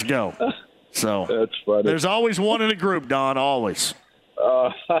 Let's go. So that's funny. There's always one in a group, Don, always.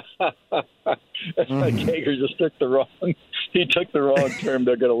 Kager just took the wrong term.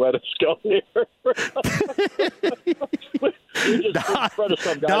 They're going to let us go here.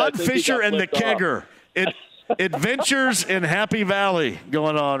 Don Fisher and the Kegger. Adventures in Happy Valley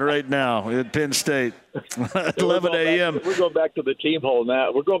going on right now at Penn State. 11 a.m. We're going back to the team hole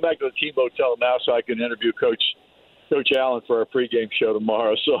now. We're going back to the team hotel now so I can interview Coach Allen for our pregame show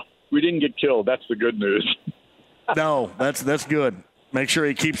tomorrow. So we didn't get killed. That's the good news. No, that's good. Make sure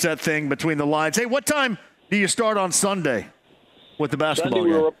he keeps that thing between the lines. Hey, what time do you start on Sunday with the basketball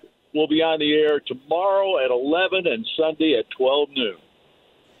game? We'll be on the air tomorrow at 11 and Sunday at 12 noon.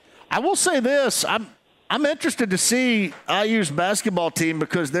 I will say this. I'm interested to see IU's basketball team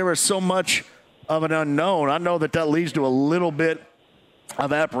because there is so much of an unknown. I know that leads to a little bit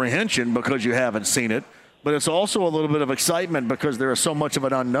of apprehension because you haven't seen it, but it's also a little bit of excitement because there is so much of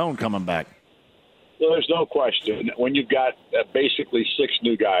an unknown coming back. Well, there's no question. When you've got basically 6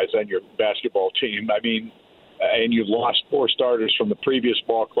 new guys on your basketball team, and you've lost 4 starters from the previous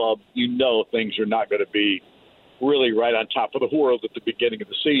ball club, things are not going to be really right on top of the world at the beginning of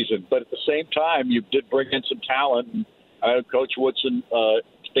the season. But at the same time, you did bring in some talent. Coach Woodson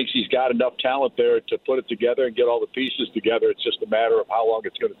thinks he's got enough talent there to put it together and get all the pieces together. It's just a matter of how long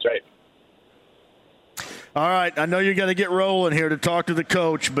it's going to take. All right, I know you're going to get rolling here to talk to the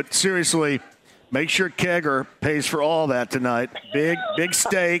coach, but seriously, make sure Kegger pays for all that tonight. Big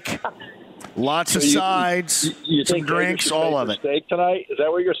steak, lots of sides, you some think drinks, should all pay of for it. Steak tonight? Is that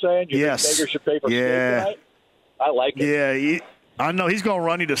what you're saying? You Yes. think Kegger should pay for steak tonight? I like it. Yeah, I know he's going to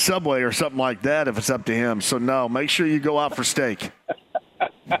run you to Subway or something like that if it's up to him. So, no, make sure you go out for steak.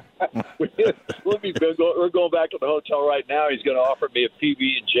 We're going back to the hotel right now. He's going to offer me a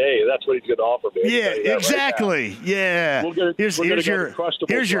PB&J. That's what he's going to offer me. Yeah, exactly. Right, yeah. here's your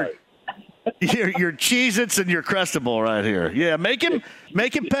Cheez-Its and your Crustable right here. Yeah, make him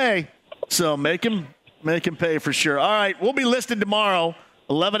pay. So make him pay for sure. All right, we'll be listed tomorrow,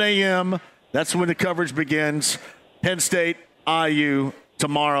 11 a.m. That's when the coverage begins. Penn State, IU.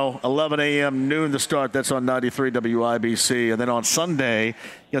 Tomorrow, 11 a.m., noon the start. That's on 93 WIBC. And then on Sunday, you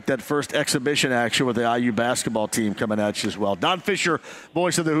got that first exhibition action with the IU basketball team coming at you as well. Don Fisher,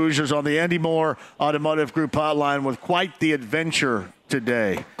 voice of the Hoosiers, on the Andy Moore Automotive Group hotline with quite the adventure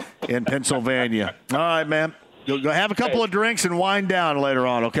today in Pennsylvania. All right, man. Go have a couple of drinks and wind down later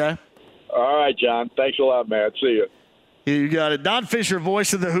on, okay? All right, John. Thanks a lot, man. See you. You got it. Don Fisher,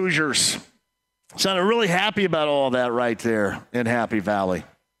 voice of the Hoosiers. Sounded really happy about all that right there in Happy Valley.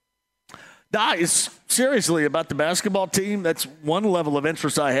 It's seriously about the basketball team. That's one level of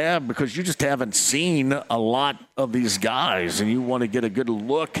interest I have because you just haven't seen a lot of these guys, and you want to get a good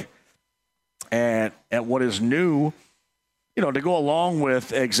look at what is new, to go along with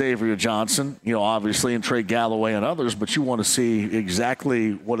Xavier Johnson, obviously, and Trey Galloway and others, but you want to see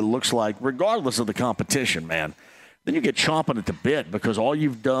exactly what it looks like regardless of the competition, man. Then you get chomping at the bit because all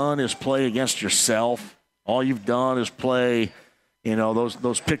you've done is play against yourself. All you've done is play,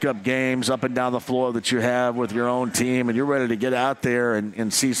 those pickup games up and down the floor that you have with your own team, and you're ready to get out there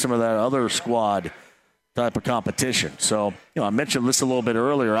and see some of that other squad type of competition. So, I mentioned this a little bit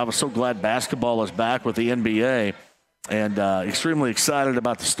earlier. I was so glad basketball is back with the NBA and extremely excited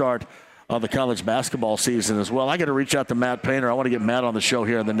about the start of the college basketball season as well. I got to reach out to Matt Painter. I want to get Matt on the show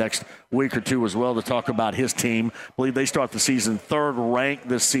here in the next week or two as well to talk about his team. I believe they start the season third ranked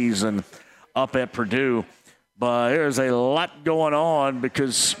this season up at Purdue. But there's a lot going on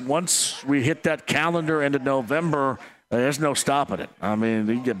because once we hit that calendar into November, there's no stopping it. I mean,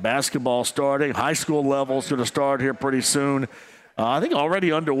 you get basketball starting. High school level's going to start here pretty soon. I think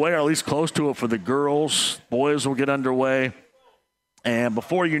already underway, or at least close to it for the girls. Boys will get underway. And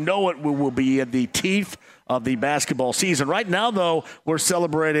before you know it, we will be at the teeth of the basketball season. Right now, though, we're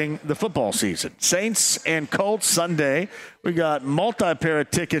celebrating the football season. Saints and Colts Sunday. We got multi-pair of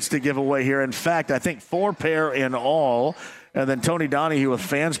tickets to give away here. In fact, I think 4 pair in all. And then Tony Donahue with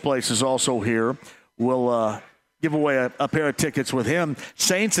Fans Place is also here. We'll give away a pair of tickets with him.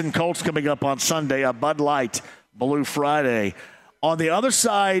 Saints and Colts coming up on Sunday, a Bud Light Blue Friday. On the other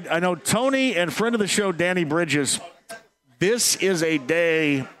side, I know Tony and friend of the show, Danny Bridges, this is a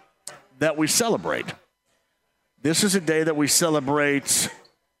day that we celebrate. This is a day that we celebrate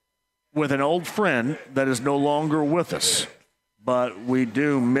with an old friend that is no longer with us, but we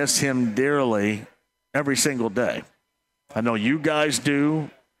do miss him dearly every single day. I know you guys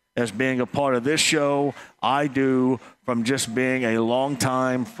do as being a part of this show. I do from just being a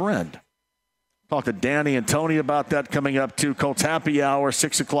longtime friend. Talk to Danny and Tony about that coming up too. Colts Happy Hour,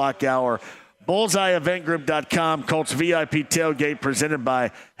 6 o'clock hour. BullseyeEventGroup.com, Colts VIP tailgate presented by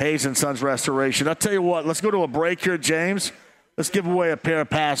Hayes & Sons Restoration. I'll tell you what, let's go to a break here, James. Let's give away a pair of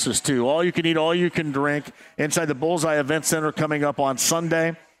passes, too. All you can eat, all you can drink inside the Bullseye Event Center coming up on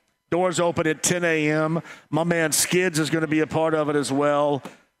Sunday. Doors open at 10 a.m. My man Skids is going to be a part of it as well.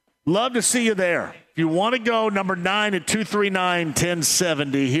 Love to see you there. If you want to go, number 9 at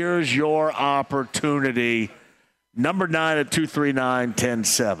 239-1070, here's your opportunity. Number 9 at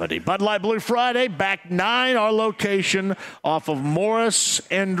 239-1070. Bud Light Blue Friday, back 9, our location off of Morris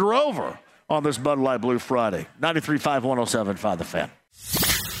and Drover on this Bud Light Blue Friday. 93.5, 107.5 The Fan.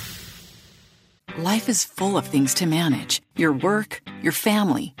 Life is full of things to manage. Your work, your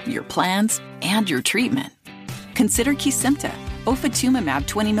family, your plans, and your treatment. Consider Kesimpta, ofatumumab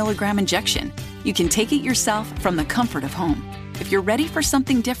 20 milligram injection. You can take it yourself from the comfort of home. If you're ready for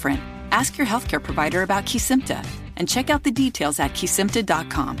something different, ask your healthcare provider about Kesimpta and check out the details at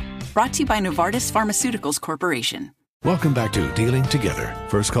Kesimpta.com. Brought to you by Novartis Pharmaceuticals Corporation. Welcome back to Dealing Together.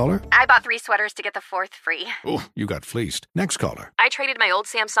 First caller? I bought 3 sweaters to get the 4th free. Oh, you got fleeced. Next caller. I traded my old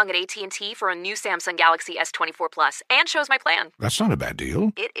Samsung at AT&T for a new Samsung Galaxy S24 Plus and shows my plan. That's not a bad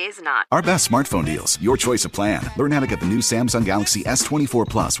deal. It is not. Our best smartphone deals. Your choice of plan. Learn how to get the new Samsung Galaxy S24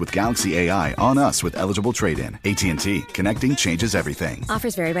 Plus with Galaxy AI on us with eligible trade-in. AT&T. Connecting changes everything.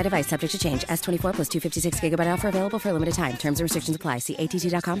 Offers vary by device, subject to change. S24 plus 256 gigabyte offer available for a limited time. Terms and restrictions apply. See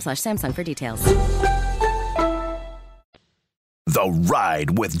att.com/Samsung for details. The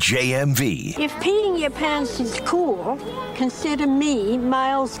Ride with JMV. If peeing your pants is cool, consider me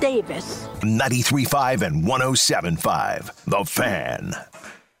Miles Davis. 93.5 and 107.5. The Fan.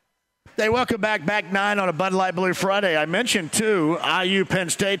 Hey, welcome back. Back 9 on a Bud Light Blue Friday. I mentioned, too, IU Penn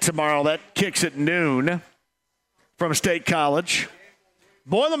State tomorrow. That kicks at noon from State College.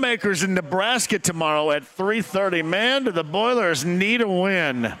 Boilermakers in Nebraska tomorrow at 3:30. Man, do the Boilers need a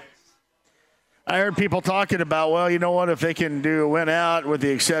win. I heard people talking about, well, you know what, if they can do a win out with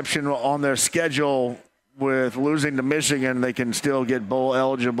the exception on their schedule with losing to Michigan, they can still get bowl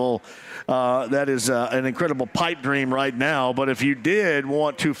eligible. That is an incredible pipe dream right now. But if you did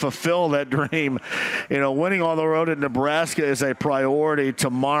want to fulfill that dream, winning on the road in Nebraska is a priority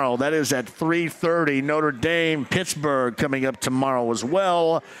tomorrow. That is at 3:30. Notre Dame, Pittsburgh coming up tomorrow as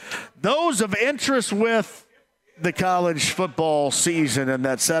well. Those of interest with the college football season and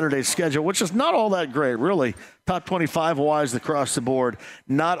that Saturday schedule, which is not all that great, really. Top 25-wise across the board,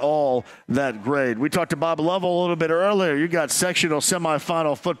 not all that great. We talked to Bob Lovell a little bit earlier. You got sectional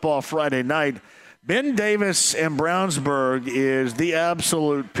semifinal football Friday night. Ben Davis and Brownsburg is the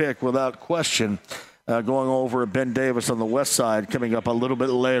absolute pick without question. Going over at Ben Davis on the west side coming up a little bit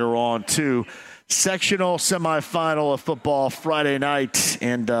later on, too. Sectional semifinal of football Friday night.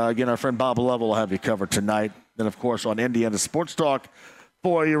 And, again, our friend Bob Lovell will have you covered tonight. Then, of course, on Indiana Sports Talk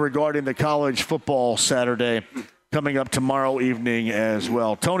for you regarding the college football Saturday coming up tomorrow evening as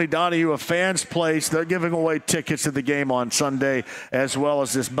well. Tony Donahue of Fans Place, they're giving away tickets to the game on Sunday as well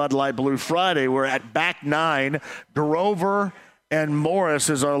as this Bud Light Blue Friday. We're at Back 9. Grover and Morris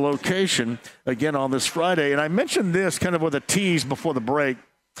is our location, again, on this Friday. And I mentioned this kind of with a tease before the break,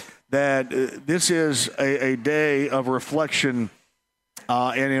 that this is a day of reflection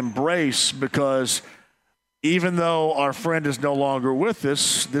and embrace because – even though our friend is no longer with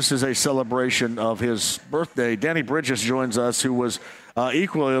us, this is a celebration of his birthday. Danny Bridges joins us, who was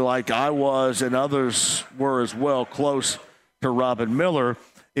equally like I was and others were as well, close to Robin Miller.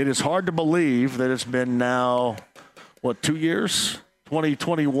 It is hard to believe that it's been now, 2 years?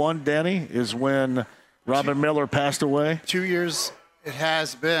 2021, Danny, is when Robin Miller passed away. 2 years it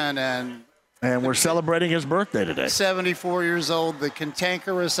has been, and we're celebrating his birthday today. 74 years old. The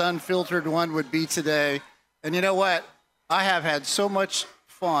cantankerous, unfiltered one would be today. And you know what? I have had so much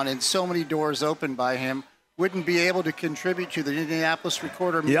fun and so many doors opened by him. Wouldn't be able to contribute to the Indianapolis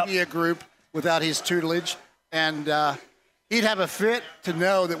Recorder Media Group without his tutelage. And he'd have a fit to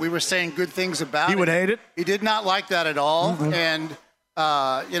know that we were saying good things about him. He would hate it. He did not like that at all. Mm-hmm. And,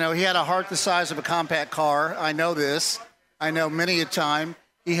 he had a heart the size of a compact car. I know this. I know many a time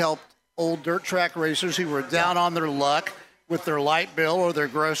he helped old dirt track racers who were down on their luck with their light bill or their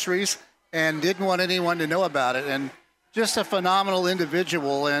groceries and didn't want anyone to know about it. And just a phenomenal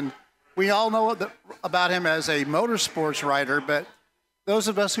individual. And we all know about him as a motorsports writer, but those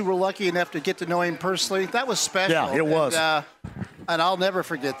of us who were lucky enough to get to know him personally, that was special. Yeah, it was. And I'll never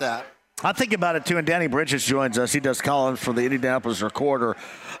forget that. I think about it, too, and Danny Bridges joins us. He does columns for the Indianapolis Recorder,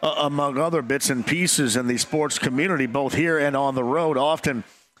 among other bits and pieces in the sports community, both here and on the road. Often,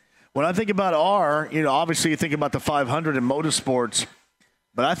 when I think about obviously you think about the 500 in motorsports,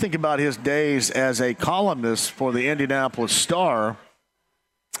 but I think about his days as a columnist for the Indianapolis Star,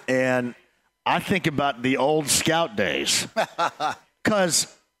 and I think about the old Scout days.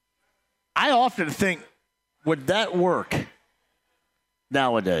 Because I often think, would that work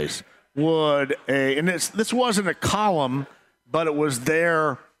nowadays? And this wasn't a column, but it was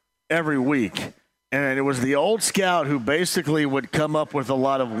there every week. And it was the old Scout who basically would come up with a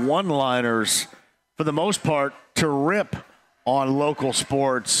lot of one-liners, for the most part, to rip on local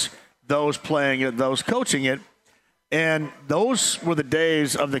sports, those playing it, those coaching it. And those were the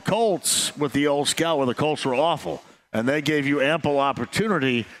days of the Colts with the old Scout, where the Colts were awful. And they gave you ample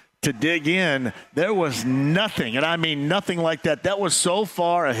opportunity to dig in. There was nothing, and I mean nothing like that. That was so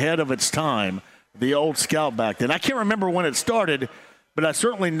far ahead of its time, the old Scout back then. I can't remember when it started, but I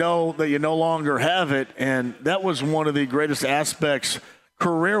certainly know that you no longer have it. And that was one of the greatest aspects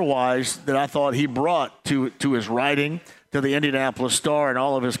career-wise that I thought he brought to his writing, to the Indianapolis Star, and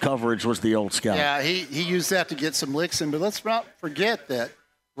all of his coverage was the old Scout. Yeah, he used that to get some licks in. But let's not forget that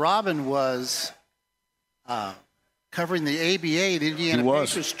Robin was covering the ABA, the Indiana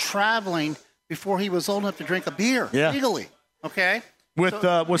Pacers, traveling before he was old enough to drink a beer legally. Okay?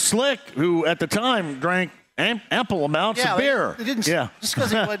 With Slick, who at the time drank ample amounts of beer. It didn't, just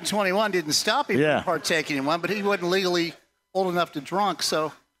because he wasn't 21 didn't stop him from partaking in one, but he wasn't legally old enough to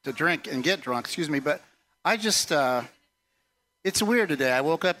drink and get drunk, But I just, it's weird today. I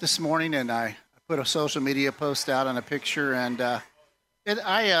woke up this morning and I put a social media post out on a picture, and I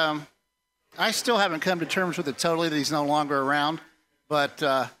still haven't come to terms with it totally that he's no longer around, but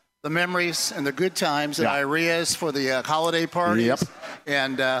the memories and the good times at Irea's for the holiday parties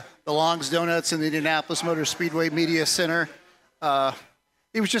and the Long's Donuts in the Indianapolis Motor Speedway Media Center.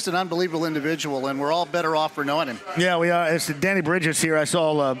 He was just an unbelievable individual, and we're all better off for knowing him. Yeah, we are. It's Danny Bridges here. I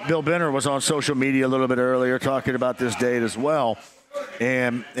saw Bill Benner was on social media a little bit earlier talking about this date as well,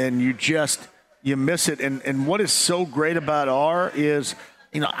 and you miss it. And what is so great about R is,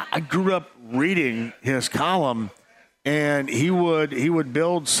 I grew up reading his column, and he would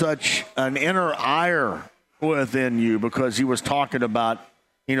build such an inner ire within you because he was talking about,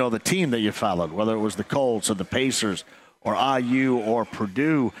 the team that you followed, whether it was the Colts or the Pacers or IU or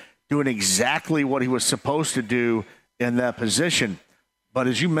Purdue, doing exactly what he was supposed to do in that position. But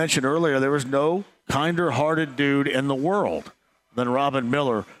as you mentioned earlier, there was no kinder-hearted dude in the world than Robin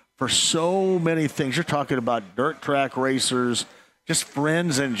Miller for so many things. You're talking about dirt track racers, just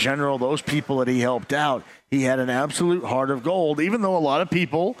friends in general, those people that he helped out. He had an absolute heart of gold, even though a lot of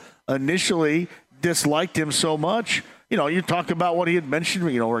people initially disliked him so much. You talk about what he had mentioned,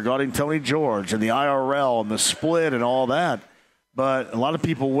 regarding Tony George and the IRL and the split and all that. But a lot of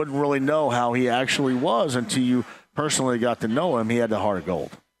people wouldn't really know how he actually was until you personally got to know him. He had the heart of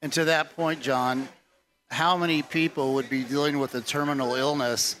gold. And to that point, John, how many people would be dealing with a terminal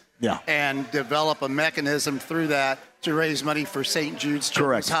illness and develop a mechanism through that to raise money for St. Jude's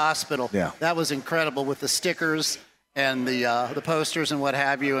Children's Hospital? Yeah. That was incredible with the stickers and the posters and what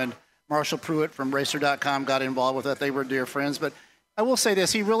have you. And Marshall Pruitt from Racer.com got involved with that. They were dear friends. But I will say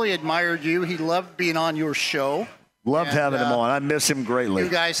this. He really admired you. He loved being on your show. Loved having him on. I miss him greatly. You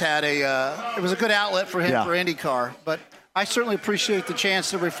guys had it was a good outlet for him for IndyCar. But I certainly appreciate the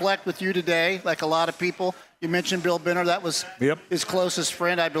chance to reflect with you today, like a lot of people. You mentioned Bill Benner. That was his closest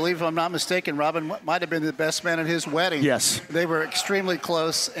friend. I believe, if I'm not mistaken, Robin might have been the best man at his wedding. Yes. They were extremely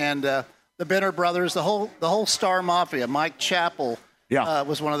close. And the Benner brothers, the whole Star Mafia, Mike Chappell,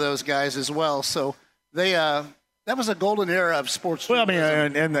 was one of those guys as well. So they that was a golden era of sports. Well, I mean,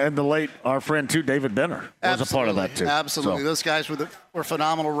 and the late, our friend, too, David Benner was a part of that, too. Absolutely. So. Those guys were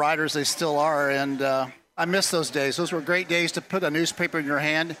phenomenal riders. They still are. And I miss those days. Those were great days to put a newspaper in your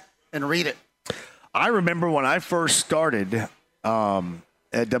hand and read it. I remember when I first started at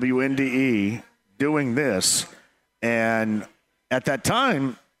WNDE doing this, and at that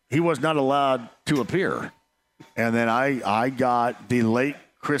time, he was not allowed to appear. And then I got the late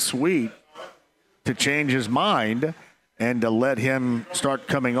Chris Wheat to change his mind and to let him start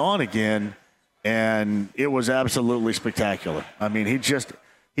coming on again, and it was absolutely spectacular. I mean,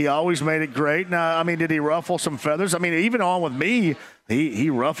 he always made it great. Now, I mean, did he ruffle some feathers? I mean, even on with me, he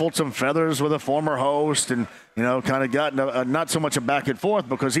ruffled some feathers with a former host and, kind of got not so much a back and forth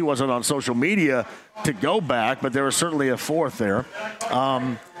because he wasn't on social media to go back, but there was certainly a fourth there.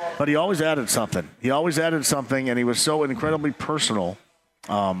 But he always added something. And he was so incredibly personal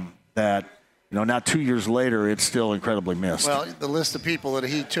that, now 2 years later, it's still incredibly missed. Well, the list of people that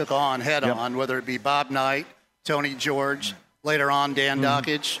he took on head-on, whether it be Bob Knight, Tony George, later on Dan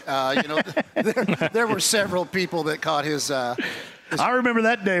Dockage, there were several people that caught his I remember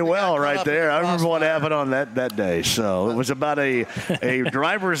that day well right there. I remember what happened on that day. So it was about a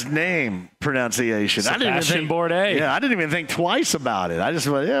driver's name pronunciation. Sebastian Bourdais. Yeah, I didn't even think twice about it. I just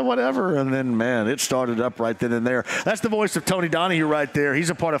went, whatever. And then, man, it started up right then and there. That's the voice of Tony Donahue right there. He's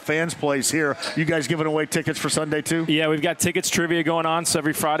a part of Fans Place here. You guys giving away tickets for Sunday, too? Yeah, we've got tickets trivia going on. So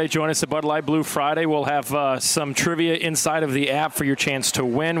every Friday, join us at Bud Light Blue Friday. We'll have some trivia inside of the app for your chance to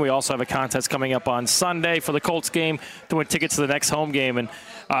win. We also have a contest coming up on Sunday for the Colts game to win tickets to the next home game. And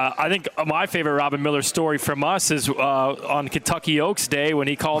I think my favorite Robin Miller story from us is on Kentucky Oaks Day when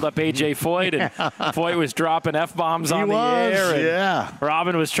he called up A.J. Foyt, and Foyt was dropping F-bombs on the air. And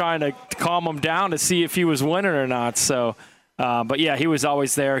Robin was trying to calm him down to see if he was winning or not. So, but, yeah, he was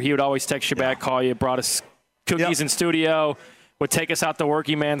always there. He would always text you back, call you, brought us cookies in studio, would take us out to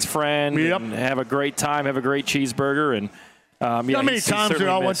Working Man's Friend and have a great time, have a great cheeseburger. And how many times we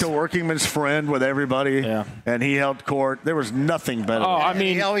all went to Working Man's Friend with everybody, and he held court? There was nothing better. Oh, I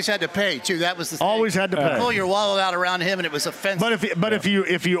mean, he always had to pay too. That was the thing. Always had to pay. Pull your wallet out around him, and it was offensive. But if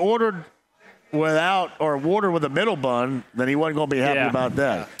you ordered without or water with a middle bun, then he wasn't going to be happy about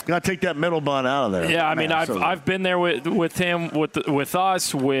that. You got to take that middle bun out of there. Yeah, I mean, I've been there with him, with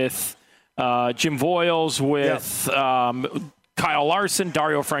us, with Jim Voiles, with Kyle Larson,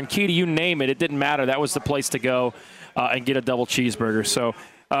 Dario Franchitti, you name it. It didn't matter. That was the place to go and get a double cheeseburger. So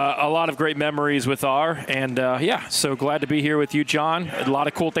a lot of great memories with R. And, so glad to be here with you, John. A lot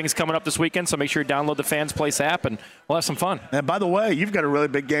of cool things coming up this weekend, so make sure you download the Fans Place app, and we'll have some fun. And by the way, you've got a really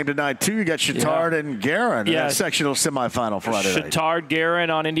big game tonight, too. You got Chittard and Guerin in that sectional semifinal Friday night. Chittard, Guerin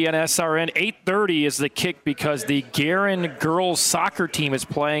on Indiana SRN. 8:30 is the kick because the Guerin girls soccer team is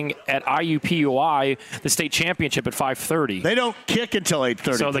playing at IUPUI, the state championship, at 5:30. They don't kick until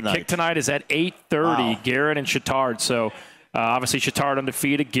 8:30 So the kick tonight is at 8:30, Guerin and Chittard. So obviously, Chittard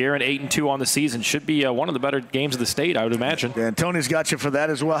undefeated. Guerin 8-2 on the season. Should be one of the better games of the state, I would imagine. And Tony's got you for that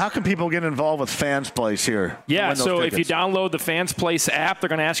as well. How can people get involved with Fans Place here? Yeah, so if you download the Fans Place app, they're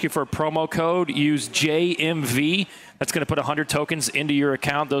going to ask you for a promo code. Use JMV. That's going to put 100 tokens into your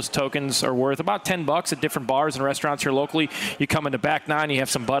account. Those tokens are worth about $10 at different bars and restaurants here locally. You come into Back Nine, you have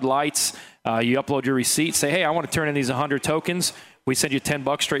some Bud Lights. You upload your receipt. Say, hey, I want to turn in these 100 tokens. We send you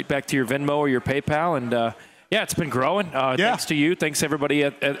 $10 straight back to your Venmo or your PayPal, and it's been growing. Thanks to you. Thanks, everybody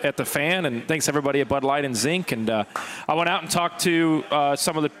at the Fan, and thanks, everybody at Bud Light and Zinc. And I went out and talked to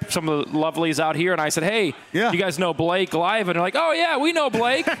some of the lovelies out here, and I said, hey, you guys know Blake Live? And they're like, oh, yeah, we know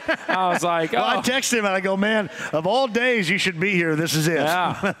Blake. I was like, I texted him, and I go, man, of all days you should be here, this is it.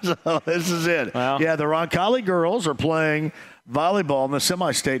 Yeah. So this is it. Well, the Roncalli girls are playing volleyball in the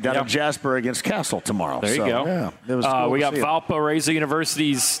semi-state down in Jasper against Castle tomorrow. There you go. Yeah, it was cool we got Valparaiso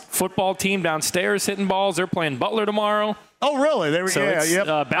University's football team downstairs hitting balls. They're playing Butler tomorrow. Oh, really? They were,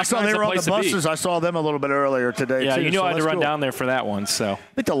 I saw they were on the buses. I saw them a little bit earlier today, too. Yeah, you know I had to run down there for that one. So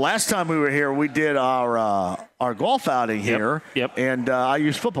I think the last time we were here, we did our golf outing here. Yep. And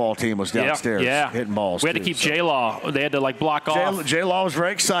IU's football team was downstairs hitting balls. We had to keep J-Law. They had to, block off. J-Law was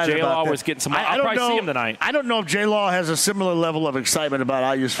very excited about that. J-Law was getting some – I'll probably see him tonight. I don't know if J-Law has a similar level of excitement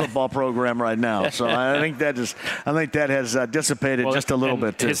about IU's football program right now. So I think that has dissipated just a little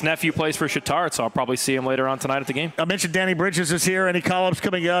bit, too. His nephew plays for Chittard, so I'll probably see him later on tonight at the game. I mentioned Danny Bridges is here. Any columns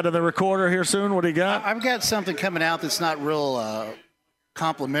coming out of the recorder here soon? What do you got? I've got something coming out that's not real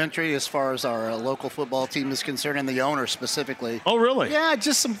complimentary as far as our local football team is concerned, and the owner specifically. Oh, really? Yeah,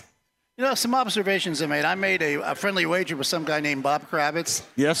 just some observations I made. I made a friendly wager with some guy named Bob Kravitz.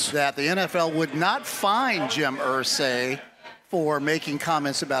 Yes. That the NFL would not fine Jim Irsay for making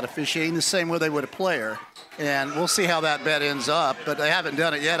comments about officiating the same way they would a player. And we'll see how that bet ends up, but they haven't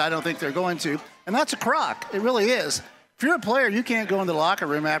done it yet. I don't think they're going to. And that's a crock. It really is. If you're a player, you can't go into the locker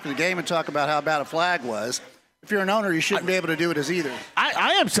room after the game and talk about how bad a flag was. If you're an owner, you shouldn't be able to do it as either.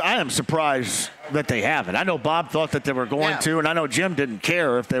 I am surprised that they haven't. I know Bob thought that they were going to, and I know Jim didn't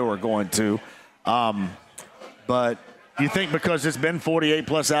care if they were going to. But you think because it's been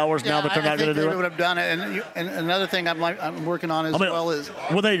 48-plus hours now that they're not going to do it? They would have done it. And another thing I'm working on well is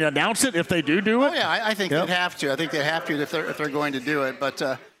 – will they announce it if they do it? Oh, yeah, I think they'd have to. I think they have to if they're going to do it. But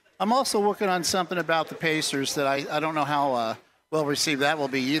I'm also working on something about the Pacers that I don't know how well received that will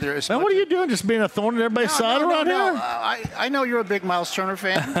be either. Man, what are you doing? Just being a thorn in everybody's side around here? I know you're a big Miles Turner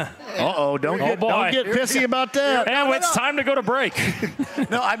fan. Uh-oh, don't get pissy about that. And it's time to go to break.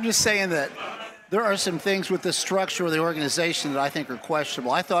 No, I'm just saying that there are some things with the structure of the organization that I think are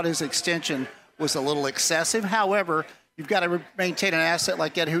questionable. I thought his extension was a little excessive. However, you've got to maintain an asset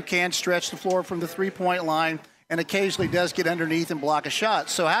like that who can stretch the floor from the three-point line and occasionally does get underneath and block a shot.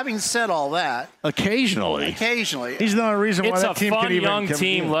 So having said all that. Occasionally. He's not a reason why that team can even come. It's a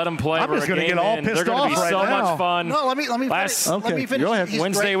fun young team. Let them play. I'm just going to get all pissed off right now. They're going to be so much fun. No, let me finish. Go ahead.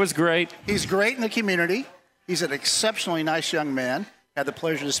 Wednesday was great. He's great in the community. He's an exceptionally nice young man. Had the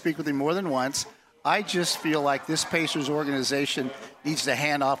pleasure to speak with him more than once. I just feel like this Pacers organization needs to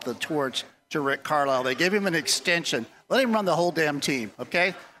hand off the torch to Rick Carlisle. They gave him an extension. Let him run the whole damn team,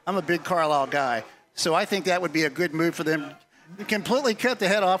 okay? I'm a big Carlisle guy. So I think that would be a good move for them. Completely cut the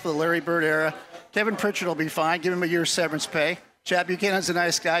head off of the Larry Bird era. Kevin Pritchard will be fine. Give him a year's severance pay. Chad Buchanan's a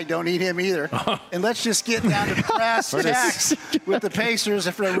nice guy. Don't need him either. And let's just get down to brass tacks with the Pacers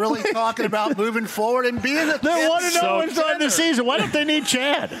if they're really talking about moving forward and being a they want to know inside the season. Why don't they need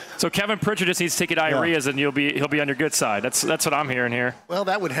Chad? So Kevin Pritchard just needs to take diarrheas and he'll be on your good side. That's what I'm hearing here. Well,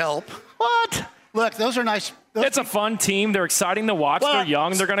 that would help. What? Look, those are nice. It's a fun team. They're exciting to watch. They're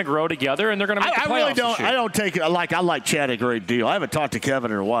young. They're going to grow together, and they're going to make the playoffs. I don't take it. I like Chad a great deal. I haven't talked to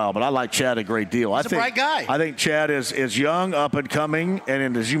Kevin in a while, but I like Chad a great deal. He's a bright guy. I think Chad is young, up and coming,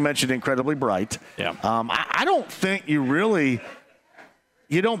 and as you mentioned, incredibly bright. Yeah. I don't think you really.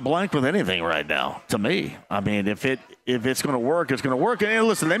 you don't blank with anything right now, to me. I mean, if it's going to work, it's going to work. And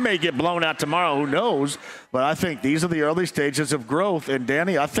listen, they may get blown out tomorrow. Who knows? But I think these are the early stages of growth. And,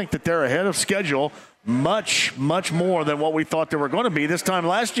 Danny, I think that they're ahead of schedule much, much more than what we thought they were going to be. This time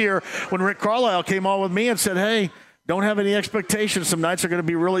last year when Rick Carlisle came on with me and said, hey, don't have any expectations. Some nights are going to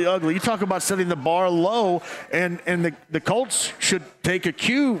be really ugly. You talk about setting the bar low, and the Colts should take a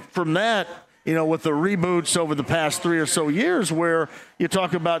cue from that, with the reboots over the past 3 or so years where you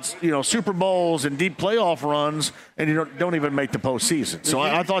talk about, Super Bowls and deep playoff runs, and you don't even make the postseason. So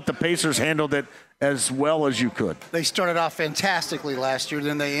I thought the Pacers handled it as well as you could. They started off fantastically last year,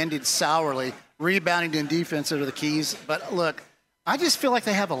 then they ended sourly. Rebounding and defense are the keys. But, look, I just feel like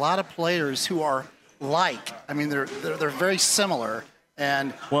they have a lot of players who are like. I mean, they're very similar.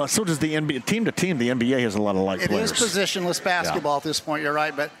 And well, so does the NBA. Team to team, the NBA has a lot of like players. It is positionless basketball at this point. You're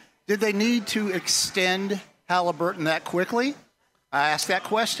right. But did they need to extend Halliburton that quickly? I asked that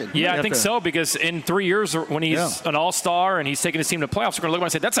question. Yeah, I think so, because in 3 years when he's an all-star and he's taking his team to the playoffs, we're going to look at him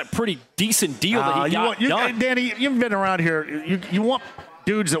and say, that's a pretty decent deal that he got done. Danny, you've been around here. You want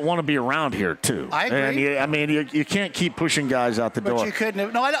dudes that want to be around here, too. I agree. And you can't keep pushing guys out the door. But you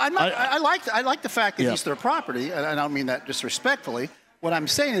couldn't. No, I like the fact that he's their property, and I don't mean that disrespectfully. What I'm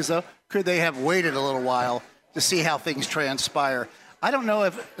saying is, though, could they have waited a little while to see how things transpire? I don't know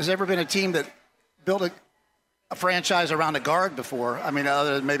if there's ever been a team that built a franchise around a guard before. I mean,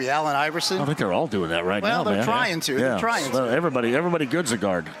 other than maybe Allen Iverson. I think they're all doing that right now. Well, they're trying to. They're trying to. Everybody good's a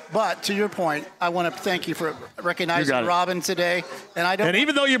guard. But to your point, I want to thank you for recognizing Robin today. And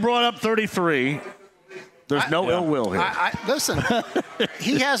even though you brought up 33, there's no ill will here. Listen,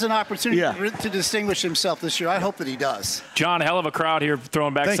 he has an opportunity to distinguish himself this year. I hope that he does. John, hell of a crowd here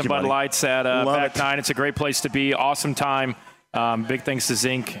throwing back some Bud Lights at Back 9. It's a great place to be. Awesome time. Big thanks to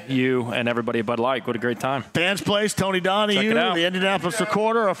Zink, you, and everybody at Bud Light. What a great time. Fans Place, Tony Donahue, the Indianapolis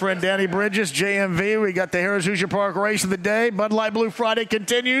Recorder, our friend Danny Bridges, JMV. We got the Harris Hoosier Park race of the day. Bud Light Blue Friday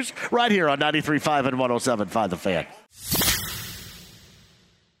continues right here on 93.5 and 107.5 The Fan.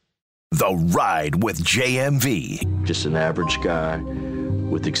 The Ride with JMV. Just an average guy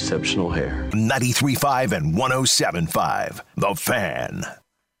with exceptional hair. 93.5 and 107.5 The Fan.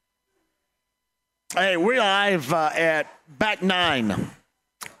 Hey, we're live at Back 9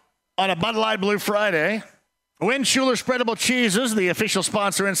 on a Bud Light Blue Friday. Win Schuler Spreadable Cheeses, the official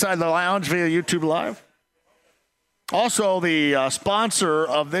sponsor inside the lounge via YouTube Live. Also, the sponsor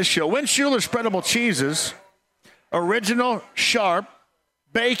of this show, Win Schuler Spreadable Cheeses, original, sharp,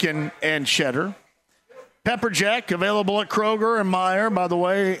 bacon, and cheddar. Pepper Jack, available at Kroger and Meijer. By the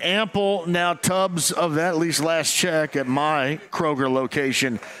way, ample now tubs of that, at least last check, at my Kroger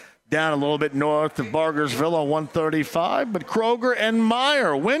location down a little bit north of Bargersville on 135. But Kroger and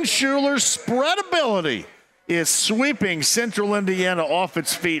Meijer, Win Schuler's spreadability is sweeping Central Indiana off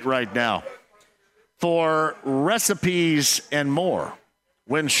its feet right now. For recipes and more,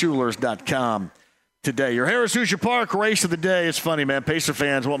 winschulers.com today. Your Harris Hoosier Park race of the day. It's funny, man. Pacer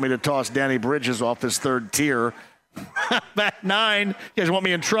fans want me to toss Danny Bridges off this third tier. Back 9. You guys want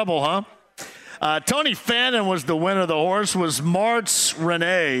me in trouble, huh? Tony Fannin was the winner. The horse was Martz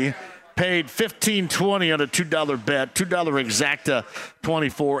Renee. Paid $15.20 on a $2 bet. $2 exacta,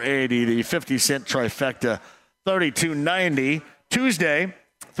 $24.80. The 50-cent trifecta, $32.90. Tuesday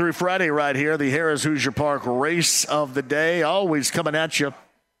through Friday right here, the Harris Hoosier Park race of the day. Always coming at you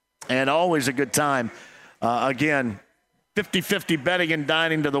and always a good time. Again, 50-50 betting and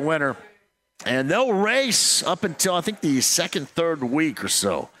dining to the winner. And they'll race up until, I think, the second, third week or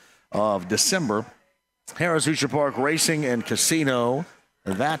so of December. Harris Hoosier Park Racing and Casino.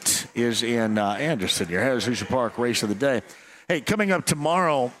 That is in Anderson, your Harris Hoosier Park race of the day. Hey, coming up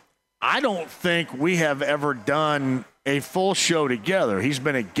tomorrow, I don't think we have ever done a full show together. He's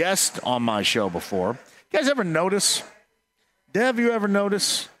been a guest on my show before. You guys ever notice? Dev, you ever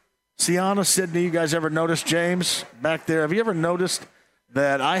notice? Sienna, Sydney, you guys ever notice? James, back there, have you ever noticed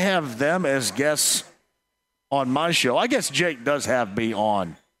that I have them as guests on my show? I guess Jake does have me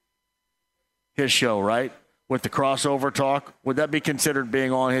on his show, right? With the crossover talk. Would that be considered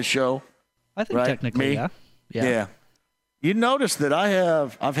being on his show? I think technically, me? Yeah. You notice that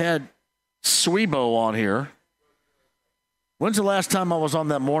I've had Swebo on here. When's the last time I was on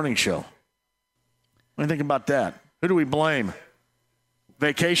that morning show? What do you think about that? Who do we blame?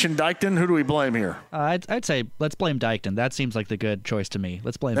 Vacation Dykton? Who do we blame here? I'd say let's blame Dykton. That seems like the good choice to me.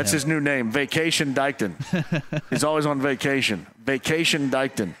 Let's blame him. That's his new name, Vacation Dykton. He's always on vacation. Vacation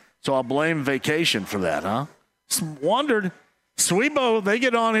Dykton. So I'll blame Vacation for that, huh? Just wondered. Swebo, they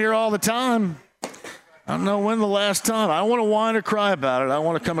get on here all the time. I don't know when the last time. I don't want to whine or cry about it. I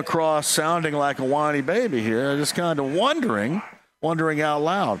want to come across sounding like a whiny baby here. I'm just kind of wondering wondering out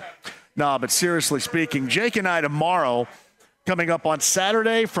loud. No, but seriously speaking, Jake and I tomorrow, coming up on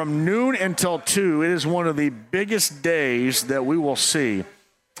Saturday from noon until 2, it is one of the biggest days that we will see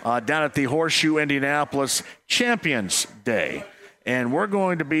down at the Horseshoe Indianapolis Champions Day. And we're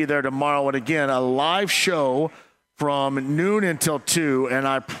going to be there tomorrow. And again, a live show from noon until 2. And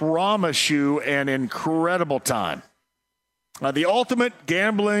I promise you an incredible time. The ultimate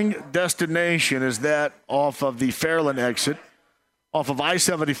gambling destination is that off of the Fairland exit, off of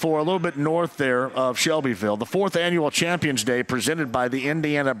I-74, a little bit north there of Shelbyville. The 4th Annual Champions Day presented by the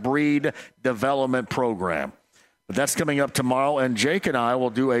Indiana Breed Development Program. But that's coming up tomorrow, and Jake and I will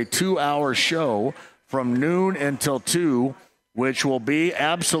do a 2-hour show from noon until 2, which will be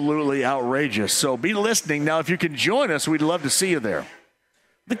absolutely outrageous. So be listening. Now, if you can join us, we'd love to see you there.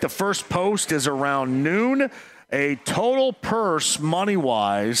 I think the first post is around noon. A total purse,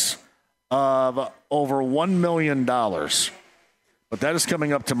 money-wise, of over $1 million. But that is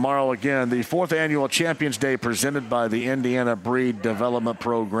coming up tomorrow again. The 4th Annual Champions Day presented by the Indiana Breed Development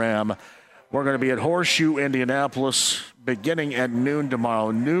Program. We're going to be at Horseshoe, Indianapolis, beginning at noon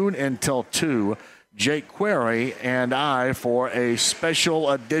tomorrow, noon until 2. Jake Query and I for a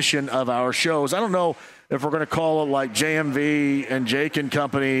special edition of our shows. I don't know if we're going to call it like JMV and Jake and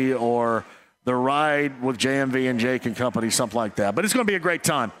Company or The Ride with JMV and Jake and Company, something like that. But it's going to be a great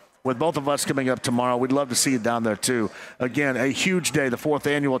time with both of us coming up tomorrow. We'd love to see you down there, too. Again, a huge day, the 4th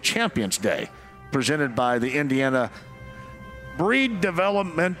Annual Champions Day, presented by the Indiana Breed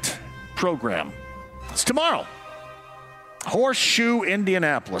Development Program. It's tomorrow. Horseshoe,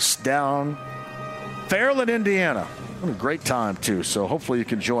 Indianapolis, down Fairland, Indiana. What a great time, too. So hopefully you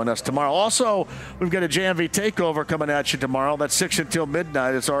can join us tomorrow. Also, we've got a JMV Takeover coming at you tomorrow. That's 6 until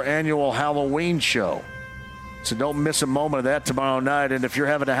midnight. It's our annual Halloween show. So don't miss a moment of that tomorrow night. And if you're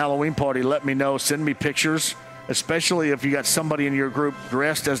having a Halloween party, let me know. Send me pictures, especially if you got somebody in your group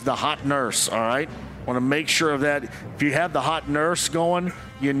dressed as the hot nurse, all right? Want to make sure of that. If you have the hot nurse going,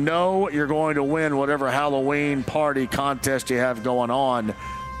 you know you're going to win whatever Halloween party contest you have going on.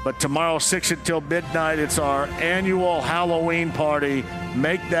 But tomorrow, 6 until midnight, it's our annual Halloween party.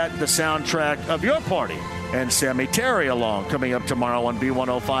 Make that the soundtrack of your party. And Sammy Terry along, coming up tomorrow on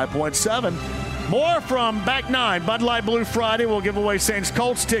B105.7. More from Back 9, Bud Light Blue Friday. We'll give away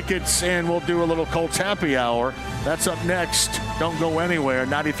Saints-Colts tickets, and we'll do a little Colts happy hour. That's up next. Don't go anywhere.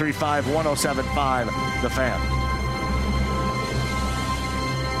 93.5, 107.5, The Fan.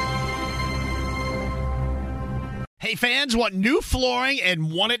 Hey, fans want new flooring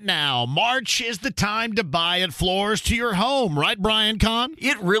and want it now. March is the time to buy at Floors to Your Home, right, Brian Kahn?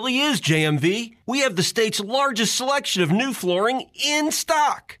 It really is, JMV. We have the state's largest selection of new flooring in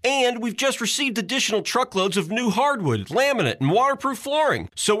stock. And we've just received additional truckloads of new hardwood, laminate, and waterproof flooring.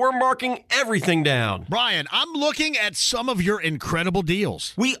 So we're marking everything down. Brian, I'm looking at some of your incredible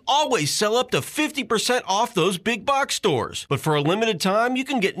deals. We always sell up to 50% off those big box stores. But for a limited time, you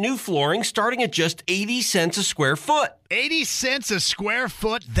can get new flooring starting at just 80 cents a square foot. 80 cents a square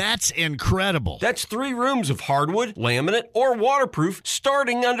foot? That's incredible. That's 3 rooms of hardwood, laminate, or waterproof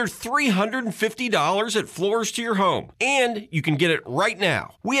starting under $350 at Floors to Your Home. And you can get it right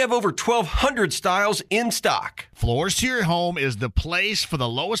now. We have over 1,200 styles in stock. Floors to Your Home is the place for the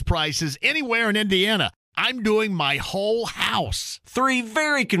lowest prices anywhere in Indiana. I'm doing my whole house. 3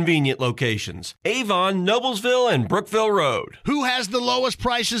 very convenient locations: Avon, Noblesville, and Brookville Road. Who has the lowest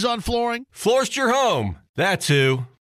prices on flooring? Floors to Your Home. That's who.